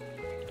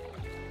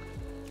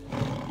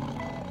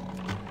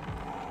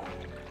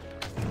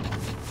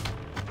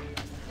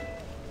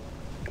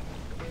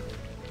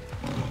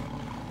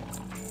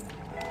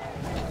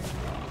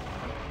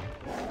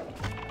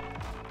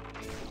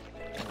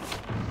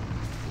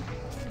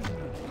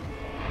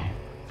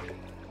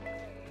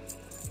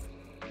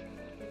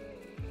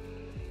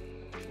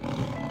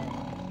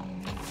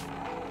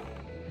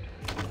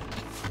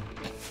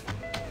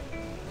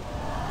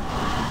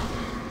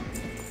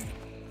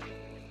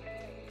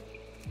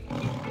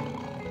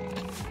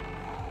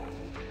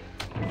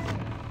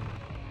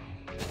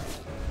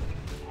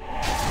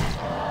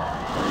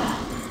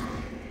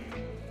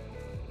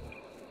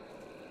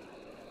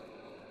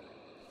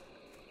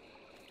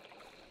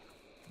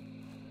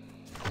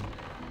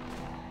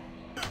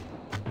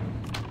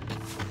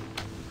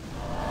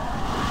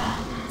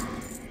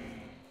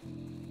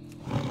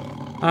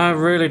 I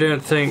really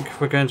don't think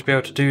we're going to be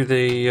able to do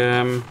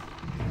the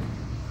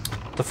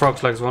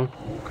frog's legs one,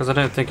 because I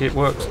don't think it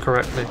works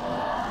correctly.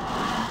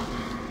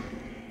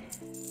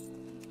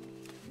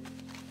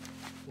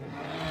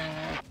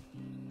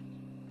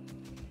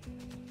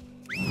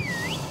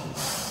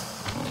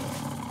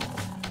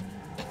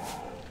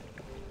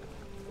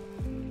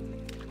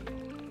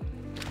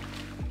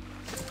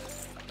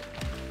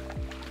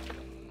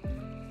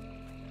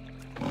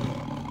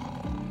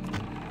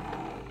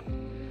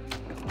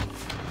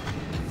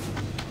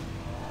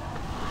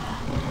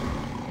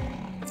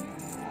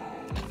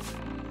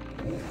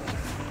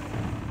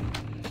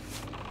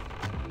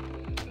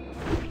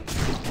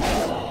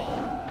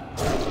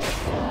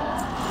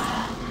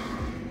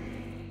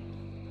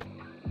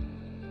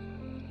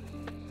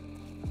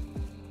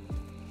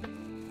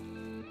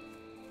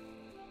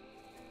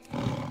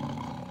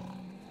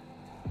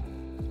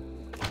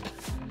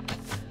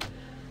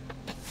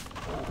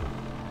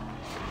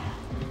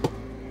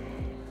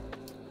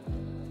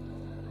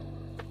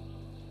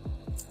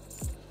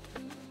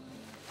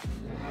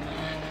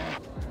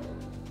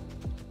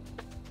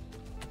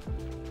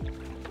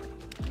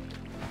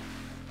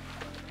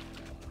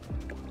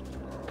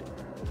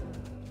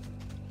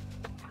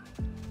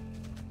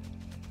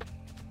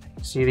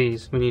 See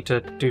these? We need to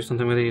do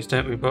something with these,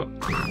 don't we? But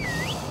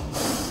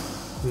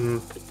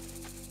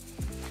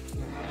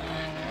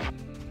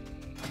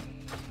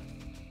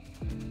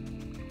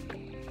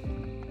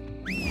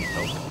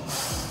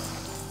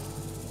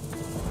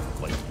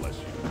Light bless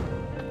you.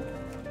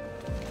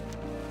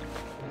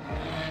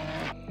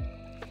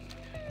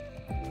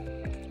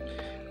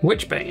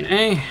 Witchbane,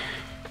 eh?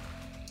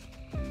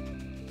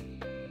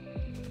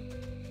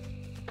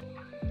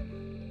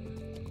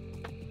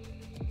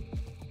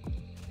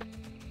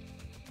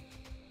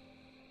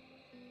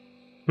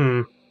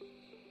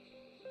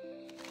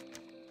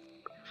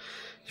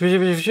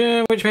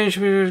 Which bane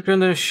should we go in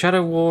the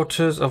shadow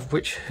waters of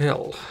which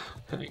hill?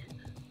 Okay.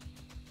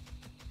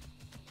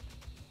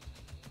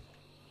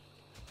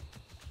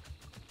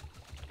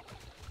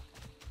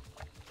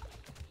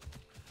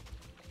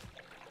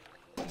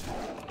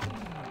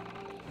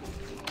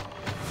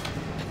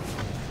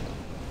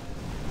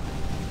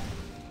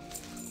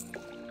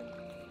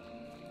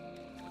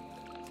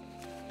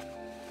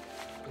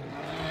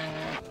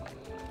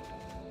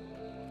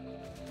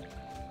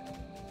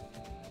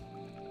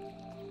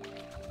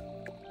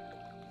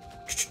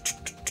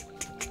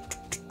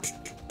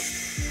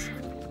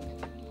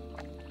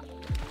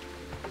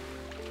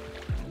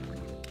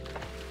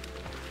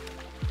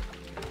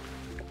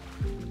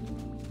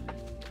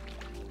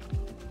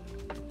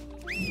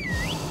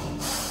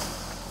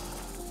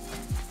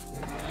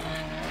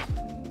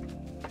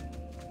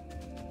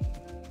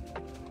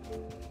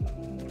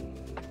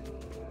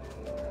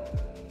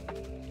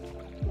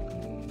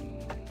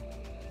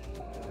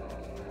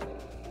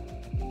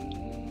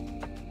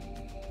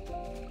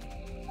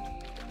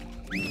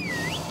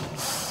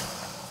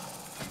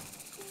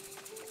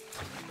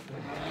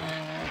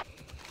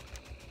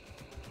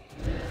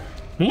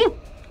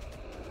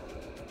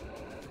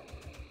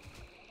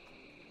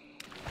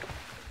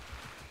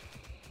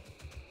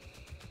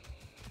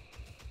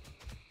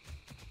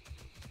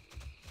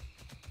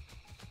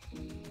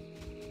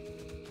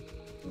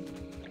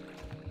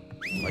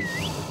 Light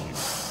be with you.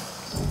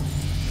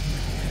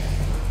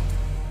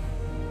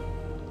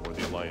 For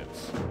the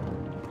Alliance.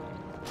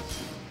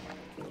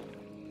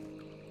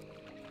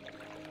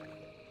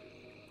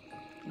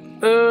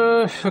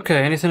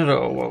 Okay, anything at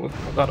all? Well, we'll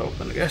put that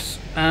open, I guess.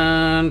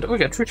 And we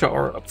get True Shot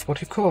up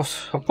 40, of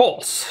course. Of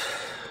course.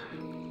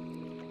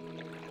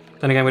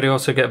 Then again, we do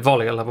also get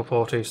Volley at level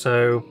 40,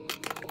 so...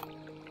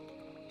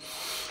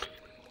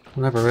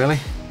 whatever, really.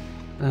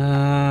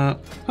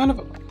 Kind of...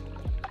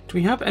 do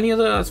we have any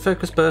other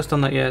Focus Burst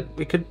on that yet?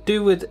 We could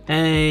do with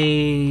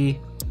a...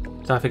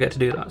 did I forget to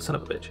do that? Son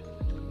of a bitch.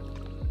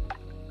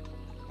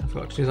 I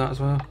forgot to do that as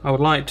well. I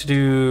would like to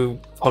do...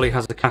 Volley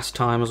has the cast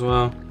time as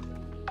well.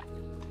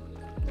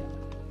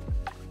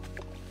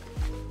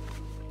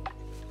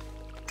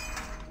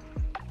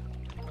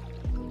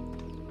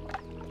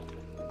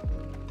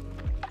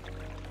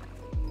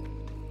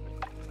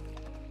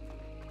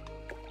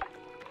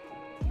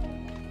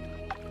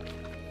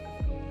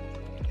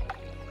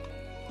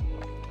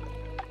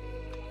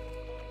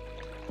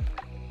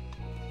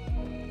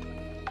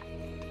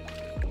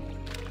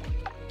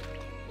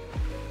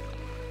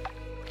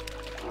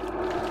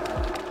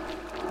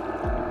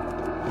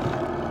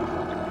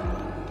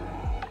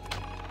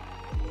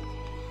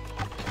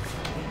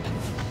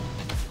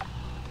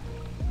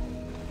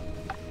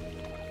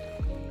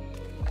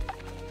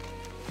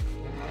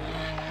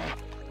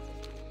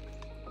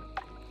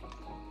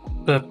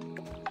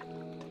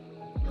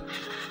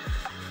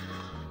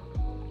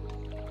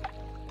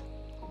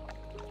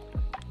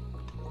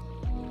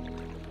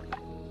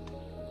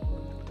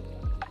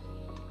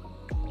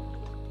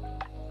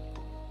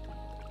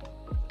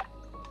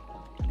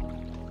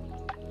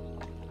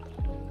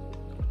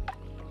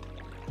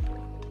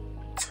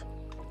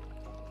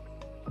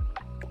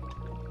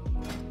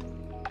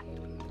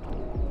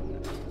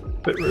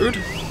 Bit rude.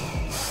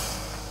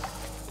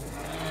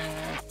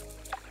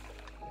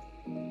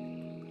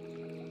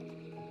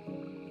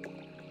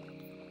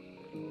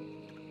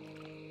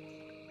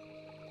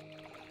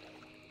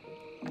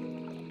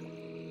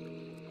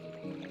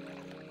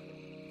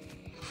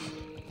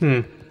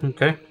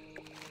 Okay.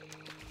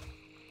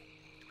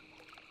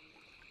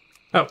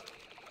 Oh,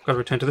 gotta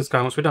return to this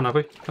guy once we're done, have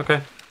we?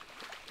 Okay.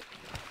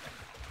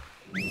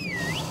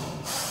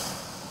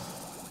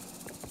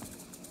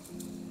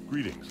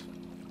 Greetings.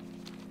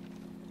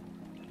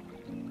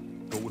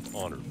 Go with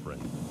honor,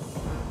 friend.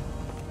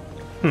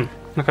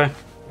 Okay.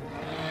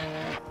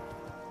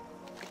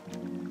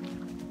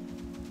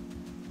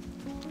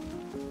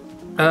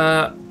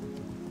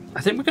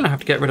 I think we're gonna have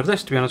to get rid of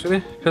this, to be honest with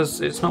you,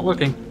 because it's not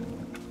working.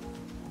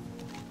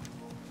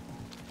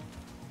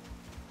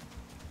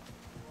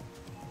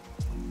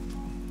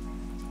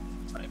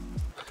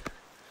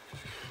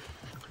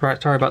 Right,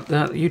 sorry about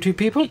that, you two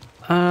people.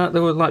 There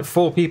were like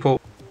 4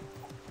 people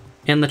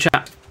in the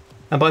chat.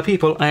 And by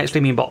people, I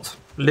actually mean bots.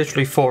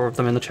 Literally 4 of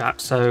them in the chat,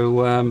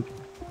 so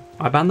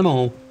I banned them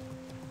all.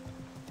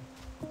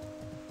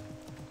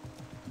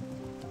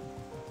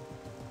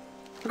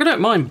 I don't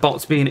mind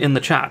bots being in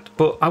the chat,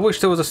 but I wish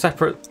there was a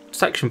separate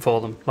section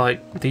for them.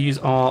 Like, these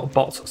are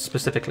bots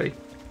specifically.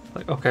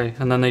 Like, okay,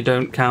 and then they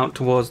don't count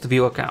towards the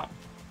viewer count.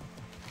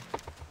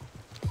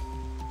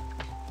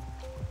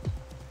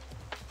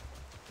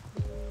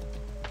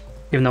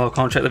 Even though I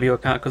can't check the viewer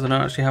count because I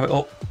don't actually have it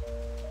up.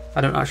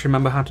 I don't actually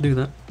remember how to do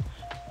that.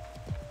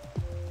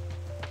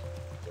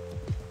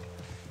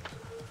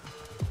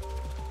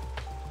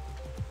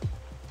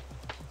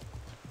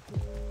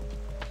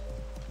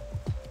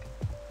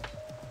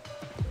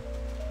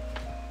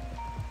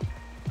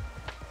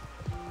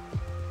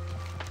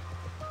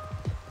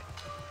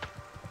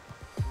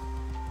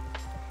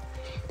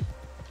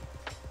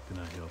 Can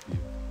I help you?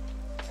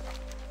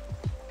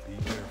 Be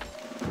careful.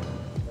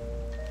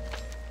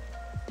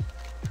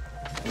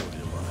 Hold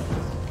your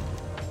lines.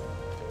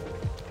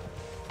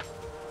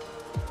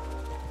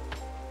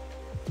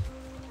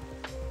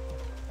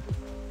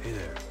 Hey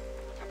there.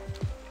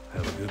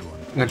 Have a good one.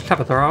 I'm going to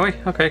Tabitha, are we?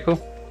 Okay, cool.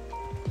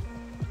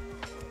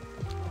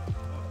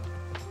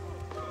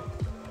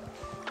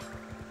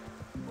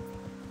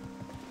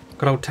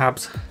 Good old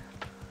tabs.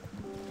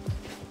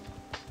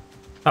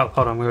 Oh,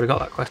 hold on, we already got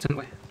that quest, didn't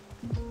we?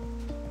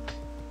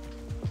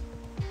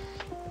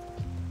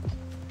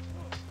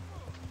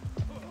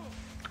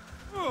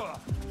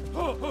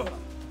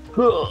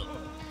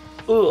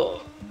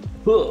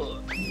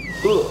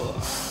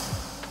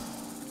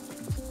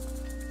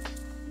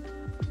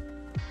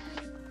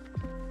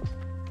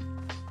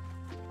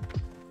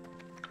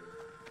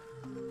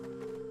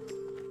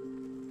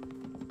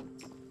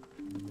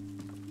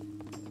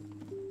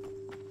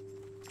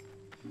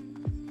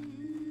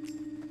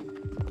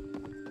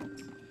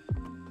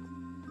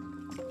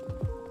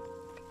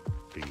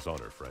 King's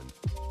honor, friend.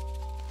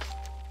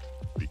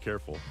 Be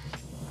careful.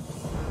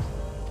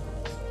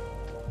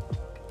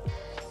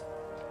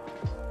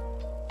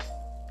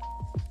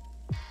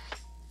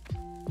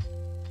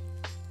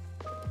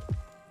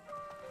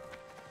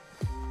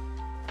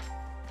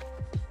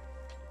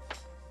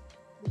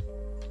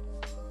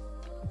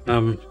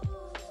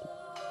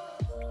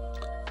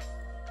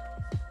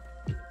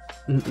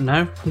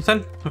 No?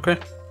 Nothing? Okay.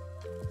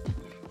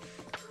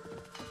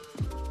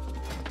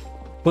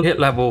 We'll hit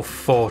level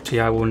 40,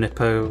 I will nip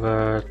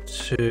over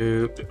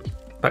to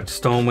back to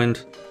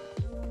Stormwind.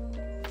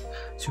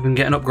 So we can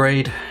get an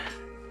upgrade.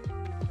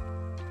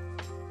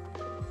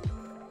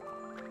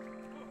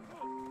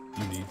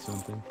 You need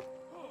something?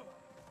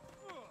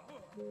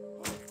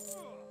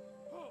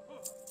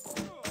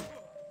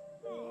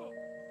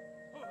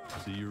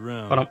 See you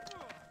around. Hold on.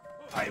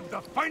 I have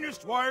the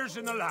finest wires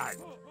in the land.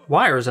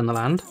 Wires in the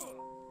land.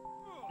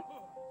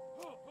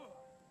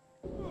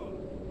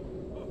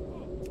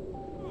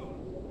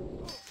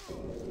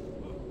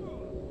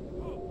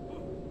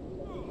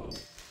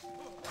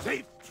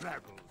 Safe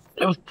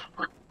travels.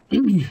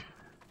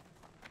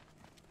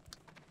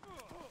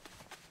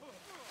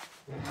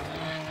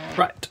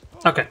 Right.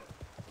 Okay.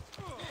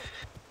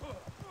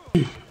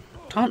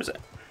 What time is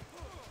it?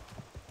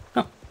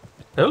 Oh,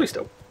 early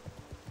still.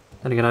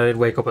 Then again, I did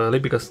wake up early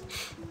because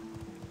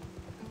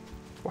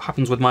what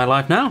happens with my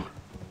life now?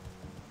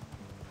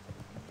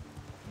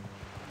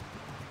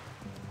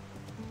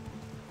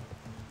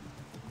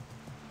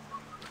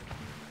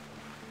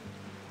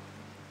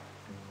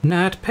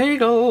 Nat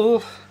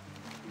Pagel.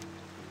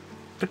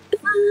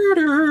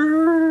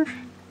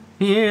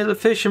 Hear the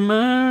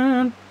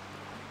fisherman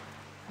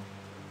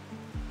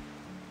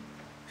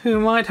who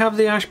might have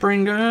the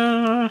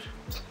Ashbringer.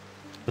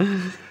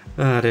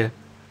 Oh dear.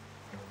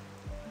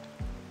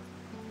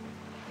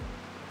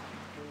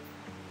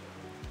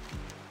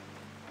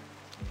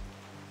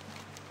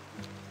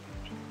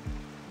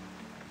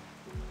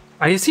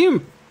 I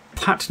assume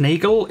Pat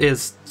Nagel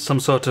is some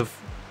sort of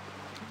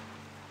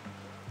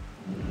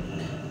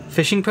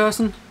fishing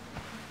person?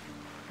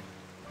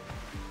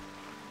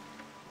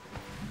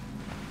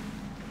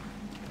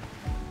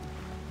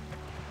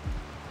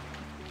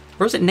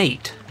 Or is it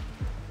Nate?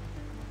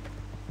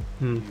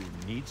 You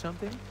need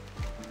something?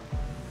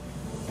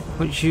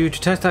 Want you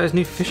to test out his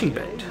new fishing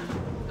bait.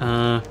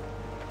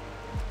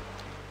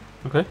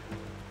 Okay.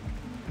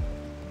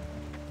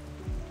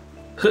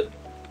 Huh.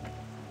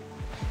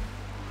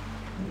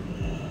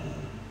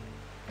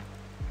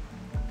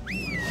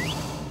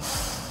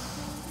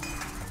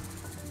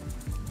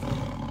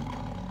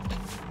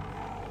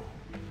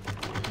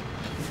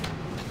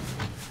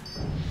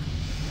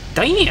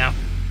 Damn!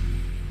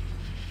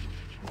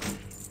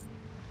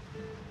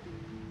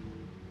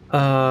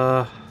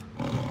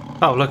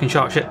 Oh, looking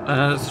shark, shit.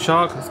 There's a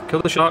shark, let's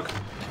kill the shark.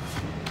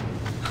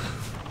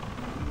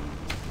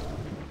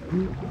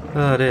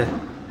 Oh dear.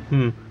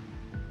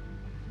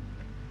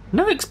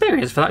 No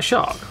experience for that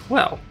shark.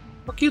 Well,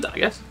 fuck you then, I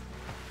guess.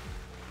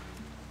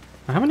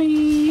 How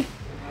many?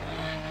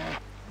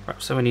 Right,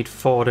 so we need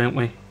 4, don't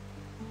we?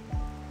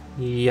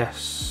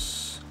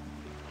 Yes.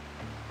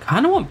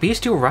 Kinda want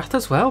Bestial Wrath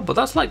as well, but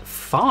that's like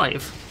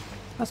 5.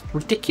 That's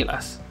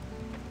ridiculous.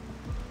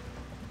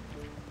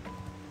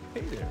 Hey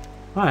there.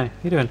 Hi, how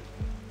you doing?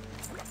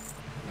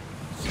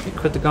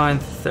 Stick with the guy in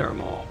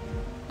Theramore.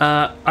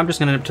 I'm just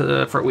gonna nip to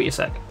the throat wee a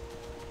sec.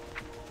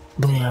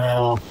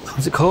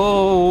 What's it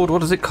called?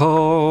 What is it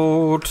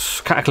called?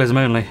 Cataclysm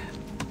only.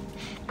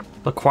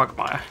 The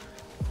Quagmire.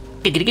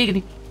 Giggity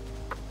giggity.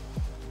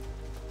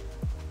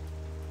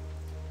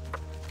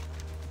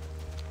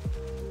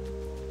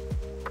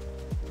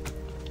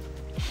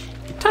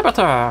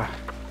 Tabitha!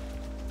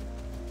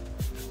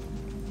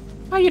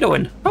 How you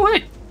doing? Oh,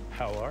 hey!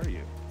 How are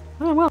you?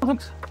 Oh, well,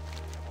 thanks.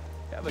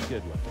 Have a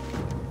good one.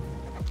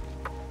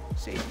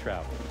 Safe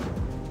travel.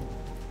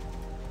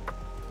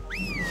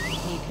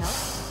 Need help?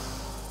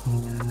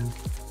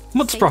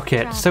 Mud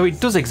Sprocket, so it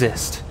does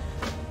exist.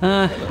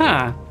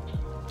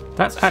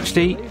 That's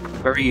actually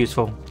very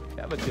useful.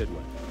 Have a good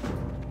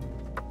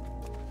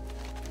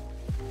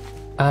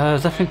one.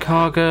 Zephyr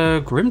Cargo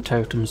Grim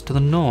Totems to the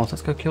north.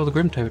 Let's go kill the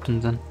Grim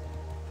Totems then.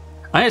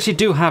 I actually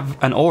do have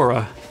an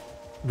aura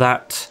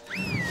that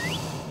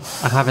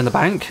I have in the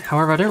bank.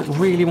 However, I don't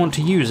really want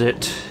to use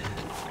it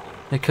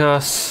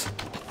because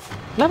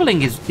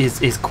leveling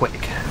is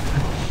quick.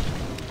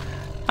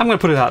 I'm going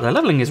to put it out there.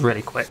 Leveling is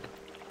really quick.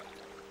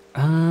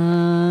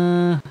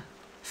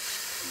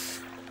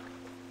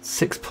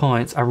 6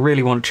 points. I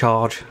really want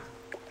charge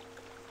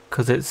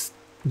because it's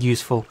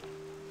useful.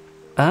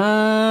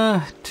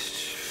 Nothing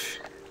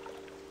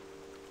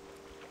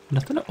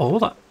at all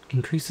that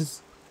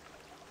increases.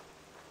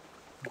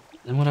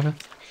 And whatever.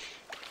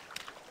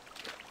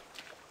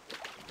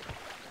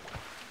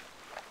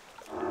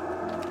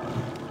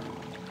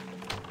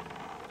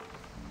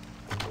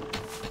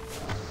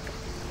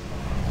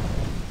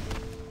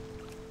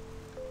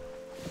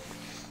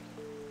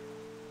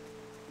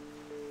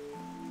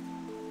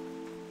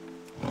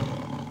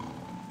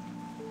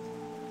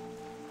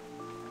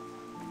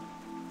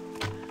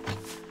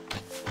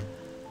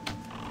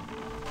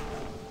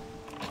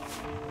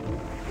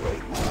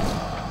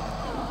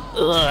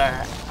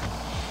 Ugh.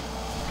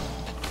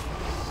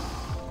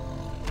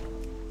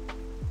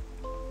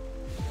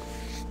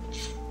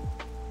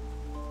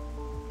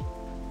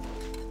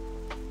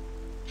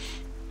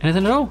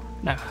 Anything at all?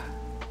 No.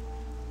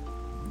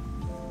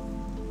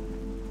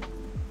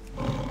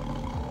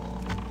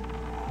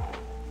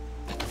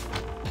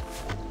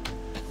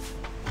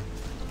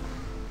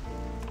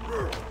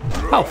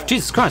 Oh,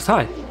 Jesus Christ,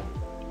 hi.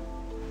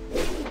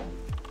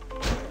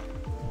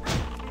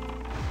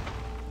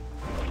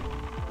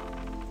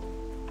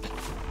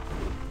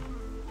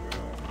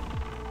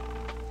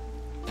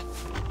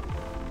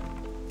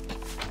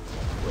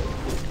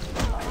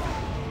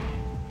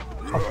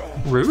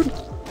 Rude.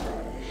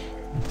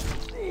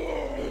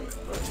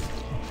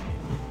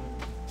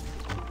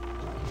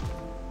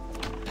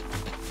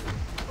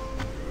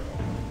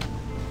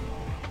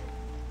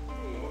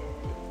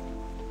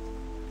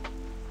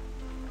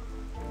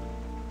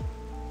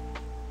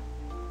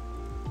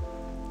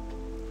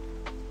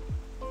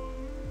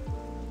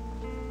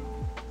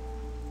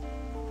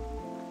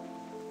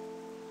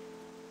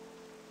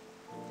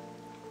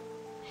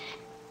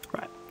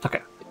 Right,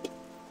 okay.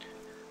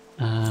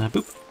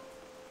 Boop.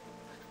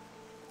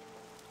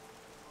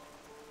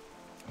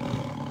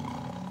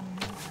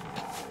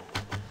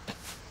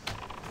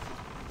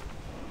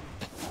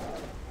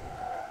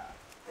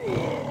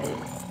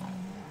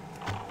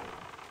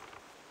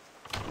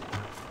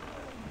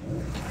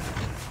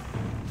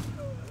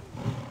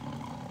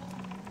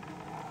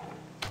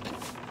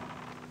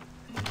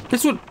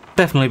 This would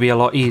definitely be a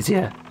lot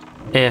easier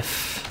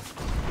if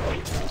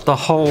the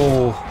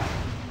whole...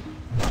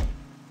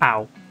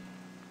 Ow.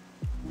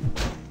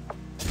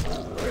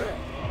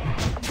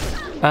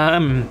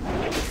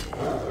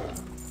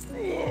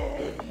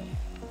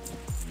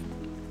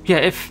 Yeah,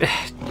 if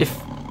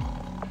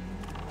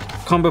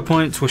combo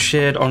points were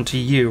shared onto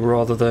you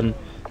rather than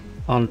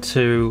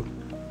onto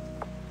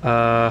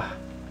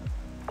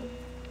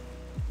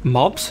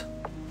mobs,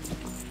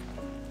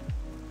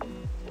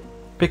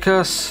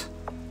 because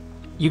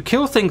you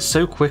kill things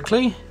so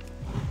quickly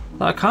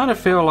that I kind of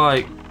feel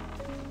like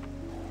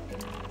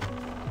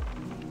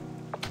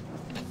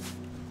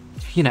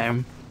you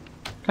know,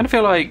 kind of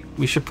feel like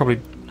we should probably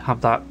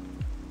have that.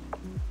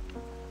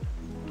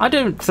 I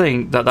don't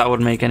think that that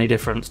would make any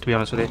difference, to be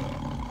honest with you.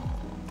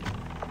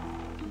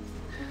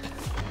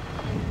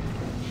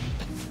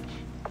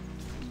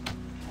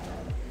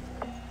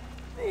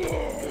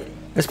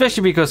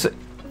 Especially because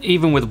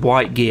even with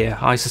white gear,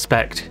 I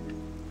suspect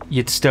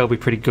you'd still be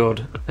pretty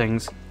good at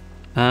things.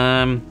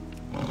 Right,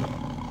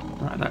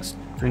 let's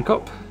drink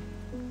up.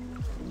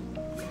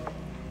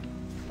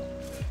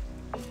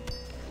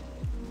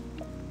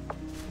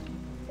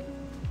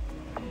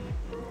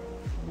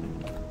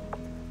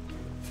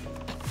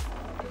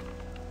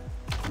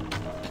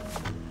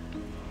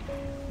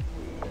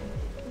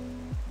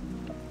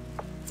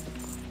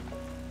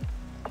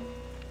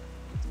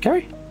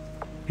 Gary,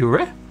 you were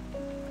here?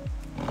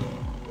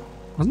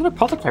 Wasn't there an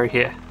apothecary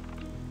here?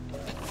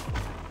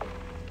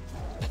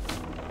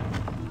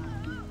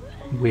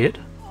 Weird.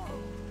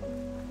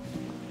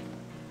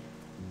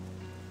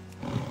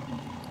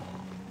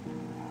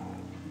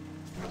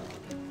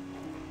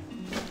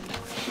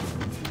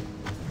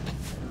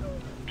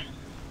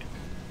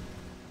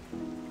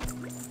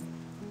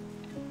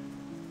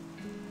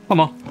 One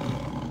more.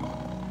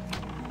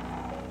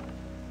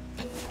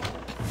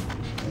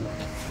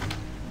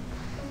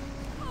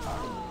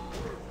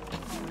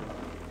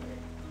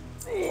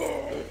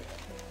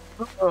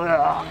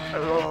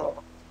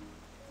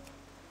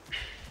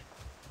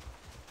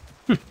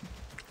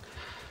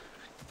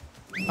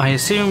 I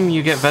assume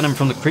you get venom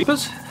from the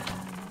creepers?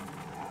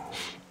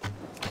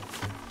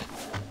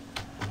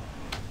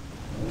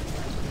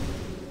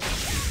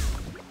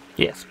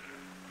 Yes.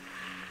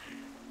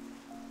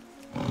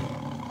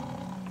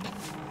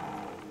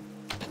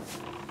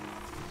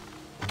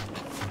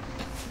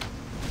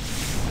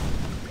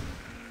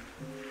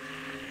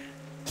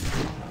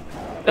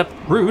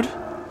 Rude.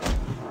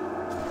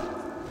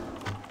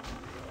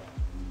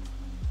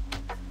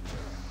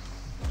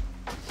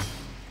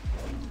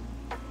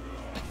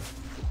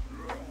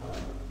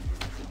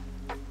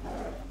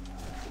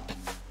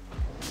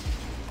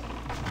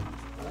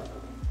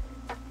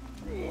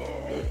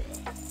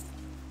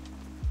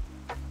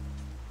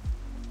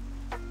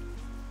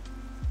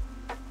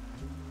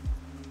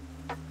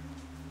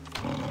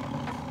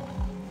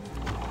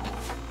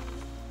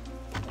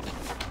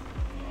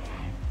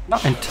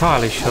 Not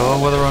entirely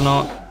sure whether or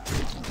not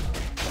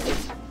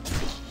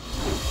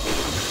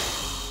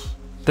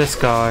this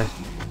guy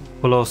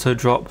will also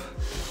drop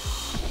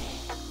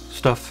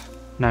stuff.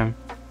 No.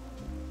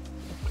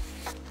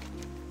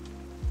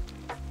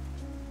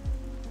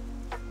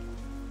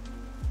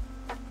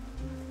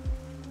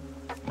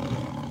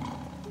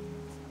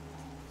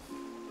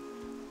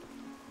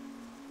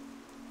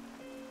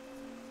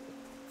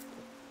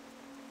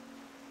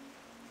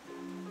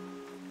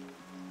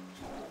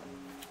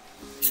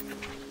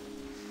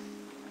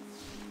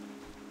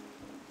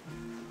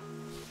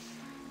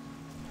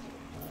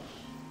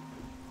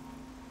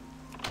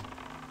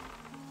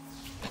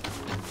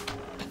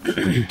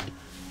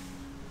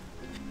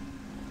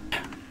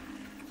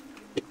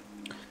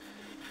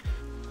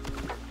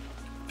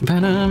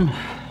 Venom.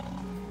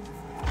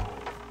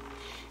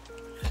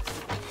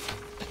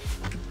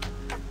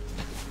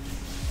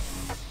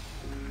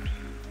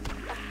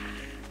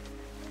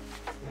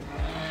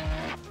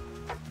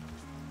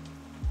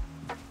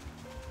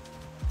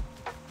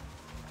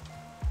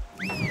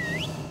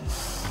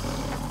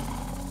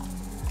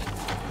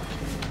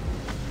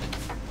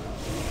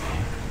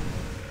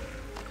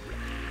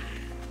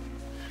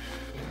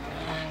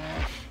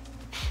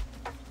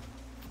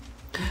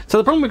 So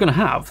the problem we're going to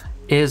have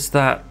is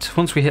that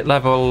once we hit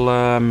level,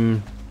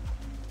 well,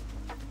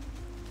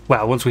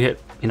 once we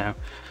hit, you know,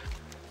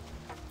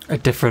 a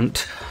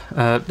different,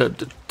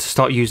 to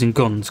start using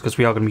guns, because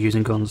we are going to be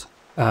using guns,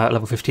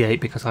 level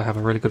 58, because I have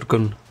a really good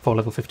gun for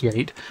level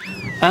 58.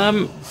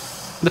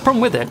 The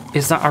problem with it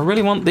is that I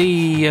really want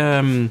the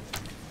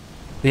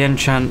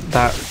enchant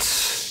that,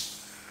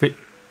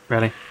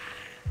 really,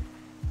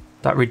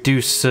 that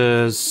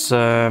reduces,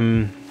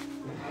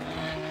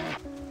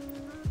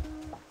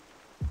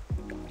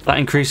 that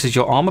increases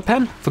your armor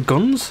pen for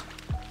guns.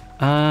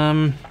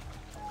 Problem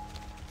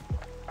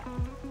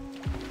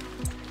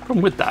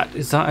with that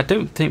is that I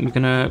don't think we're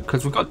gonna,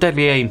 because we've got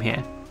deadly aim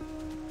here.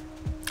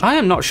 I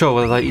am not sure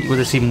whether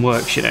this even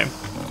works, you know.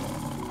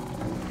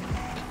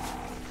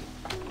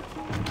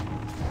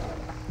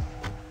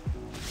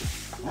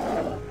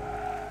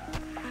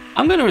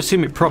 I'm going to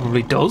assume it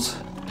probably does.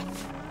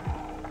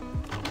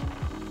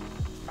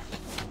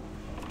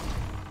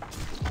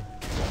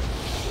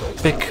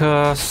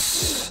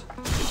 Because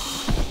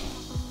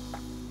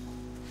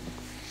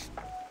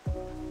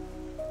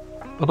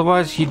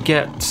otherwise you'd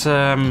get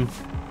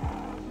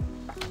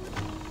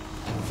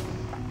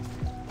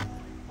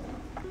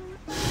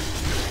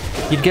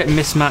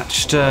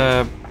mismatched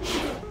what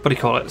do you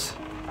call it?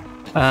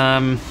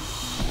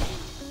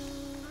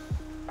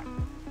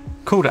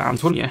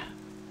 Cooldowns, wouldn't you?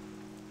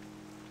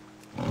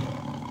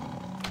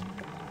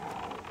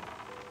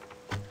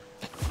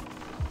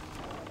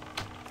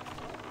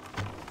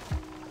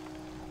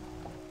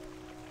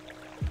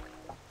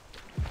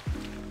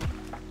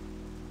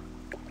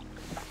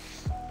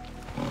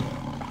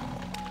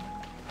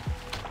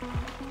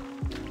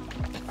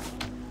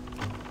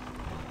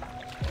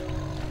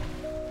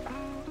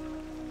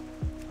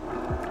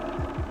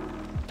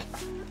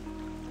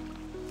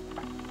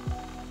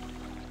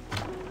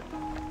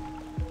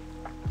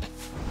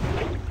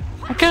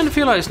 kind of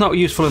feel like it's not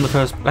useful in the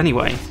first...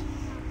 Anyway.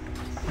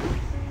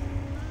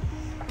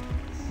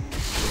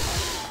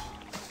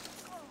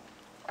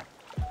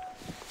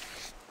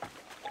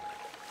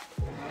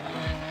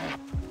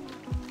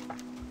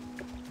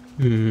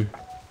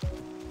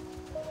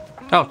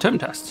 Oh, term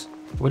tests.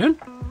 What are we doing?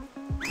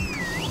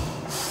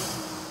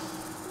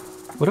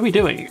 What are we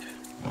doing?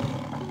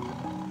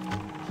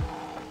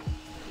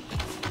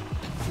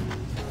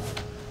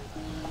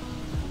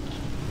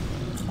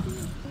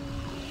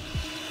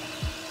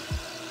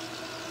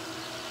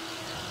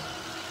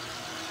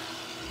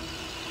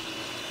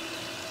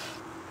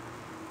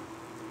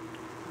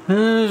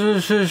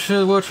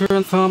 Water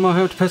and farm, I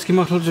hope to pesky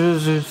model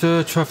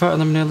try fighting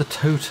them near the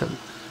totem.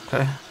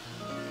 Okay.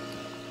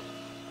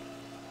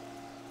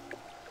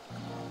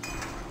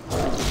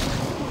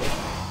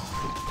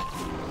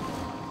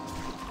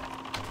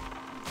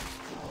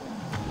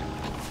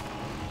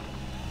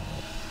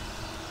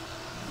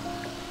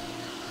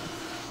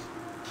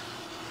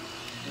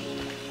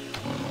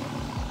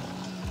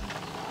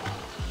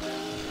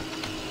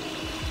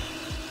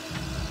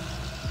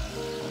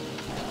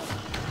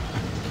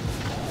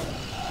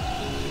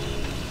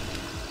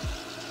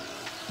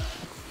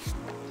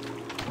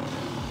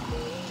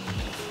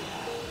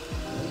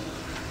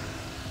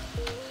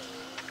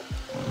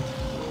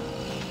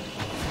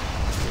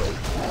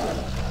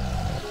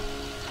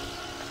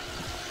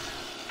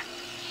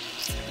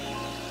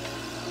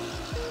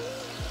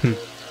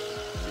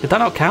 Did that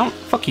not count?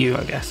 Fuck you,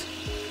 I guess.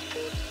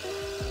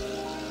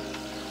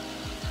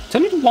 It's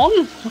only one?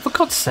 Oh, for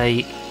God's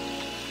sake.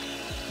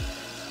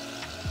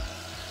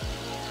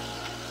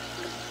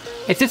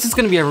 If this is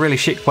going to be a really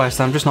shit quest,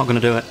 I'm just not going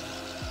to do it.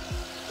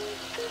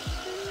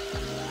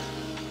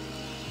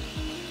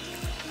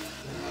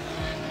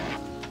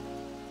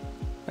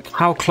 Like,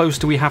 how close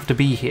do we have to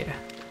be here?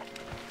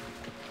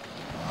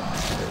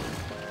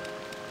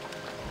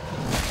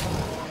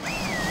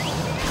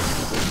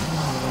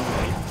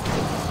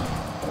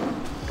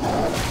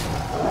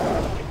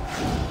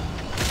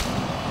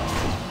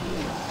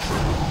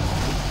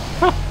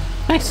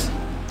 Nice.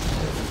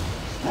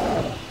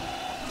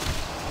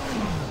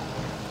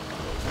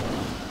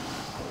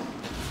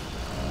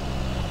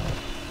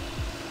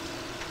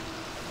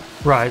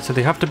 Right, so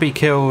they have to be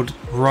killed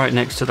right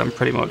next to them,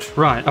 pretty much.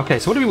 Right, okay,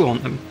 so what do we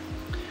want them?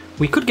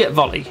 We could get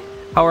volley.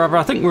 However,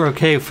 I think we're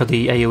okay for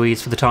the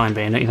AoEs for the time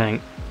being, don't you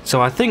think?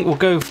 So I think we'll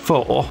go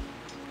for...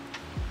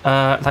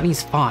 that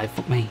needs 5,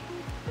 fuck me.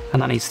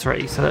 And that needs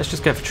 3, so let's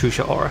just go for True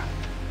Shot Aura.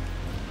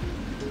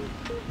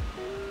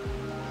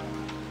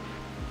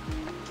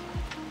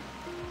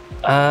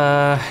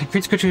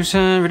 Increase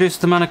critical, reduces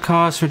the mana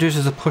cost,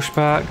 reduces the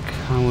pushback.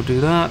 I will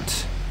do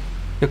that.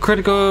 Your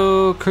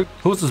critical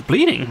causes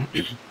bleeding.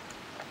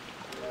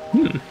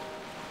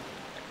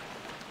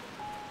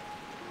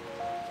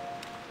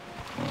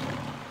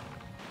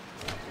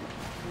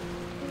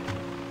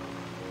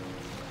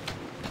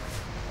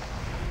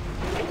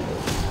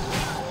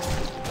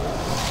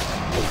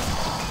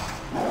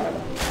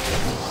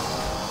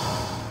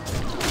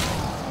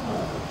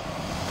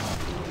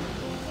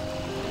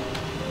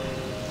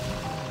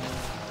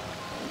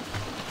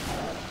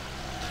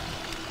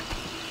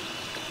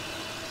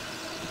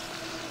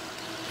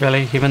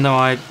 Really? Even though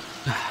I...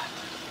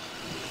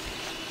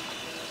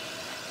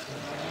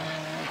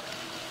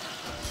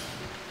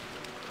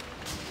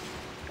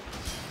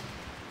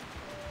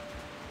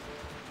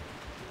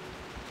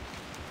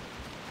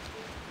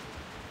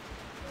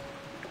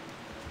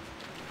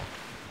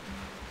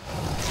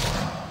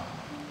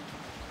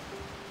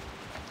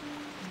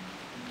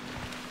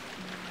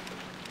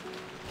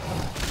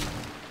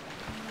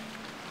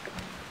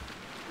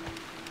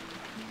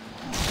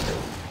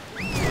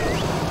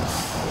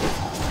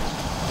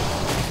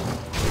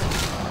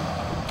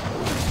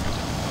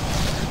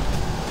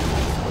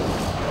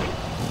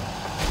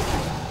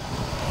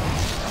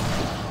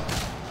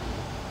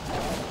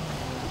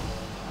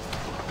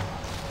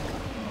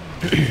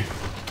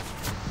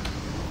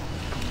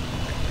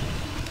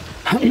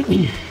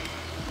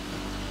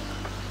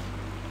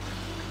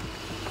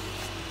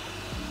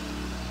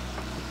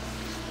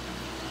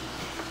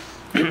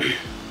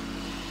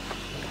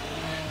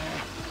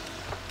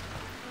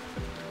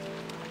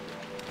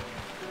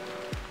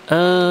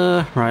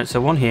 Right,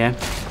 so one here,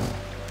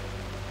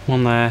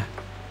 one there,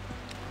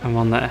 and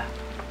one there.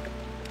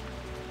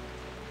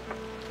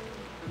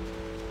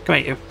 Come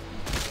at you.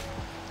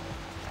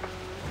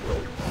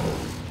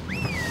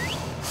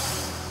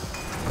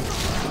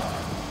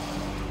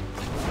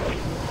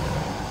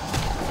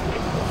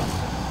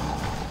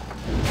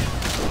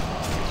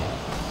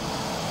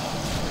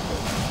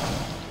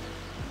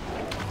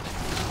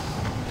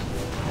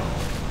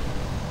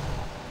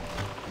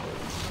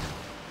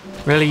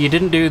 Really, you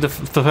didn't do the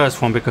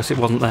first one because it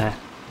wasn't there.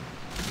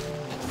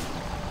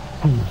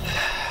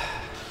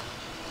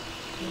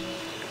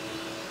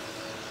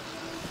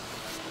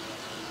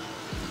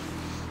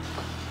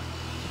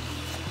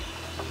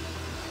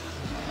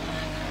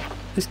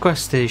 This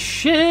quest is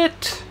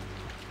shit.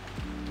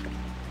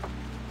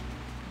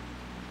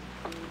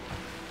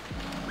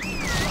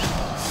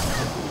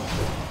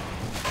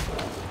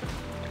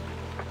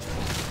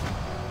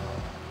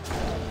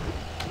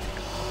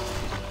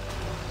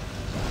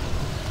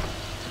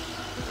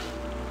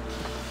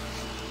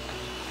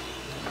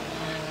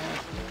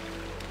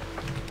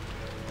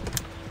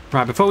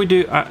 Right, before we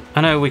do,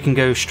 I know we can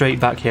go straight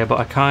back here, but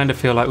I kind of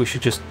feel like we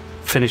should just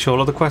finish all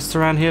of the quests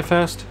around here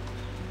first.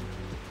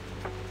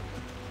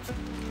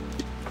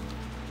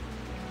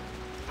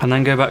 And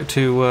then go back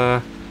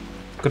to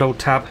good old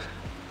Tabarino,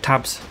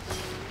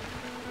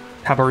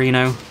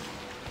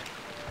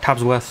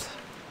 Tabsworth.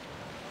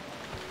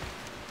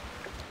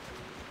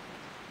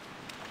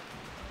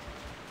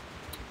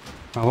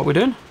 Right, what are we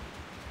doing?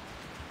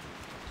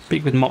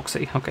 Speak with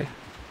Moxie, okay.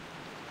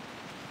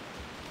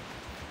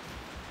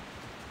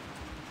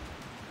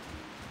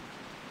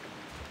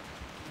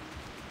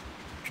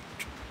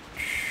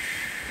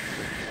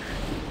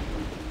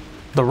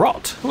 The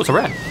Rot. Oh, it's a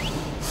rare.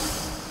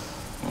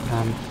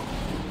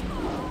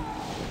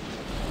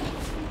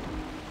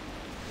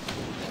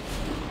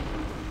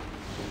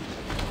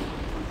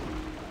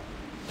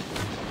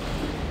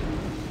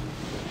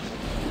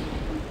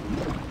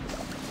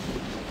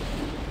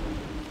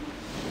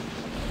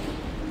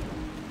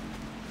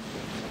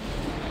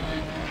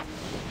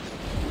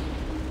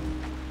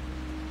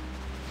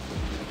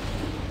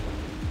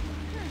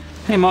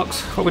 Hey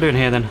Mox, what are we doing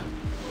here then?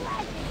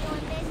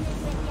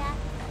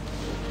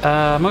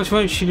 Mox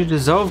wants you to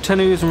dissolve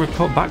Tenues and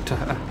report back to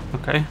her.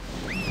 Okay.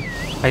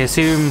 I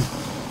assume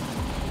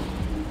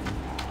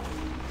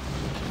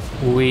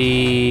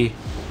we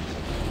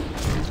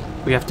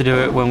have to do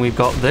it when we've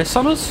got this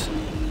on us?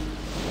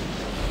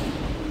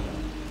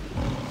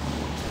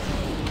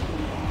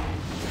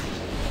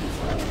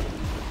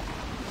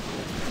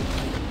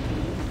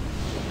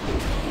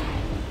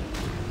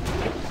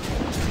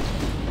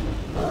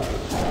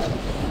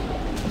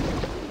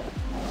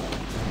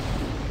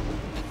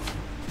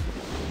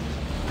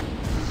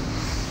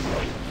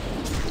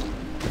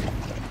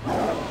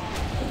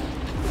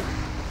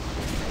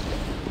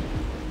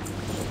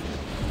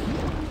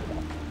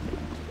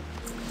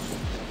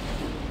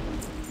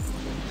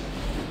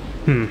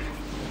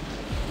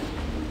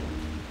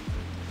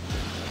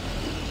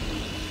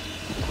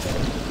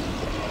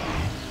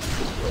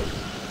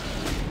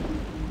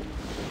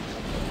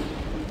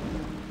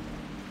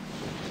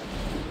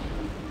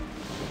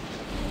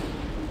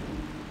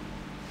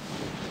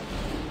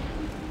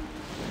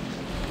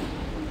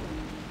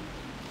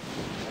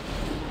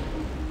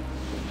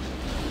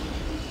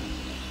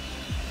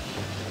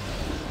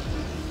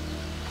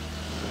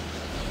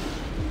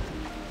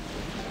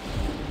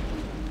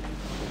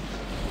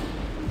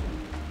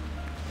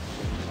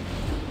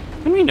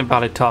 What do you mean a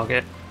valid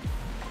target?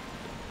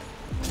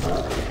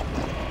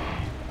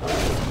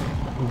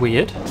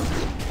 Weird.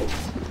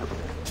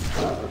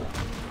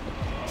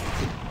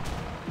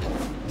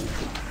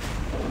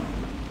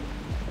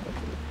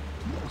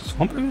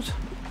 Swamp ooze?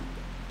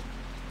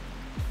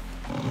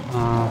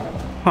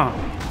 Huh.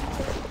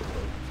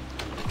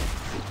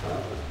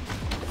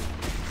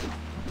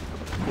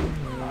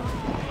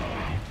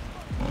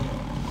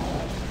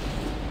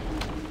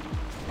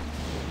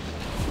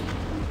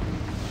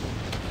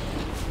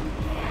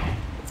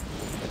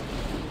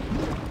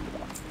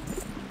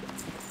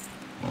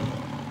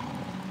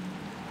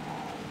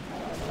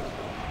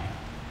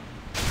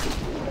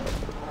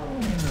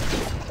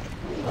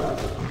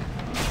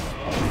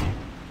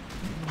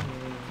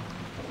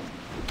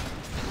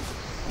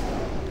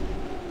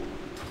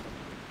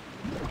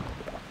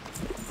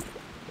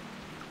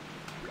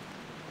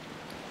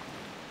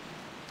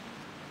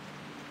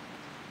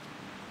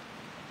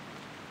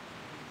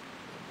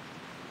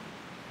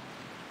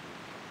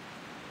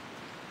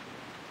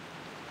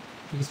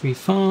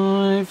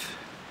 E35.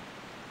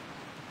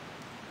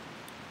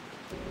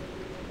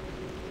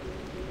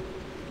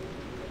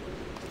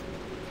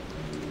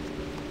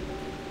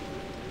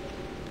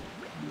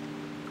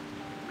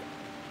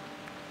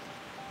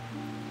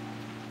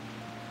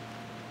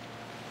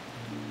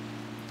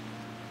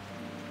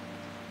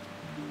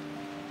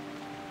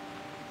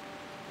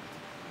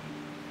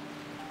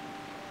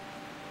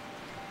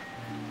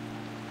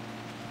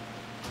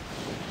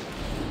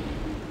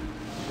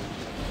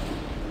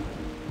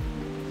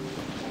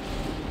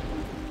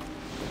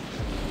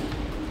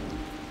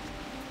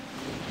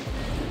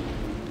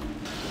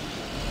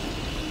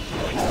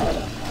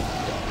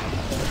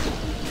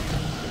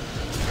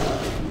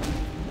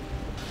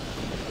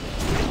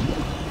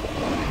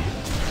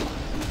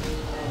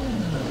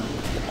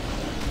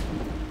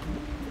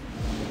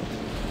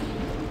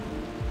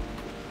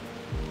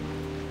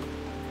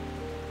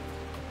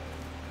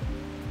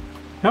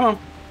 Come on.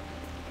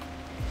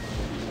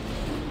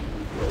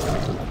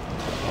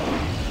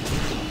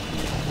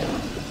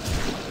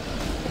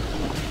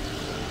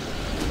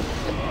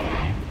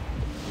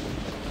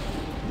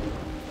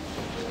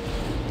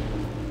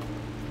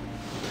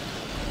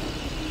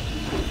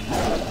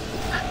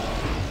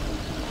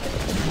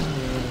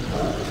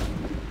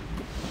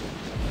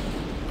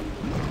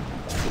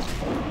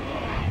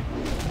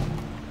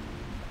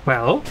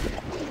 Well.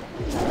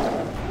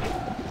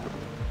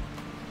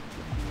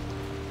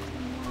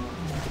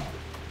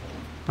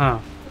 Oh,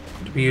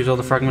 did we use all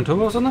the fragment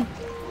tools on them?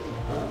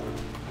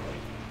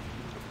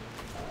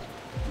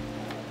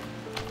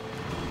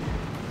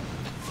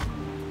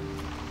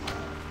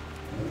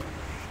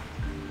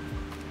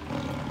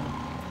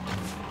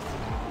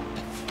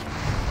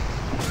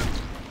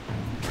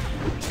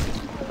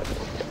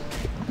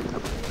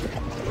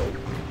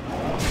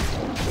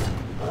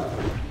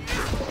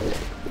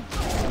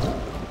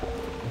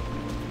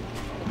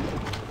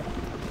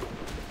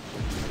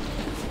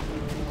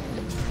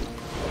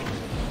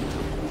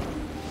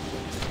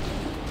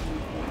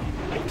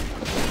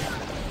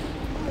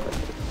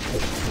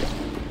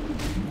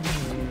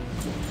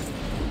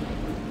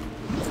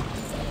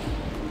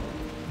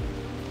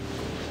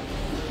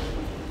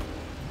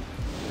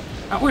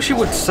 I wish you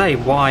would say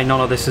why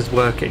none of this is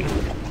working.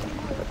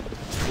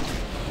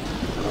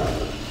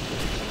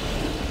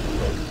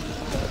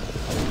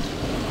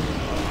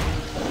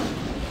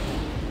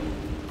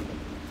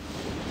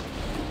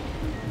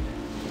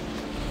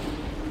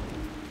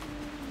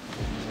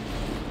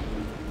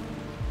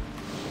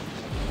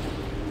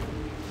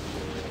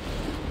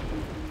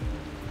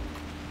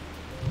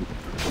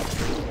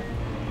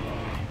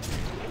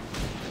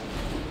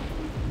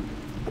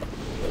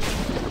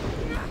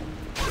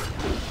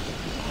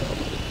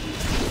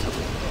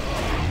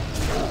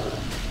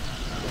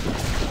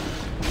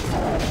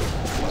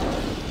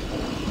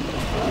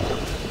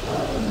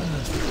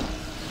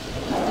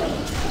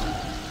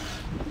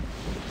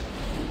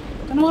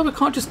 I don't know why we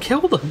can't just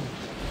kill them.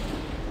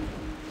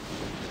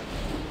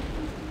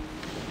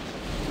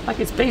 Like,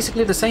 it's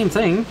basically the same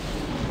thing.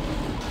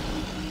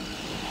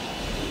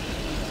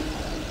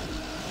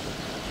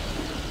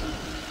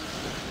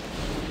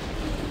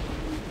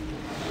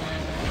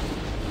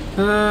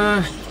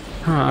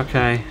 Oh,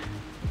 okay.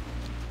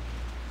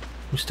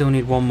 We still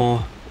need one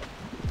more.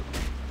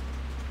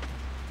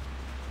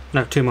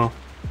 No, two more.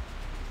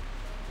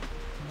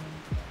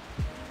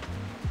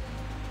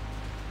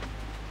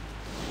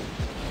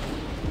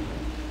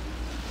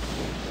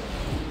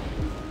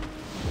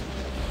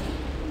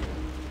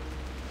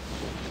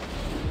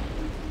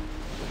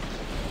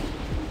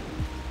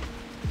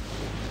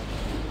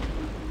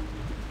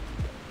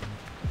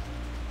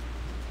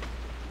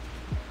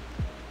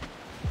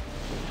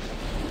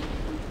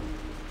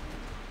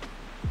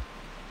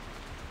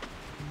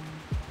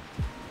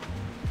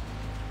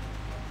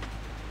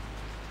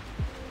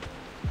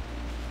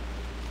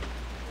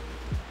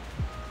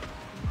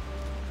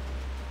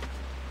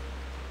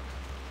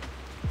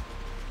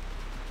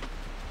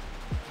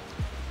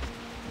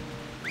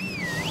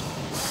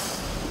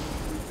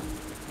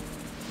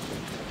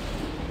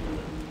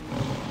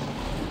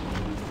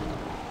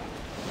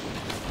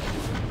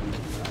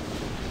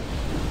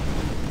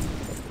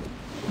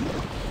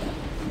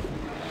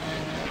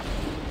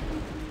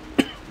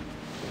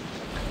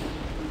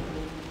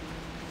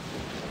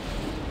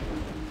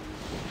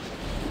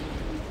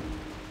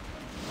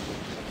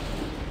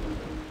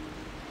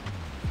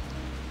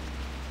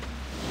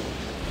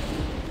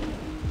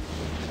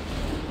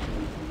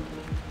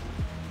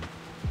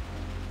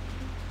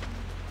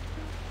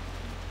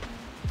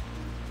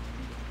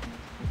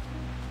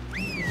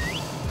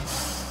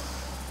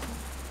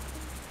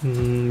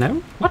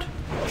 No? What?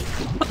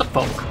 What the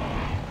fuck?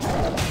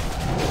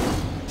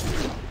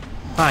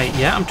 Hi,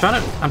 yeah, I'm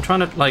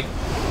trying to like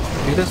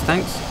do this,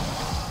 thanks.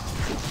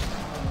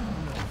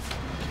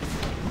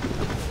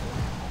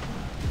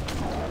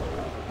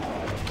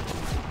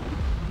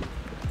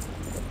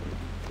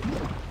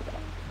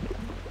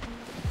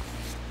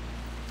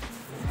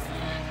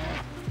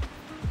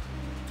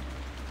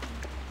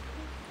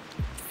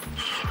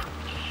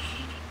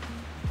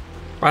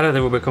 Why do they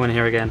will be coming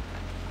here again?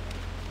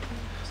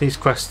 These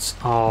quests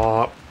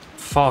are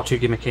far too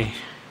gimmicky.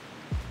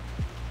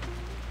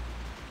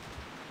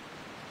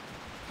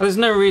 There's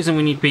no reason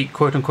we need to be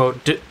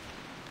quote-unquote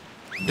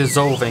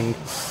dissolving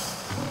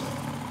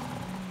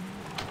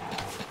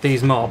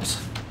these mobs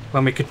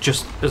when we could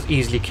just as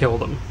easily kill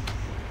them.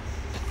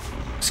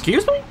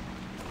 Excuse me?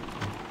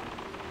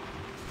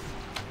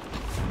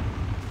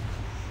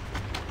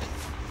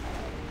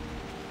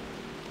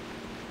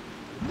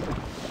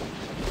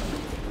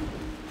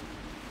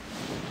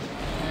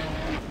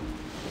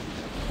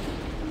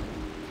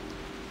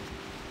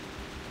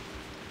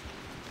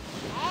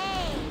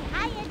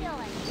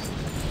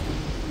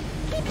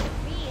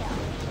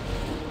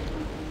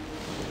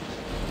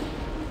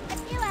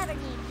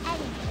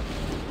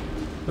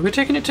 Are we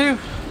taking it to?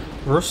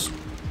 Rust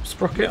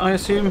Sprocket, I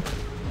assume?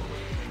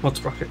 Mod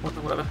Sprocket,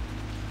 whatever.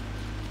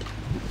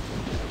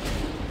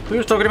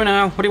 Who's talking to me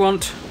now? What do you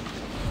want?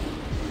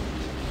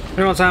 What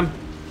do you want, Sam?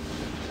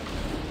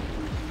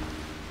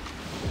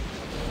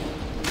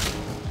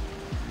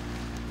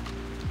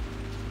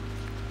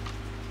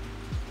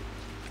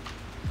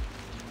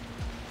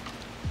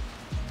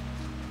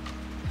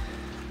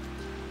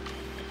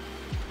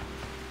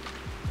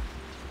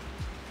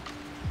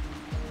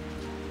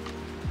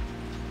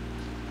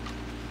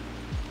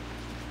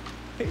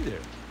 Hey there.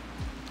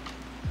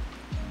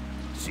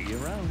 See you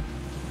around.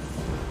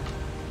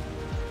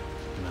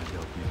 Can I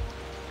help you?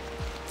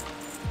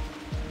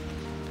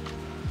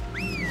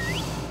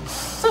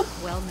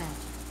 Well met.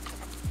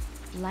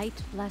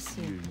 Light bless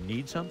you. You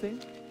need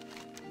something?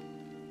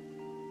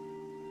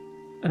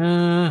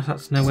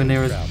 That's nowhere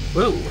near as...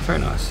 Whoa, very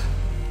nice.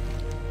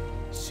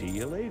 See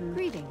you later.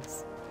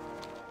 Greetings.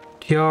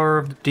 Cure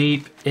of the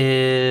Deep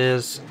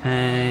is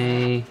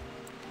a...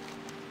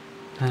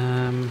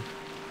 a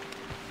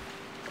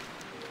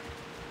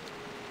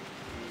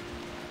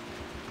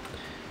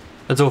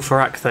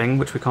Zul'Farrak thing,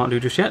 which we can't do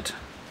just yet.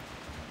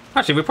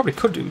 Actually, we probably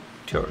could do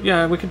Cure.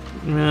 Yeah, we could...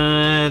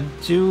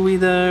 do we,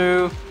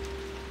 though?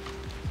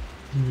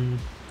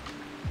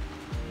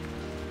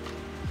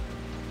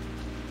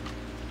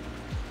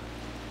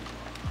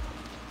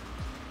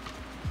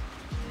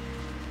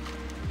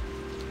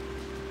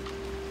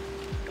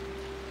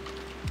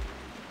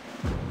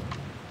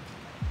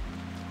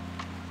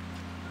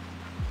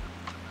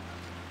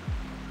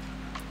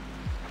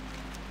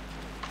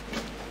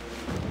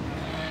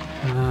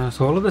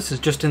 So all of this is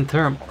just in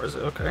Theramore, is it?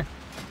 Okay.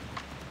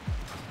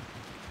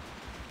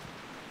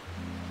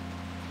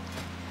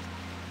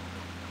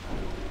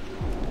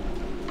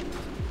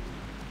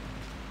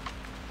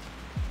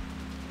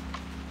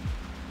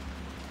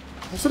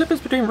 What's the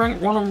difference between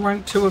rank 1 and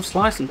rank 2 of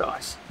Slice and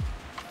Dice?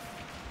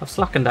 Of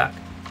Slack and Dack?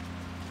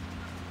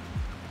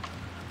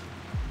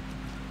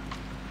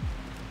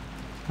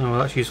 Oh,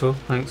 well, that's useful,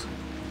 thanks.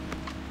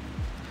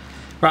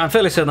 Right, I'm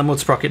fairly certain the Mud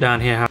Sprocket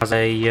down here has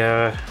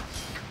a...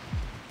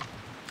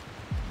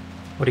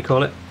 what do you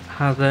call it?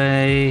 Has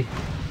a...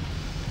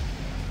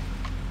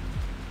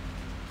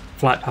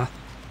 flight path.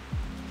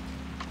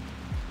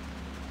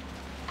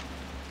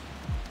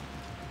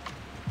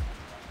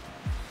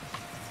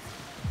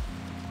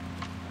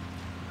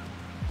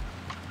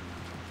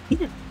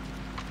 Yeah.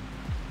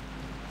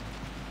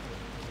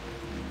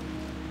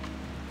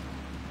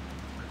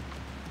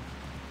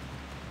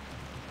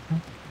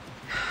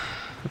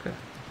 Okay.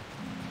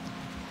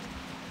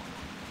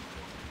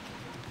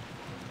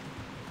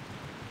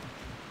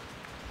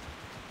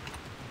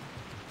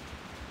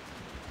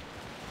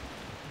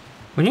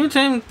 When your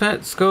team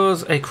pet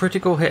scores a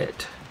critical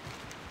hit,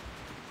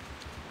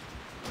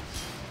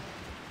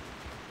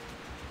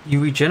 you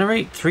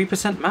regenerate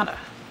 3% mana.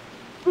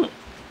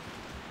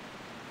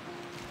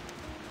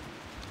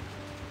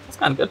 That's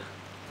kind of good.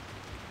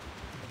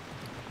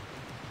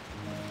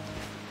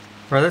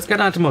 Right, let's get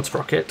down to Mud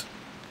Sprocket.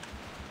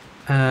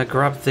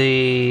 Grab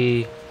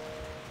the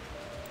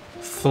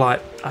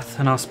flight path,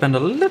 and I'll spend a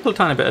little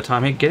tiny bit of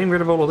time here getting rid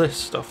of all of this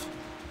stuff.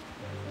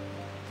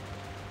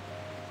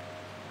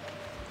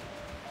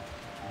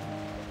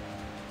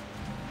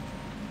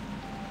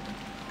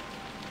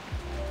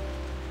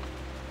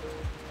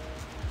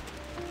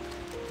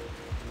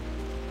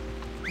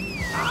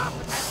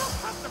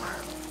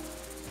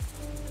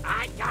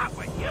 I got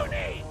what you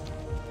need.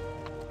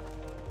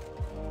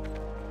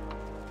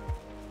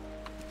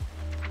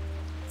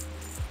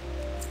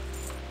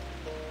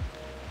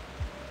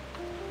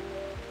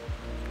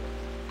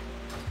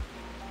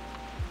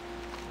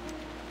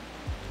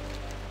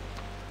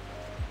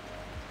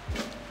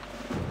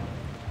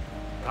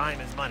 Time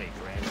is money,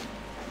 Grant.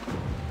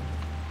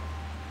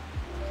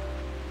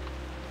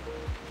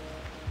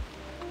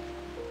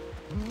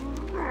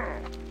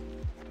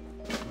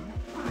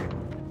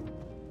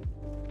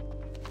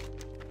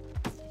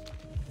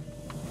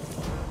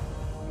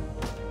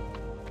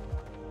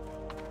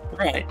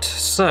 Right,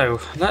 so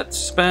let's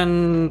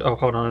spend... oh,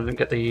 hold on, I didn't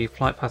get the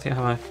flight path yet,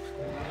 have I?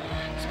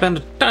 Spend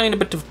a tiny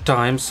bit of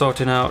time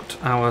sorting out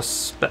our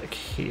spec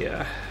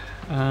here.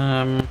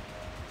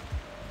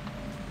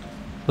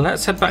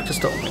 Let's head back to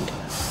Stormwind.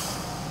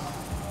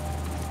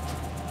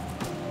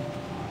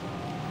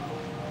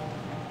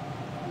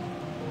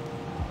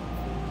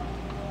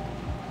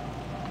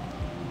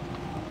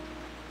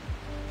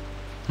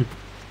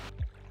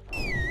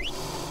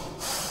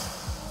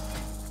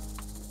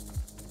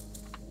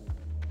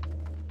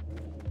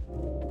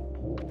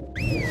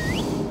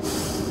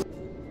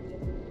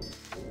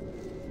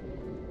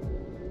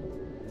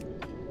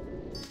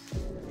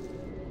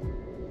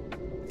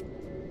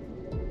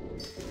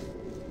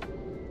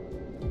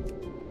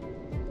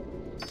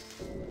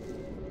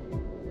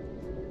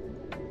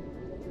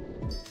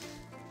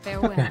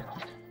 Farewell. Okay.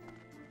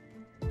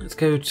 Let's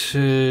go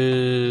to...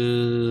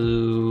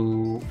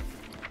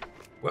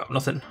 well,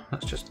 nothing.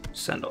 Let's just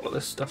send all of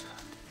this stuff.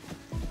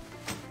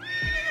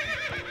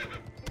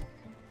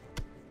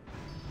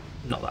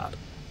 Not that.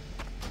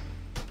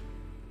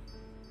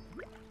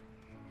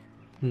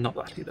 Not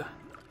that either.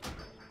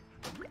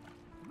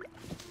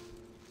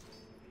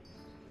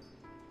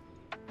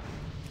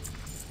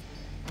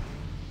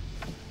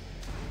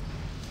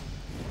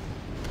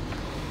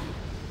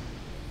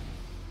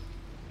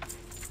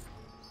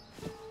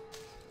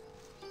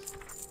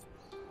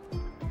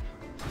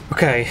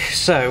 Okay,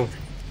 so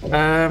what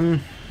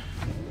I'm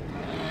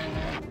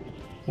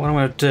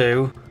going to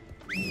do...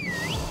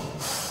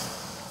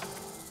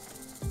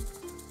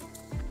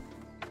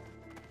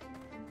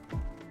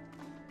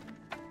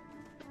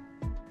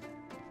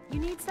 You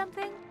need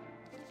something?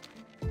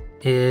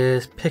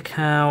 is pick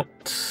out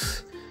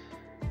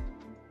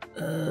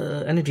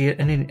energy.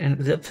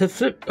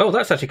 Oh,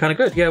 that's actually kind of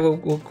good. Yeah,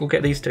 we'll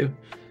get these two.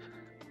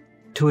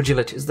 Two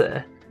agilities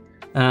there.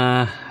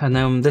 And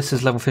then this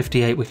is level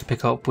 58 we can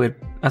pick up with...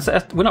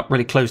 we're not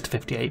really close to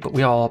 58, but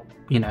we are,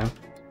 you know...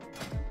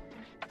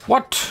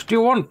 What do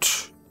you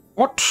want?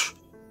 What?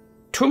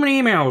 Too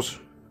many emails.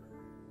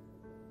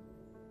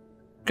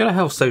 Get a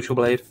health social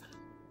blade.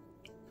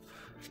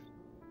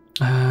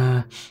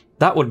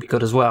 That would be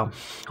good as well,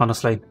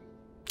 honestly.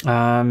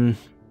 And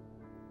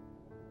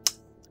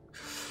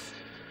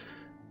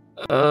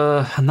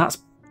that's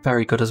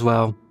very good as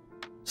well.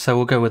 So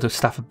we'll go with the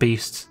Staff of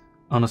Beasts,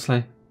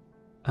 honestly.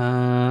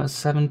 70,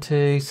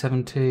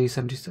 70,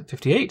 70,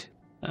 58.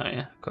 Oh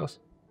yeah, of course.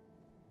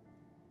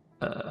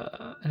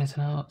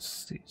 Anything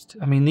else? These two.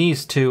 I mean,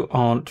 these two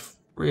aren't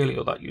really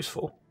all that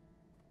useful.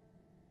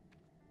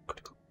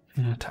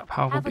 Yeah, tap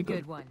power would Have be a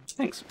good one.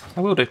 Thanks,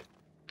 I will do.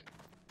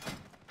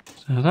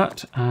 So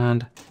that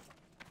and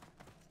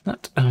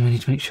That, and we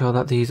need to make sure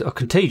that these are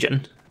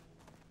contagion.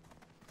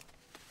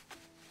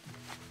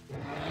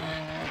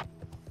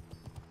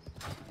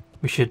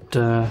 We should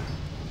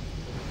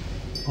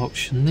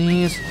auction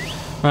these.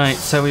 Right,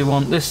 so we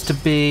want this to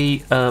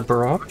be a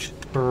barrage.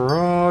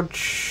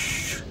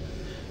 Barrage.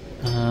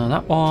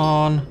 That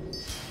one.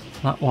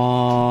 That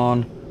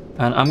one.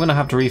 And I'm going to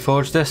have to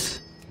reforge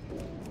this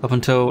up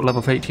until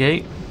level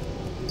 88.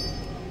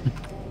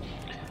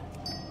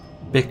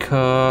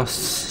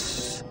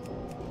 Because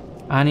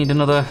I need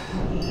another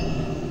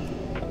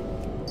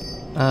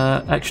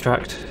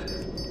extract.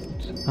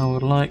 I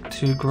would like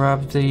to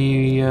grab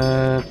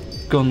the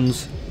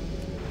guns.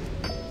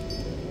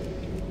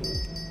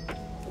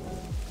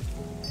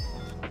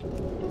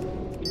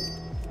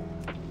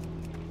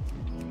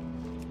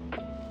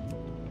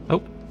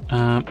 Oh,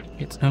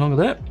 it's no longer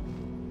there.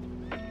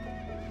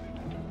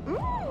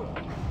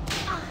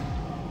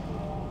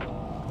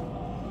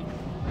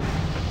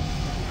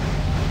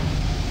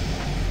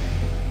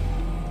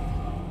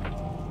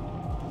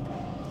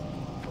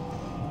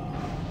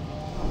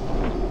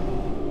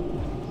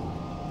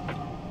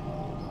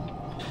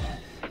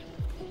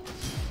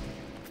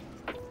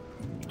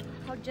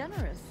 How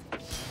generous.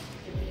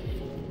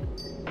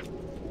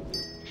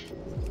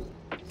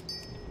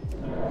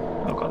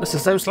 Oh god, this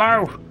is so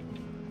slow!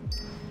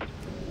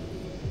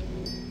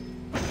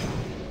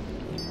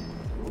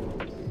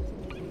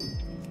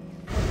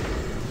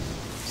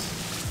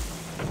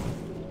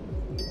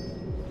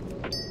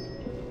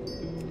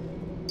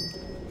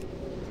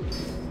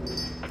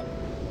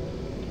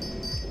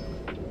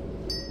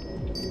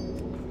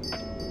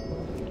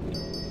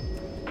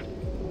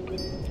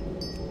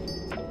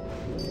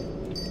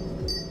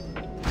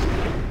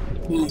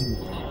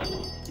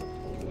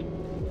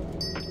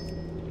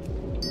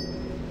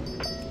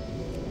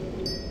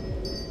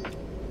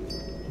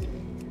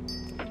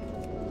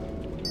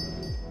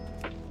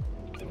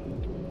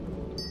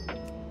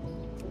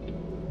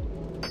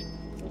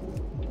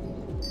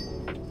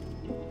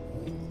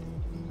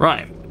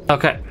 Right,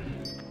 okay.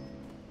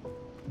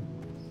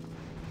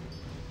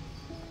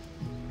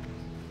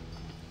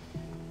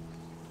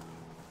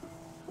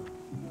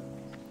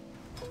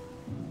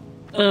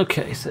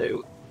 Okay,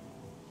 so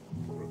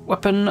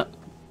weapon,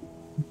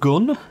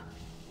 gun,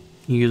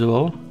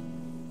 usable,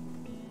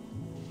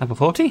 level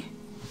 40,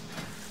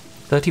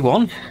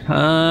 31,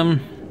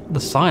 the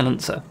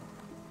silencer,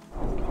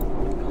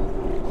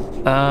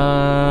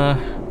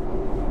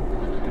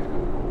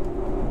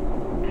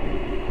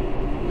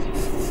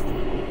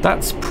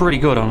 that's pretty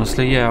good,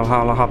 honestly. Yeah,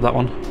 I'll have that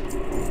one.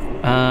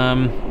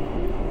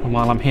 And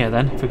while I'm here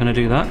then, if we're going to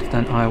do that,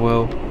 then I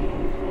will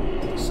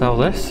sell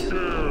this.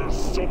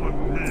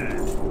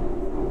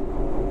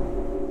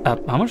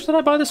 How much did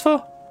I buy this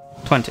for?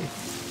 20.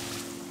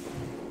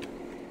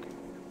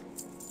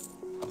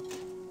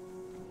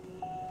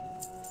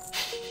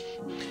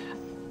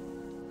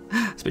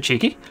 It's a bit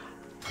cheeky.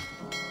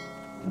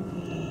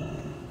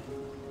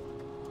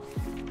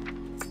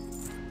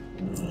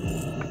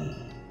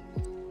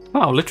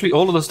 Wow, literally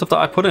all of the stuff that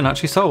I put in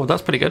actually sold.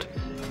 That's pretty good.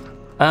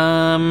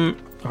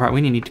 Alright,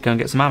 we need to go and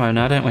get some ammo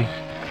now, don't we?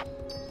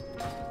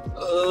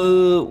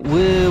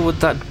 Where would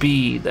that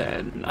be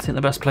then? I think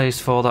the best place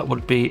for that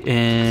would be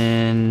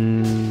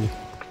in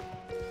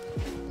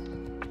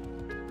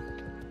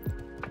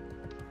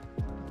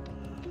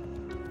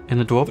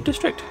the Dwarven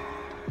district.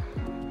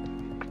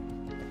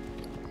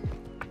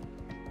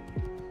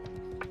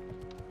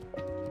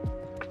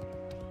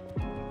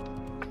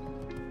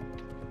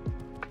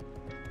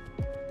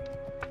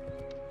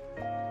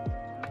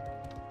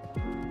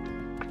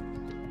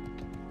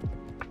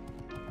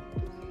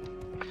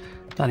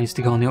 That needs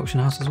to go on the auction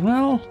house as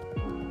well.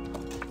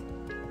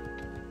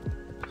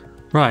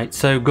 Right,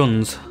 so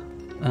guns.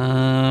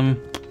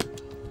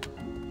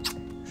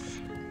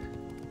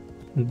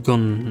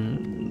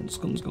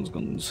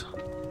 Guns.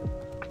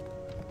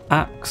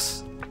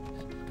 Axe.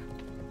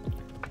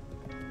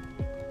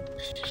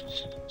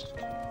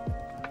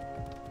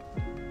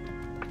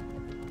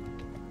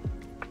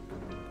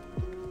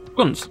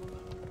 Guns.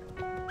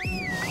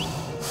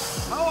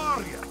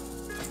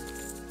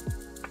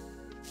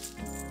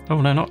 Oh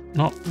no,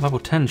 not level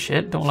 10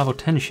 shit. Don't want level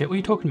 10 shit. What are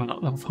you talking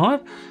about? Level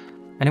 5?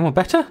 Anyone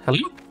better? Hello?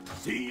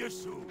 See you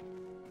soon.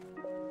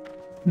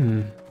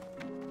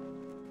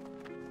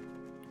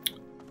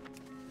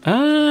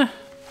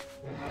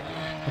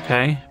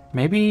 Okay.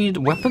 Maybe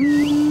the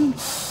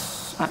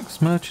weapons?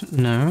 Axe merchant?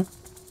 No.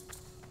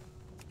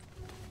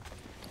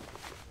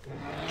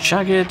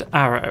 Jagged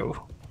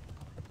arrow.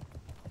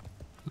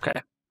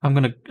 Okay. I'm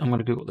gonna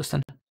Google this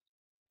then.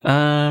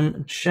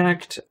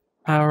 Jagged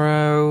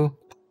arrow.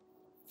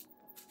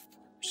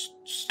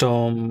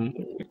 Storm.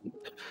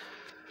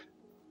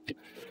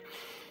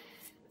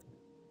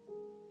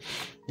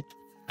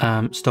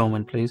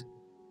 Stormwind, please.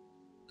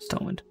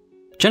 Stormwind.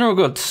 General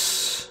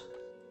goods.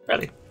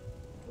 Really?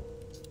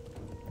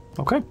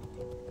 Okay.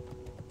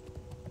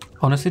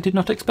 Honestly, did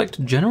not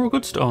expect general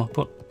goods store,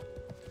 but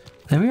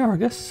there we are, I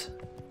guess.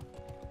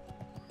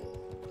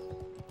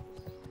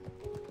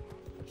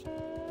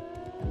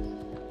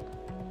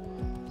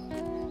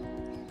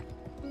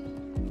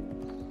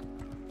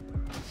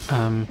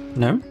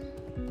 No.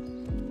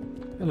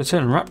 The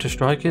turn Raptor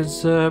Strike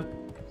is something.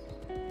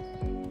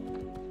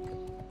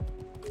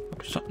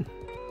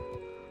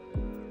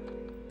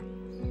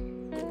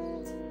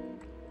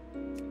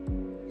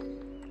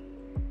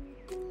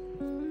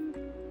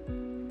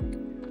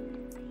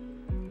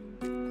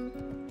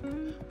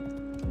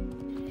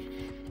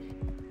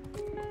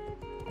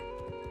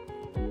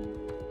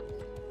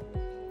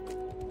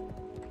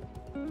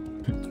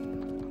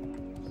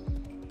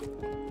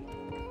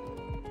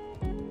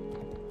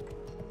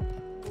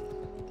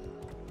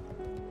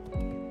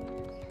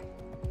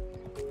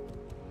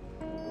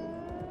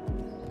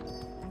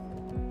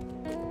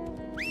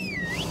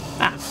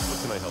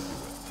 What can I help you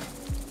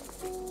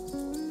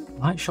with?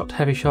 Light shot,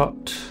 heavy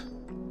shot,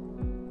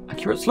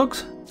 accurate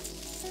slugs.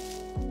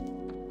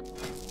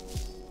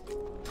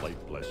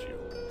 Light bless you.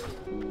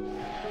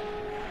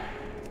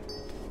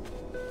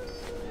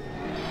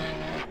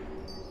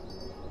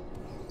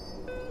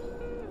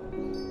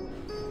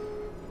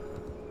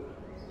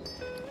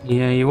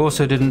 Yeah, you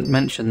also didn't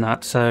mention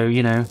that, so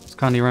you know it's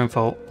kind of your own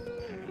fault.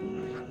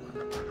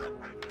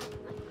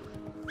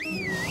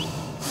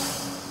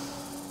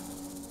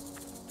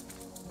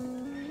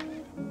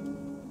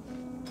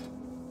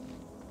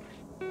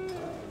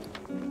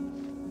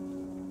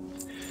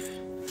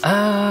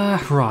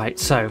 Right,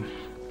 so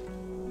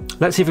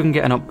let's see if we can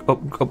get an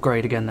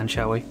upgrade again then,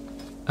 shall we?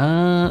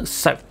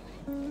 So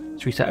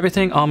let's reset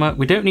everything. Armor,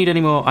 we don't need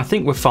any more. I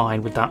think we're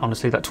fine with that,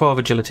 honestly, that 12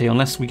 agility,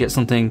 unless we get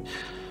something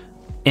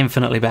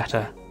infinitely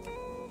better.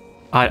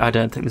 I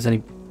don't think there's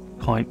any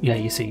point. Yeah,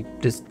 you see,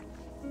 there's...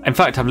 In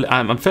fact,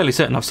 I'm fairly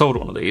certain I've sold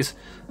one of these,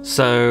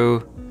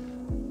 so...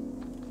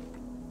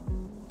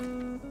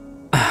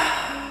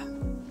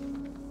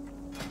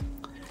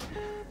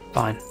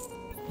 Fine.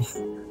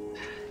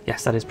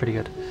 Yes, that is pretty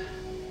good.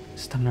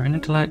 Stamina and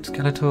intellect,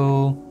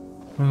 skeletal.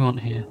 What do we want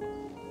here?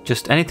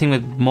 Just anything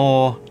with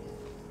more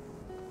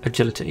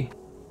agility.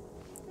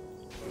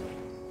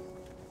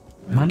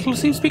 Mantle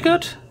seems to be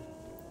good.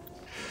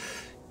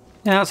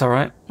 Yeah, that's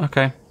alright.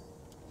 Okay.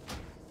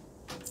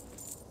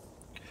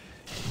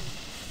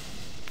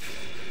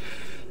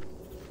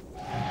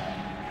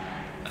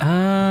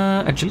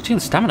 Agility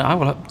and stamina. I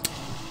will have...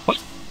 What?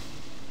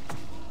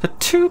 For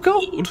 2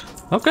 gold?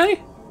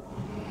 Okay.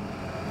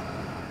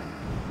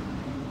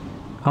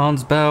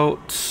 Khan's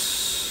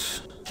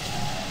belt.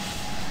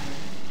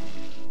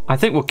 I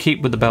think we'll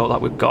keep with the belt that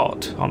we've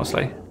got,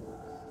 honestly.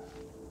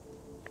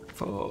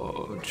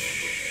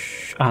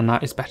 Forge. And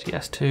that is better,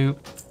 yes, too.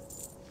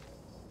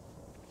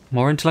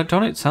 More intellect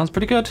on it, sounds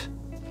pretty good.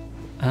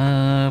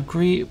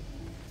 Great.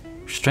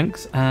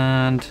 Strength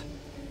and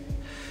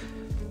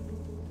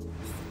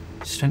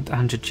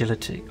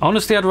agility.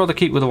 Honestly, I'd rather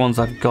keep with the ones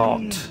I've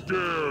got.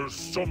 Dare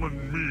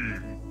summon me.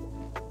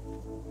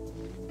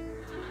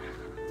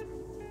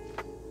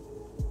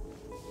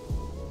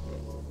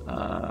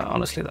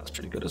 Honestly, that's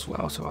pretty good as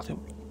well, so I think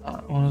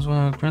that one as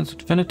well. Grants of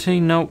Divinity,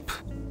 nope.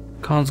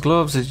 Khan's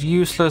gloves is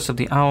useless. Of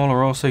the owl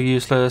are also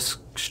useless.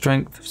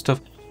 Strength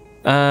stuff.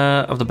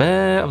 Of the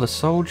bear, of the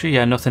soldier,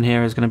 yeah, nothing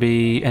here is going to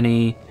be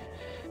any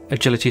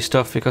agility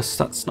stuff because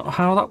that's not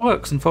how that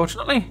works,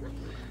 unfortunately.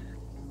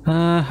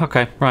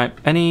 Okay, right.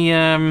 Any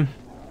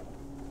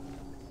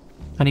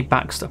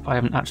back stuff? I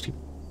haven't actually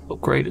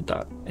upgraded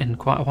that in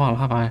quite a while,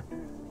 have I?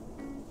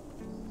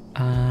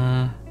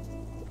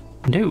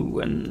 No,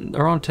 and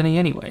there aren't any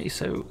anyway,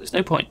 so there's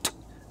no point.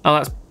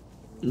 Oh,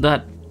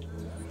 that.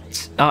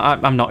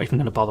 I'm not even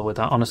going to bother with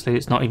that. Honestly,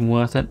 it's not even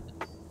worth it.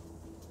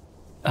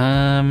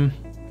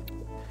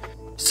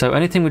 So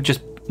anything with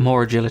just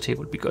more agility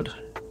would be good.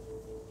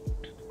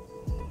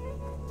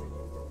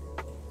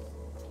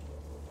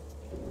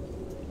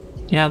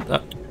 Yeah,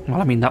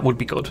 well, I mean, that would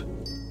be good.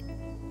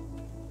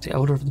 The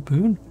Elder of the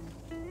Boon?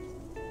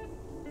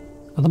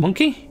 Of the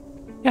monkey?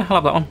 Yeah, I'll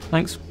have that one,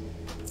 thanks.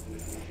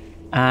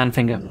 And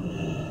finger.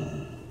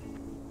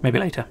 Maybe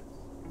later.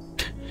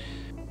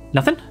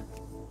 Nothing?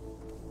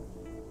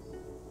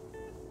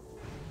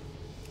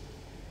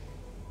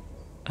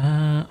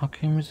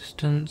 Arcane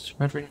resistance,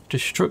 red ring of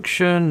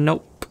destruction,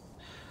 nope.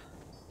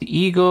 The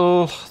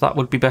eagle, that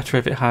would be better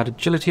if it had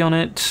agility on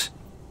it.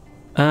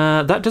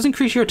 That does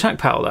increase your attack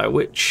power though,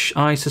 which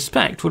I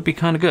suspect would be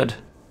kind of good.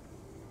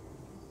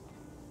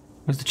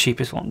 Where's the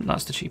cheapest one?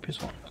 That's the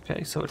cheapest one.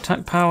 Okay, so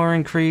attack power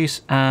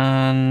increase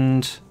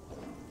and...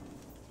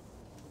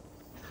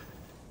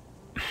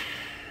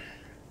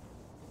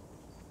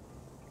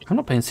 I'm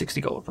not paying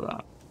 60 gold for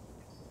that.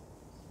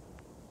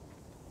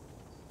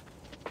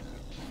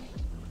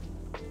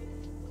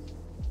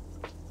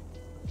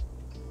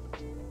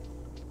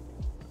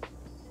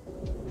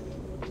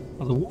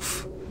 Oh, the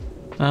wolf.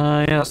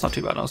 Yeah, that's not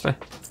too bad, honestly.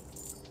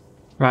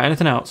 Right,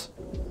 anything else?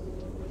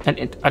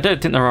 And I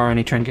don't think there are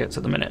any trinkets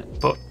at the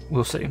minute, but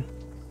we'll see.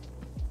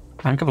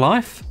 Bank of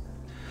Life?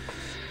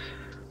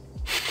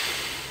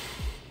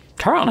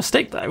 Carrot on a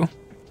stick, though.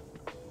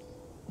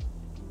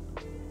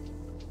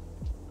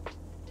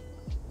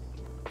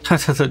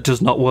 That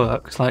does not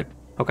work. It's like,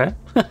 okay.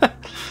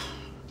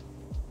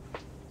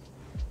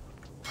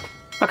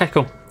 Okay,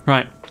 cool.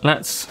 Right.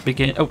 let's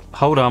begin. Oh,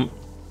 hold on.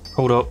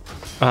 Hold up.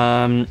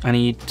 I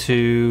need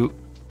to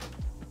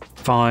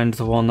find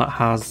the one that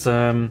has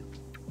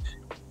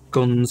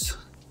guns.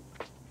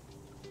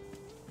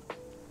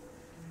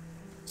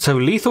 So,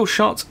 lethal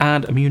shots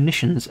and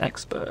munitions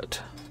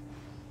expert.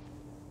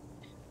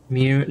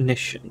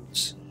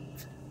 Munitions.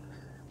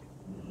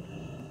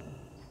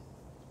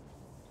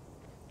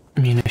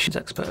 Munitions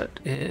expert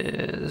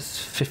is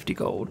 50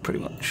 gold, pretty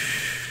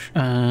much.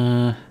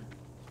 That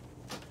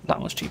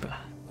one's cheaper.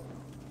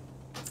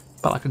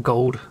 About like a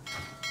gold.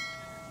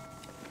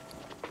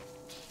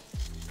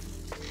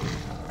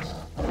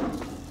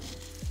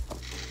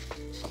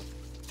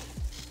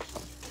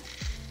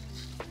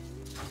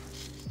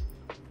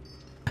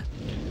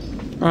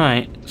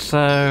 Right,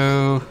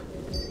 so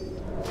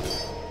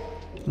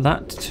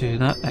that to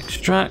that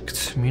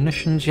extract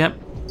munitions. Yep.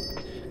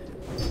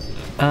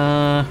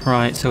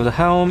 Right. So the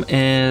helm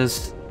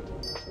is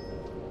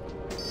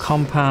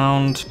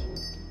compound.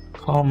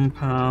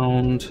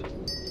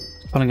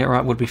 Spelling it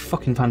right would be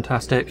fucking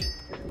fantastic.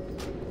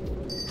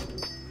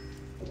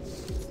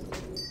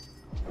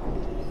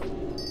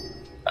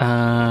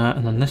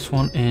 And then this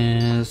one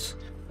is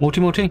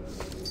multi.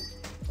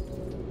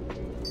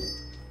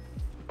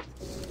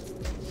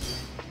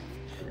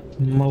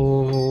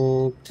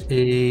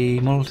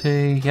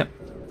 Multi, yep.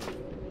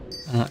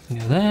 And that can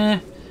go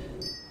there.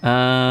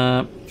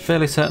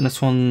 Fairly certain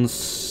this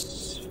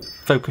one's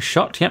focus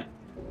shot, yep.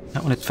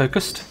 That one is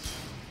focused.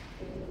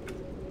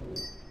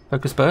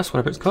 Focus burst,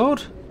 whatever it's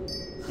called.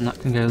 And that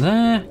can go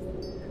there.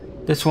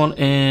 This one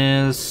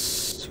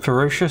is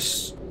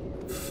ferocious.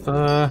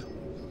 And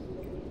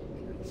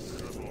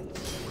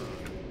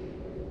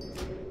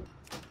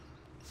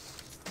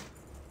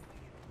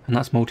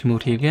that's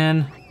multi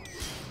again.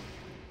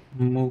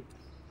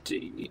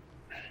 Multi.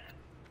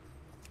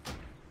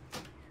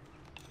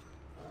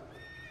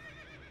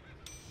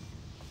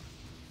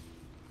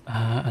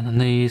 And then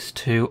these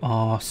two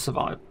are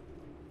survival.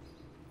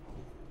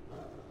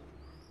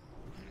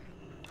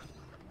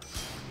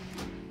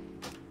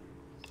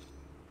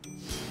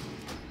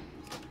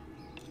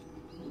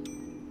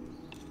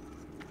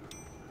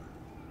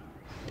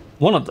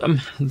 One of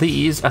them,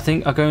 these, I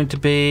think, are going to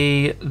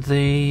be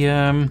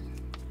the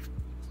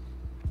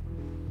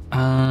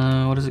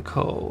what is it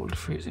called?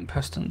 Freezing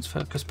Pestilence,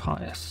 Focus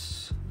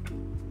Pious.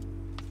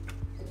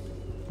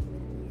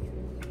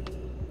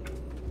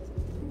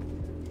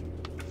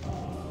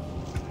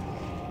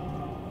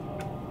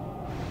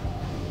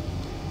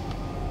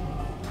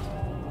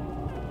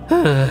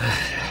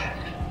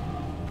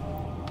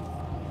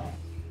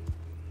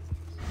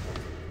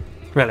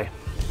 Really?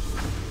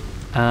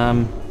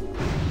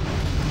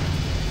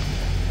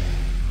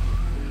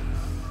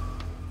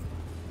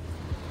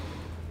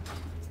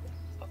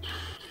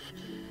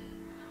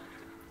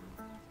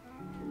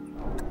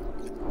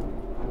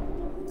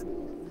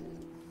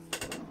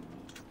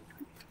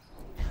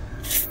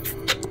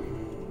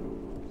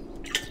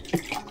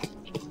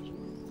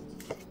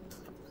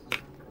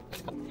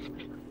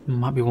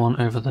 Might be one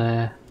over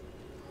there.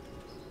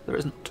 There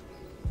isn't.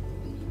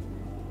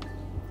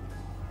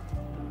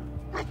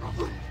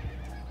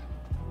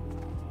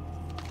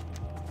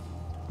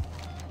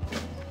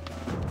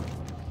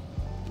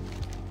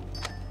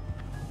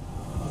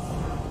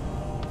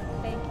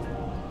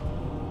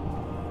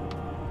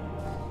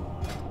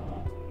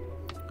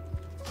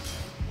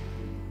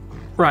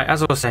 Right,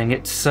 as I was saying,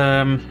 it's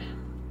I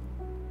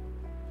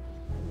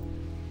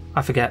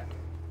forget,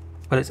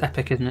 but it's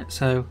epic, isn't it?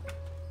 So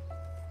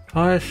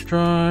Fire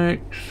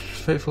Strikes,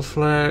 Fateful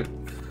Fleck.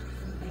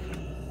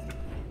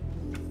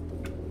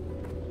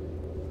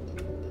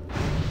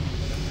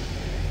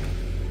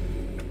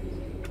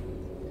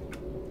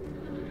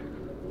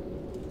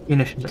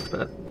 Munitions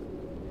expert.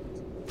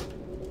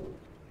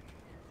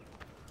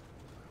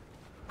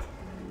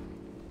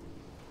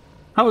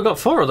 Oh, we've got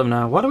 4 of them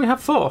now. Why do we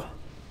have 4?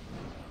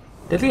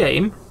 Deadly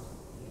aim?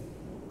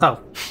 Oh.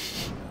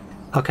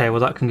 Okay, well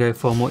that can go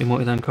for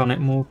multi then, can't it?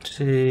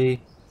 Multi.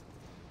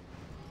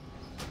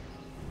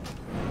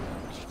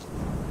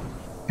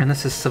 And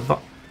this is survive.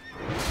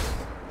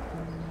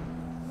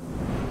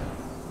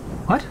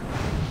 What?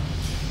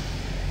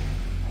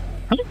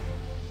 Huh?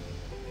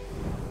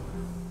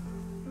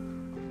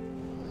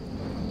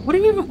 What are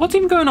you? What's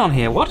even going on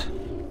here? What?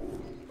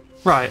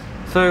 Right.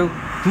 So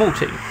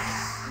multi.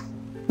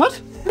 What?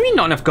 What do you mean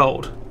not enough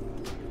gold?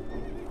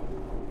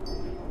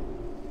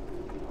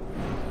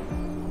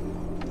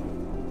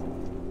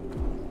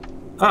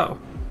 Oh.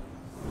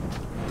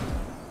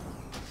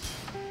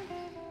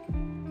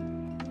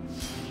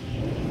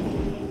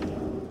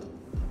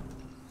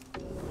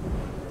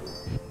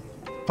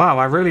 Wow,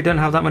 I really don't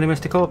have that many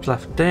Mystic Orbs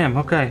left. Damn,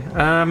 okay.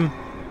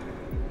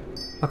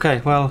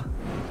 Okay, well...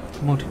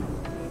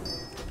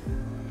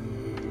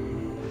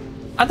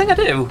 I think I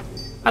do.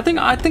 I think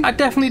I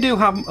definitely do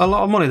have a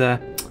lot of money there.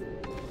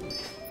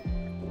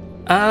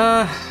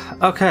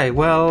 Okay,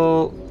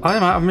 well... I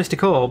am out of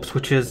Mystic Orbs,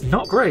 which is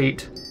not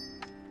great.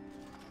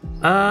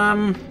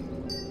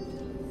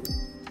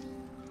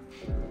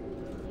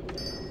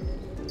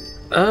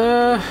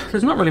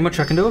 There's not really much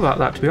I can do about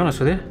that, to be honest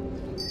with you.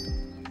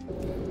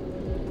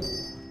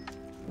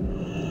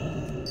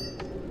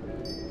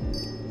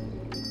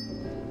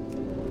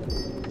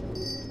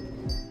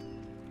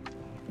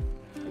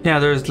 Yeah,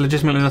 there's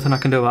legitimately nothing I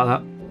can do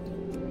about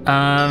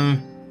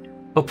that.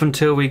 Up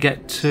until we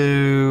get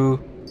to...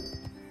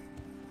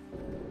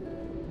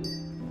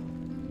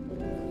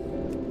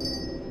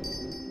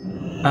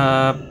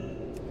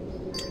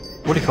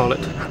 what do you call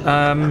it?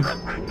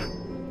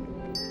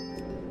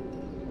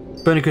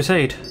 Burning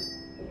Crusade.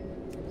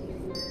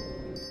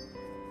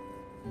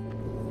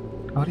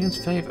 Guardian's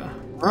Favour.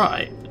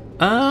 Right.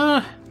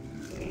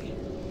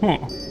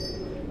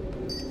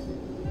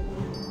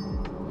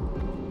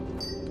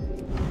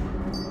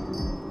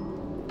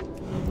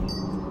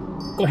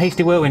 Got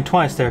Hasty Whirlwind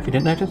twice there, if you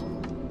didn't notice.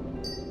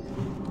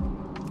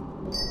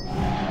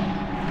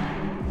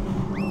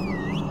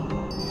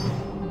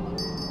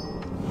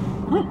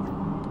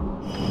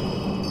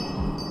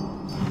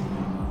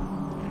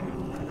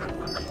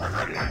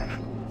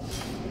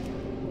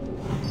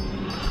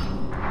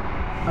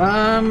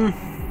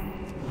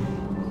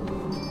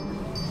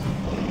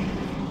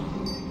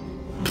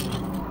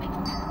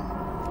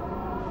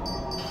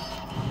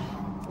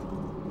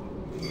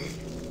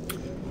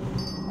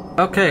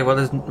 Okay, well,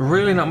 there's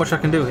really not much I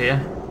can do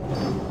here.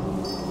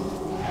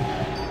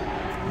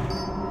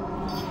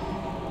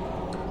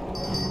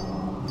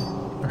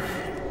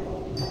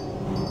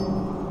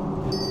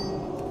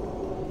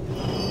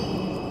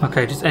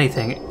 Okay, just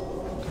anything.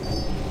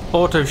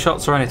 Auto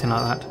shots or anything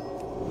like that.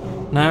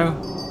 No?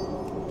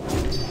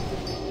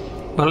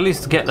 Well, at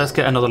least let's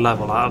get another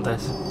level out of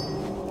this.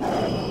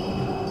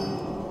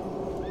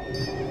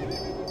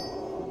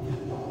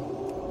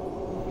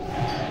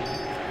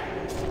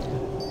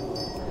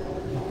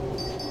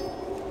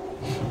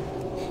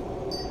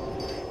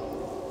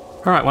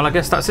 Alright, well I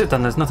guess that's it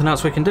then. There's nothing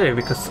else we can do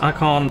because I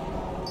can't...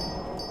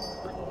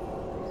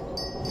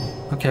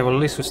 Okay, well at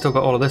least we've still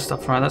got all of this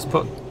stuff. Right, let's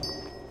put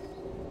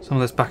some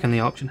of this back in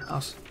the auction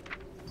house.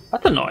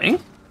 That's annoying.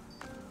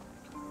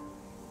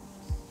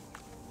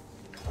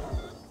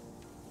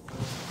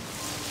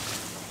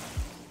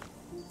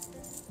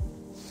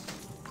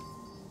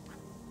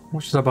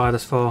 What should I buy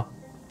this for?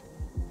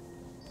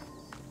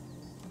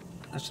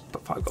 Let's just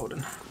put 5 gold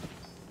in.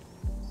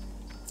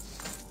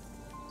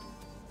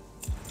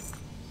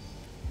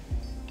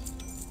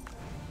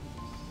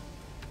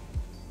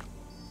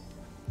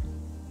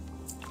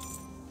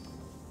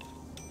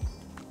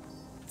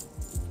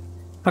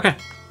 Okay.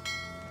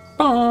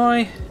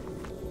 Bye.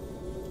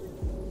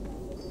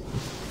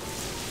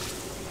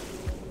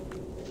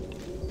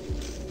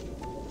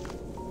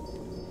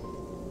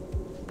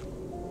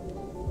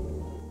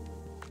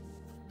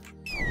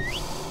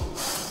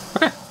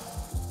 Okay.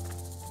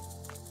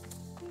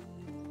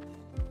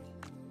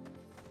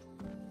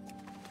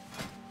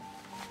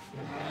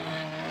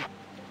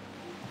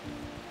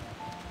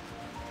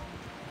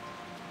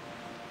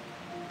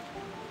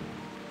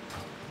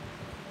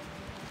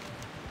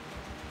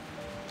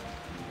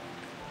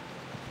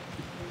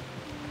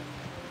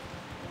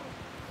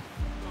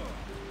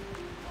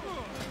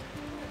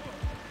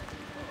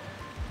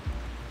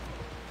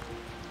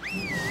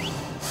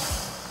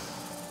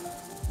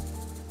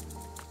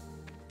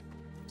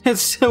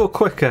 It's still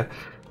quicker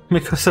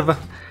because of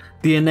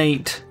the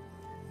innate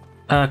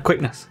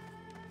quickness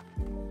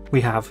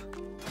we have.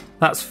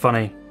 That's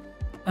funny.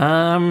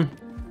 I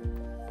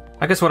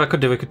guess what I could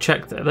do, we could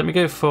check that. Let me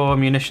go for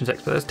munitions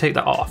expert. Let's take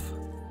that off.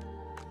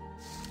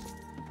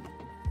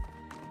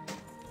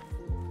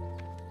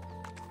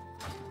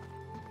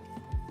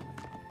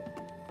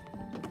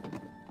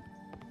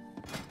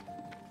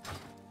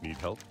 Need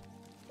help?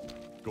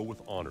 Go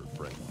with honor,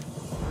 friend.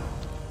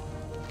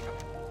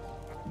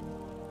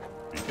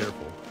 Be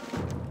careful.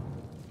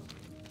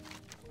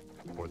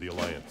 For the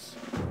Alliance.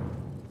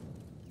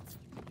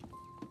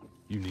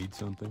 You need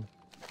something?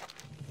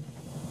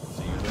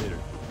 See you later.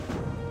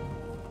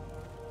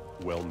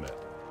 Well met.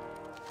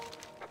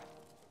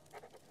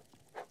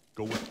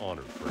 Go with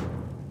honor, friend.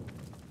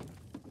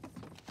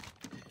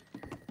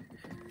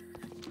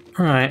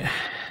 All right.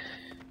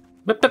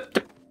 Bip, bip,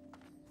 bip.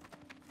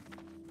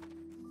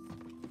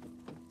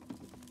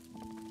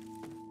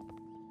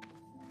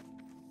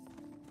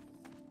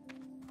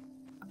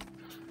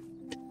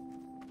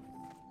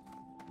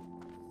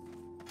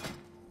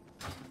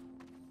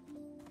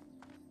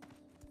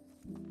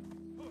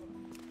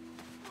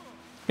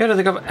 Yeah, I don't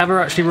think I've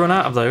ever actually run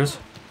out of those.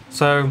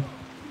 So,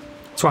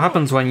 that's what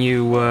happens when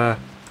you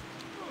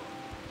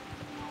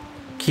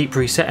keep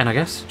resetting, I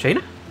guess.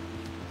 Jaina?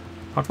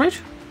 Archmage?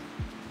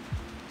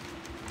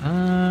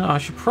 I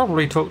should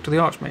probably talk to the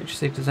Archmage,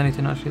 see if there's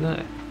anything actually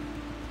there.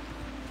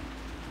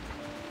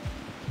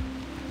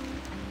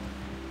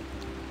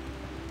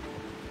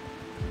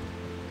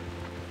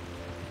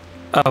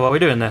 Oh, are we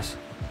doing this?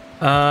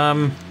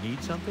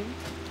 Need something?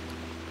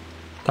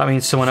 That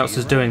means someone else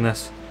is doing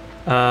this.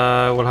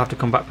 We'll have to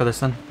come back for this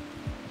then.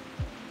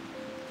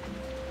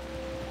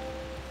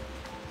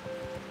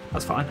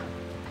 That's fine.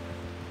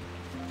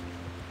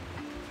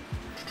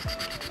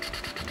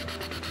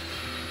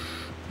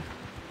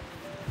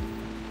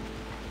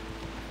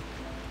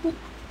 I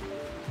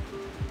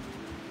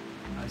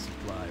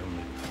supply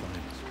only the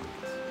finest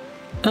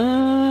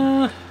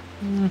goods.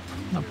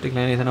 Not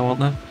particularly anything I want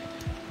there.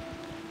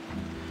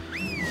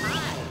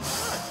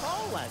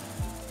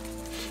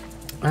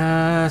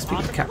 Speak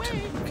to the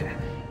captain. Okay.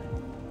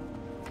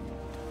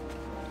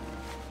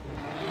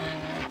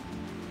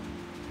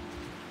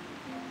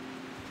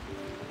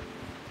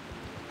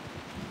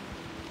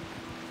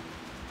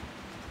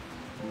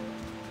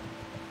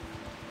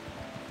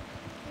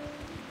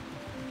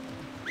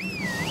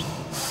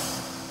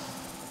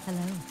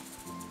 Hello.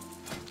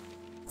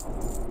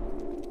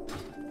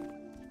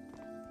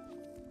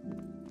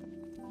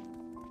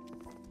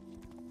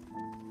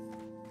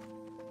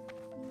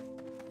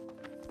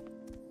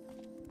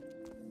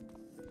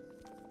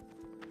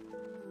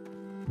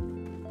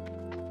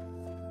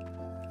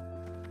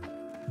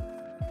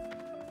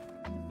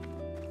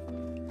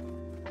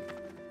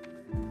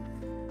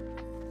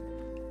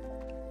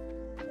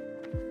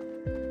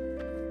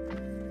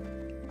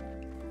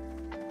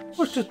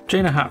 What's just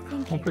Jaina hat?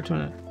 One for 2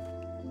 minutes.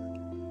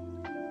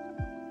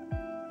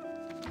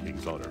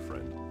 King's honor,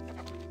 friend.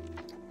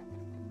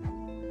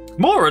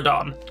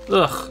 Moradon!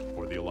 Ugh.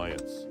 For the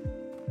Alliance.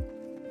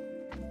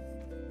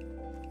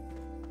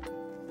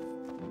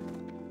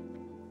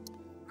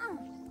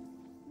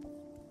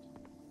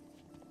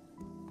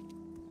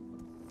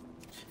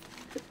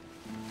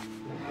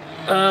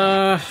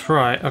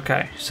 Right,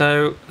 okay.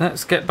 So,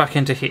 let's get back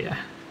into here.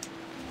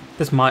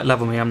 This might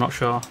level me, I'm not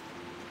sure.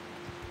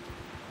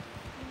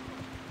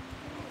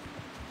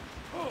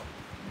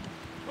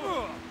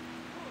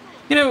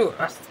 You know,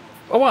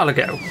 a while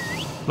ago,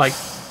 like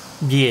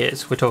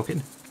years we're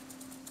talking,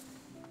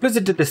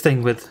 Blizzard did this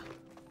thing with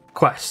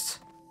quests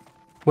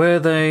where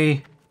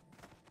they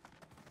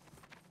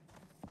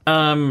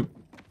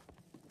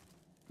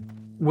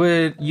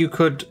where you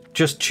could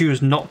just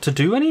choose not to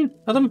do any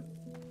of them.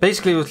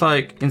 Basically it was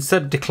like,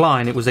 instead of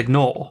decline, it was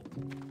ignore.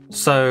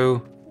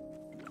 So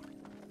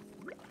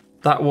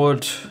that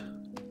would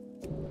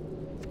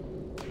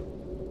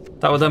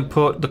then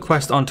put the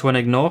quest onto an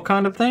ignore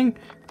kind of thing.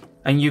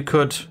 And you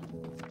could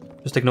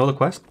just ignore the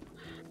quest.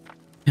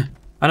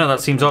 I know that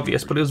seems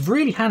obvious, but it was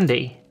really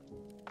handy.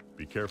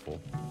 Be careful.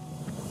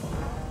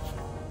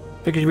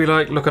 Because you'd be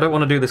like, look, I don't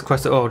want to do this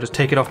quest at all, just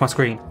take it off my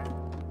screen.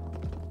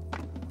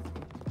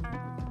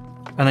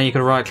 And then you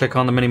could right click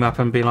on the minimap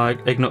and be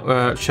like,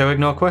 ignore, show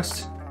ignore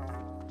quest.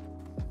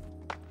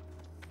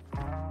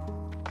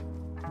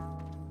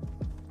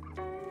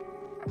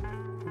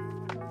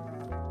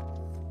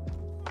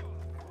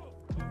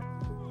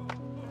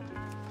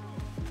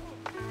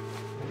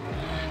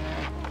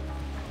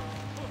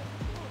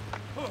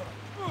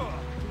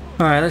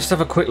 Alright, let's just have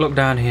a quick look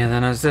down here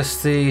then. Is this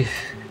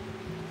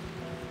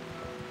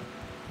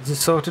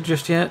sorted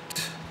just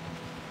yet?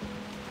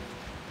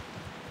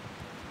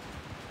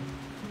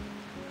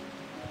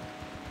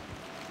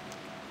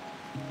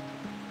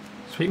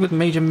 Speak with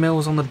Major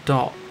Mills on the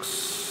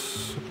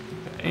docks.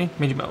 Okay,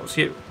 Major Mills,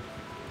 you.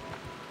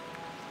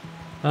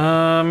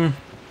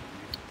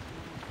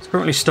 It's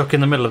currently stuck in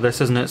the middle of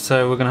this, isn't it?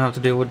 So we're gonna have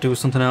to do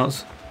something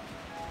else.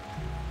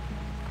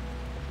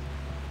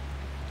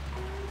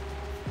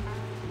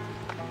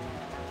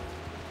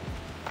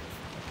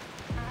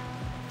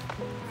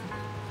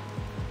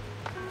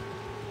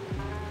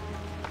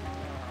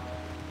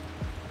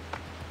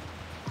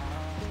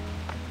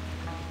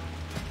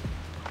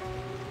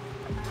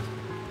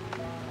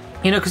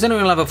 You know, because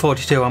anyway, level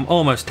 42, I'm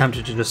almost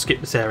tempted to just skip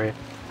this area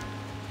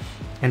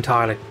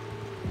entirely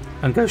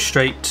and go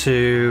straight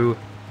to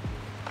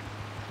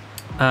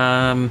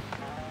Tanaris.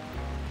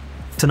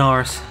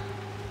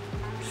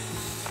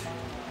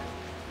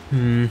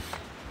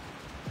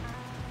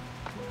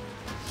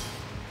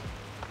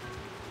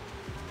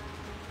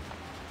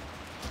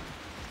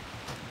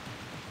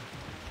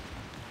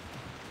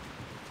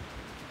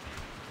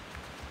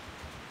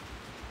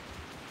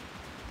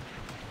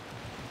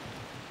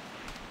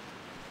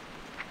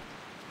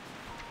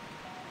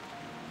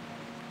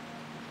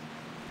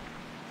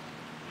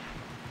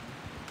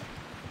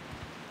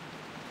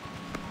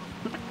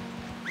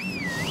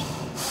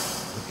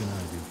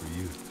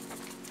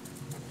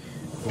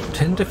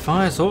 Tin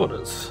defies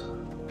orders.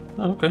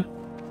 Oh, okay.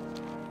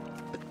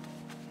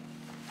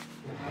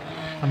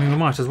 I mean, we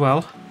might as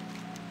well.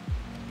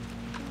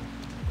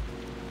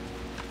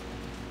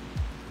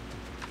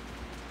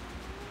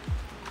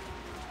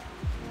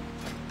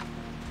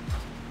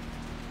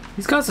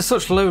 These guys are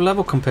such low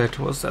level compared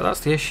to us, though. That's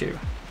the issue.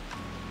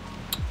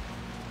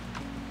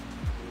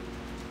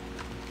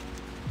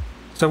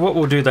 So what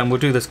we'll do then, we'll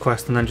do this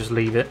quest and then just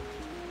leave it.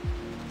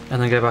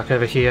 And then go back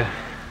over here.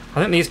 I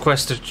think these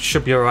quests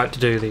should be alright to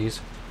do these.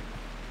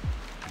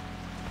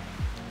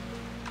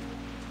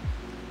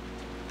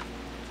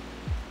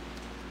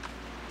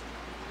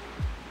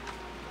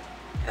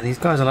 Yeah, these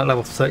guys are like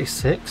level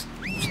 36.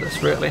 What's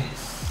this really?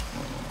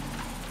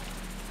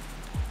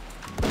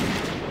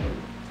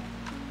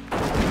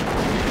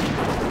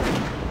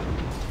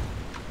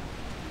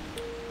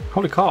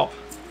 Holy cow.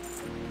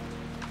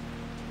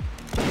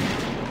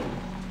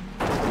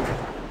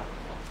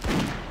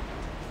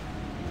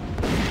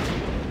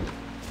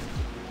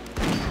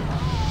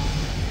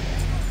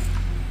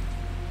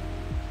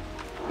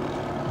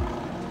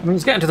 I mean,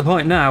 it's getting to the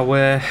point now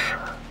where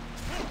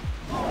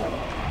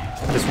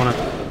I just want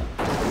to...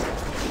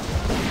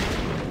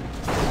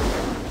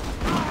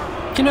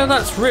 You know,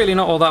 that's really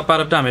not all that bad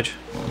of damage.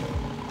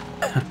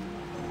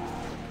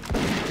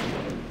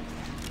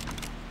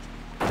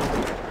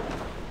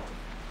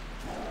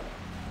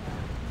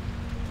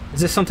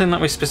 Is this something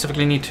that we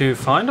specifically need to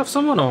find off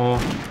someone, or...?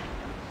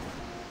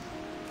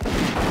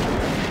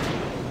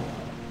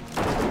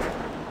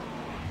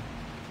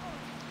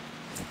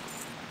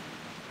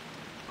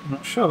 I'm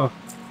not sure.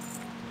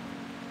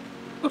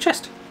 Oh,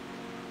 chest!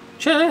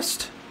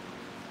 Chest!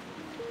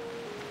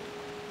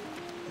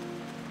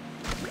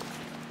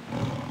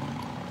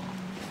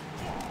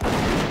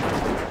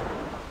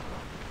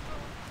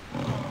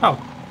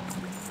 Oh.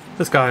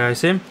 This guy, I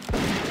assume.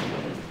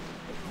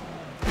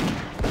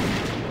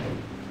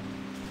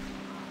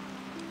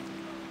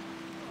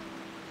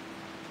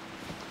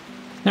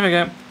 There we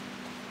go.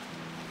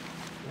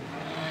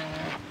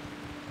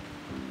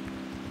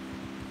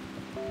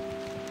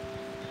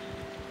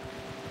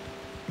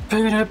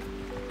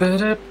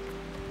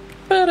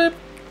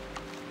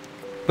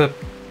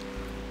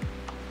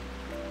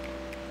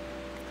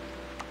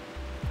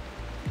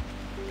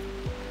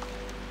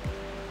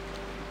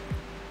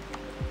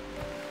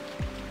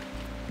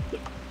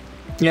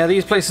 Yeah,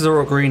 these places are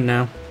all green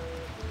now.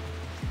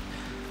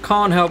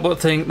 Can't help but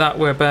think that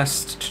we're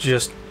best to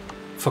just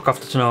fuck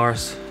off to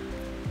Tanaris.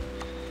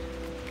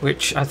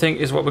 Which I think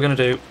is what we're going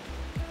to do.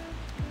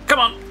 Come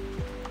on!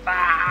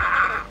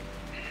 Ah!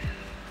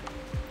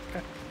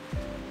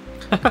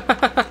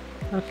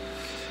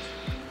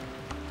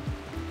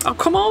 Oh,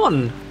 come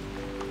on!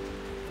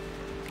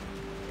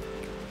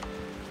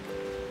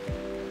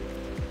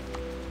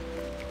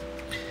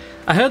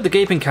 I heard the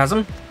Gaping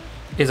Chasm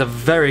is a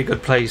very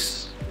good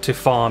place to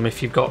farm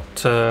if you've got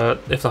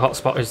if the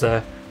hotspot is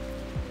there.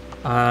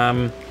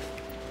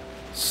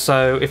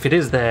 So if it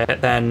is there,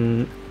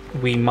 then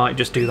we might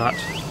just do that.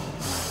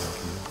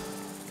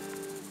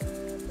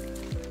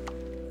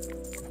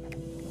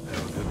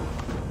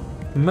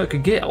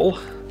 McGill?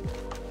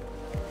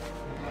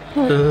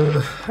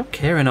 I don't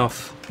care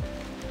enough.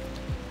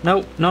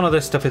 Nope, none of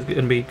this stuff is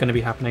going to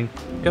be happening.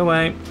 Go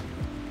away.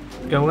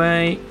 Go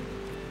away.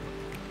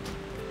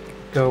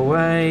 Go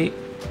away.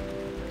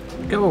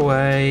 Go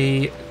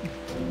away.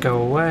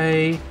 Go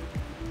away.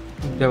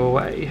 Go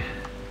away.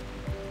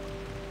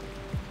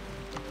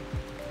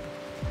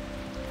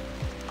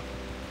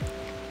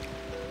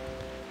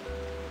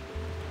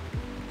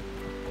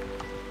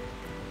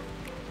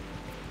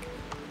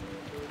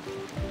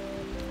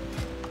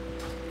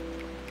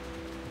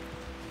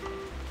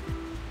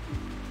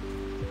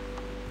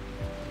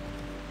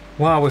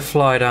 While we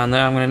fly down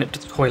there, I'm going to nip to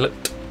the toilet.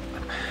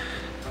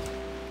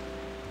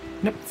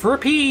 Nip for a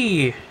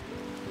pee!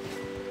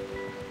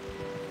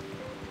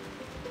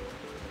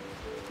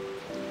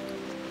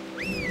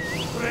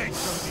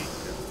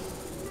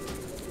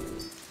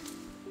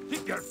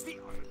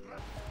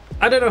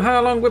 I don't know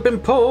how long we've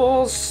been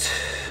paused.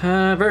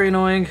 Very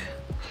annoying.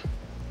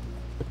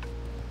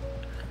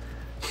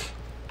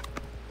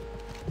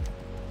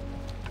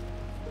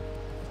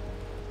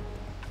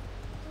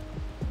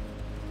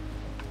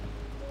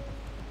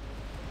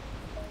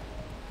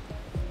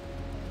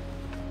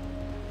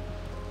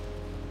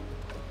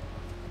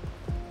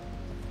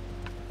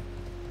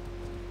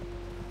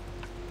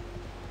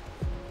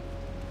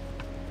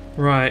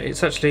 Right,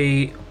 it's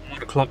actually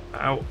 1 o'clock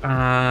out,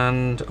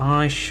 and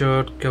I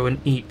should go and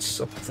eat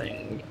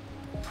something.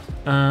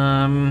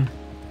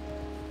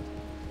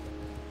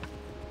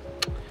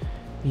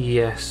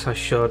 Yes, I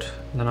should.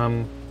 Then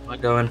I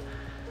might go and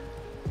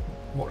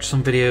watch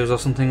some videos or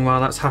something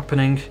while that's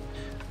happening.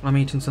 While I'm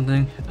eating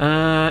something.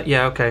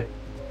 Yeah, okay.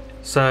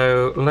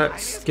 So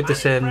let's give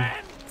this in.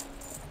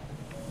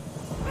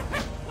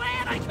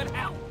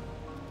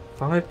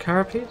 5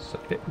 carapaces?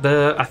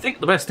 I think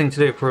the best thing to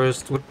do for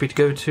us would be to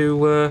go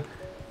to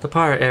the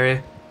pirate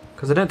area,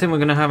 because I don't think we're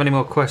going to have any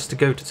more quests to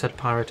go to said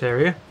pirate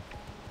area.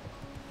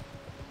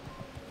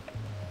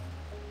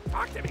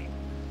 Talk to me.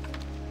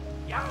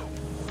 Yo.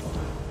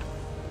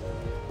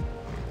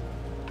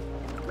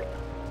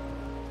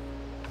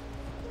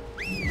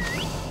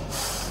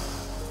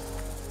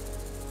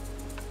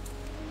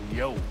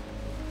 Yo.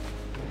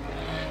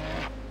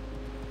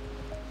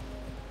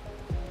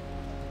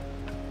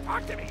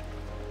 Talk to me.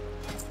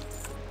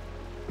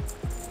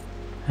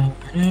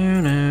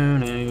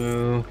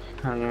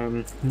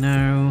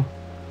 No.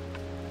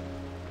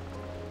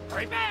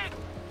 Hurry back.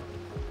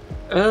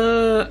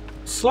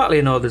 Slightly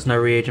annoyed there's no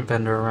reagent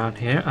vendor around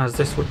here, as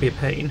this would be a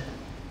pain.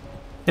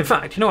 In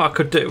fact, you know what I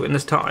could do in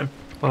this time,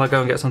 while I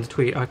go and get something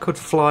to eat? I could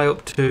fly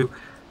up to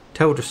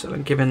Teldrassil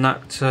and give him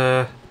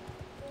that,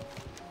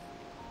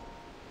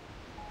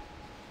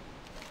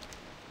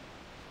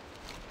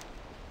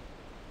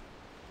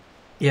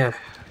 yeah,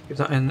 give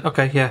that in.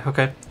 Okay, yeah,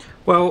 okay.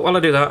 Well, while I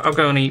do that, I'll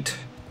go and eat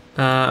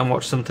and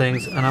watch some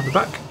things, and I'll be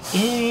back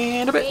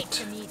in a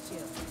bit.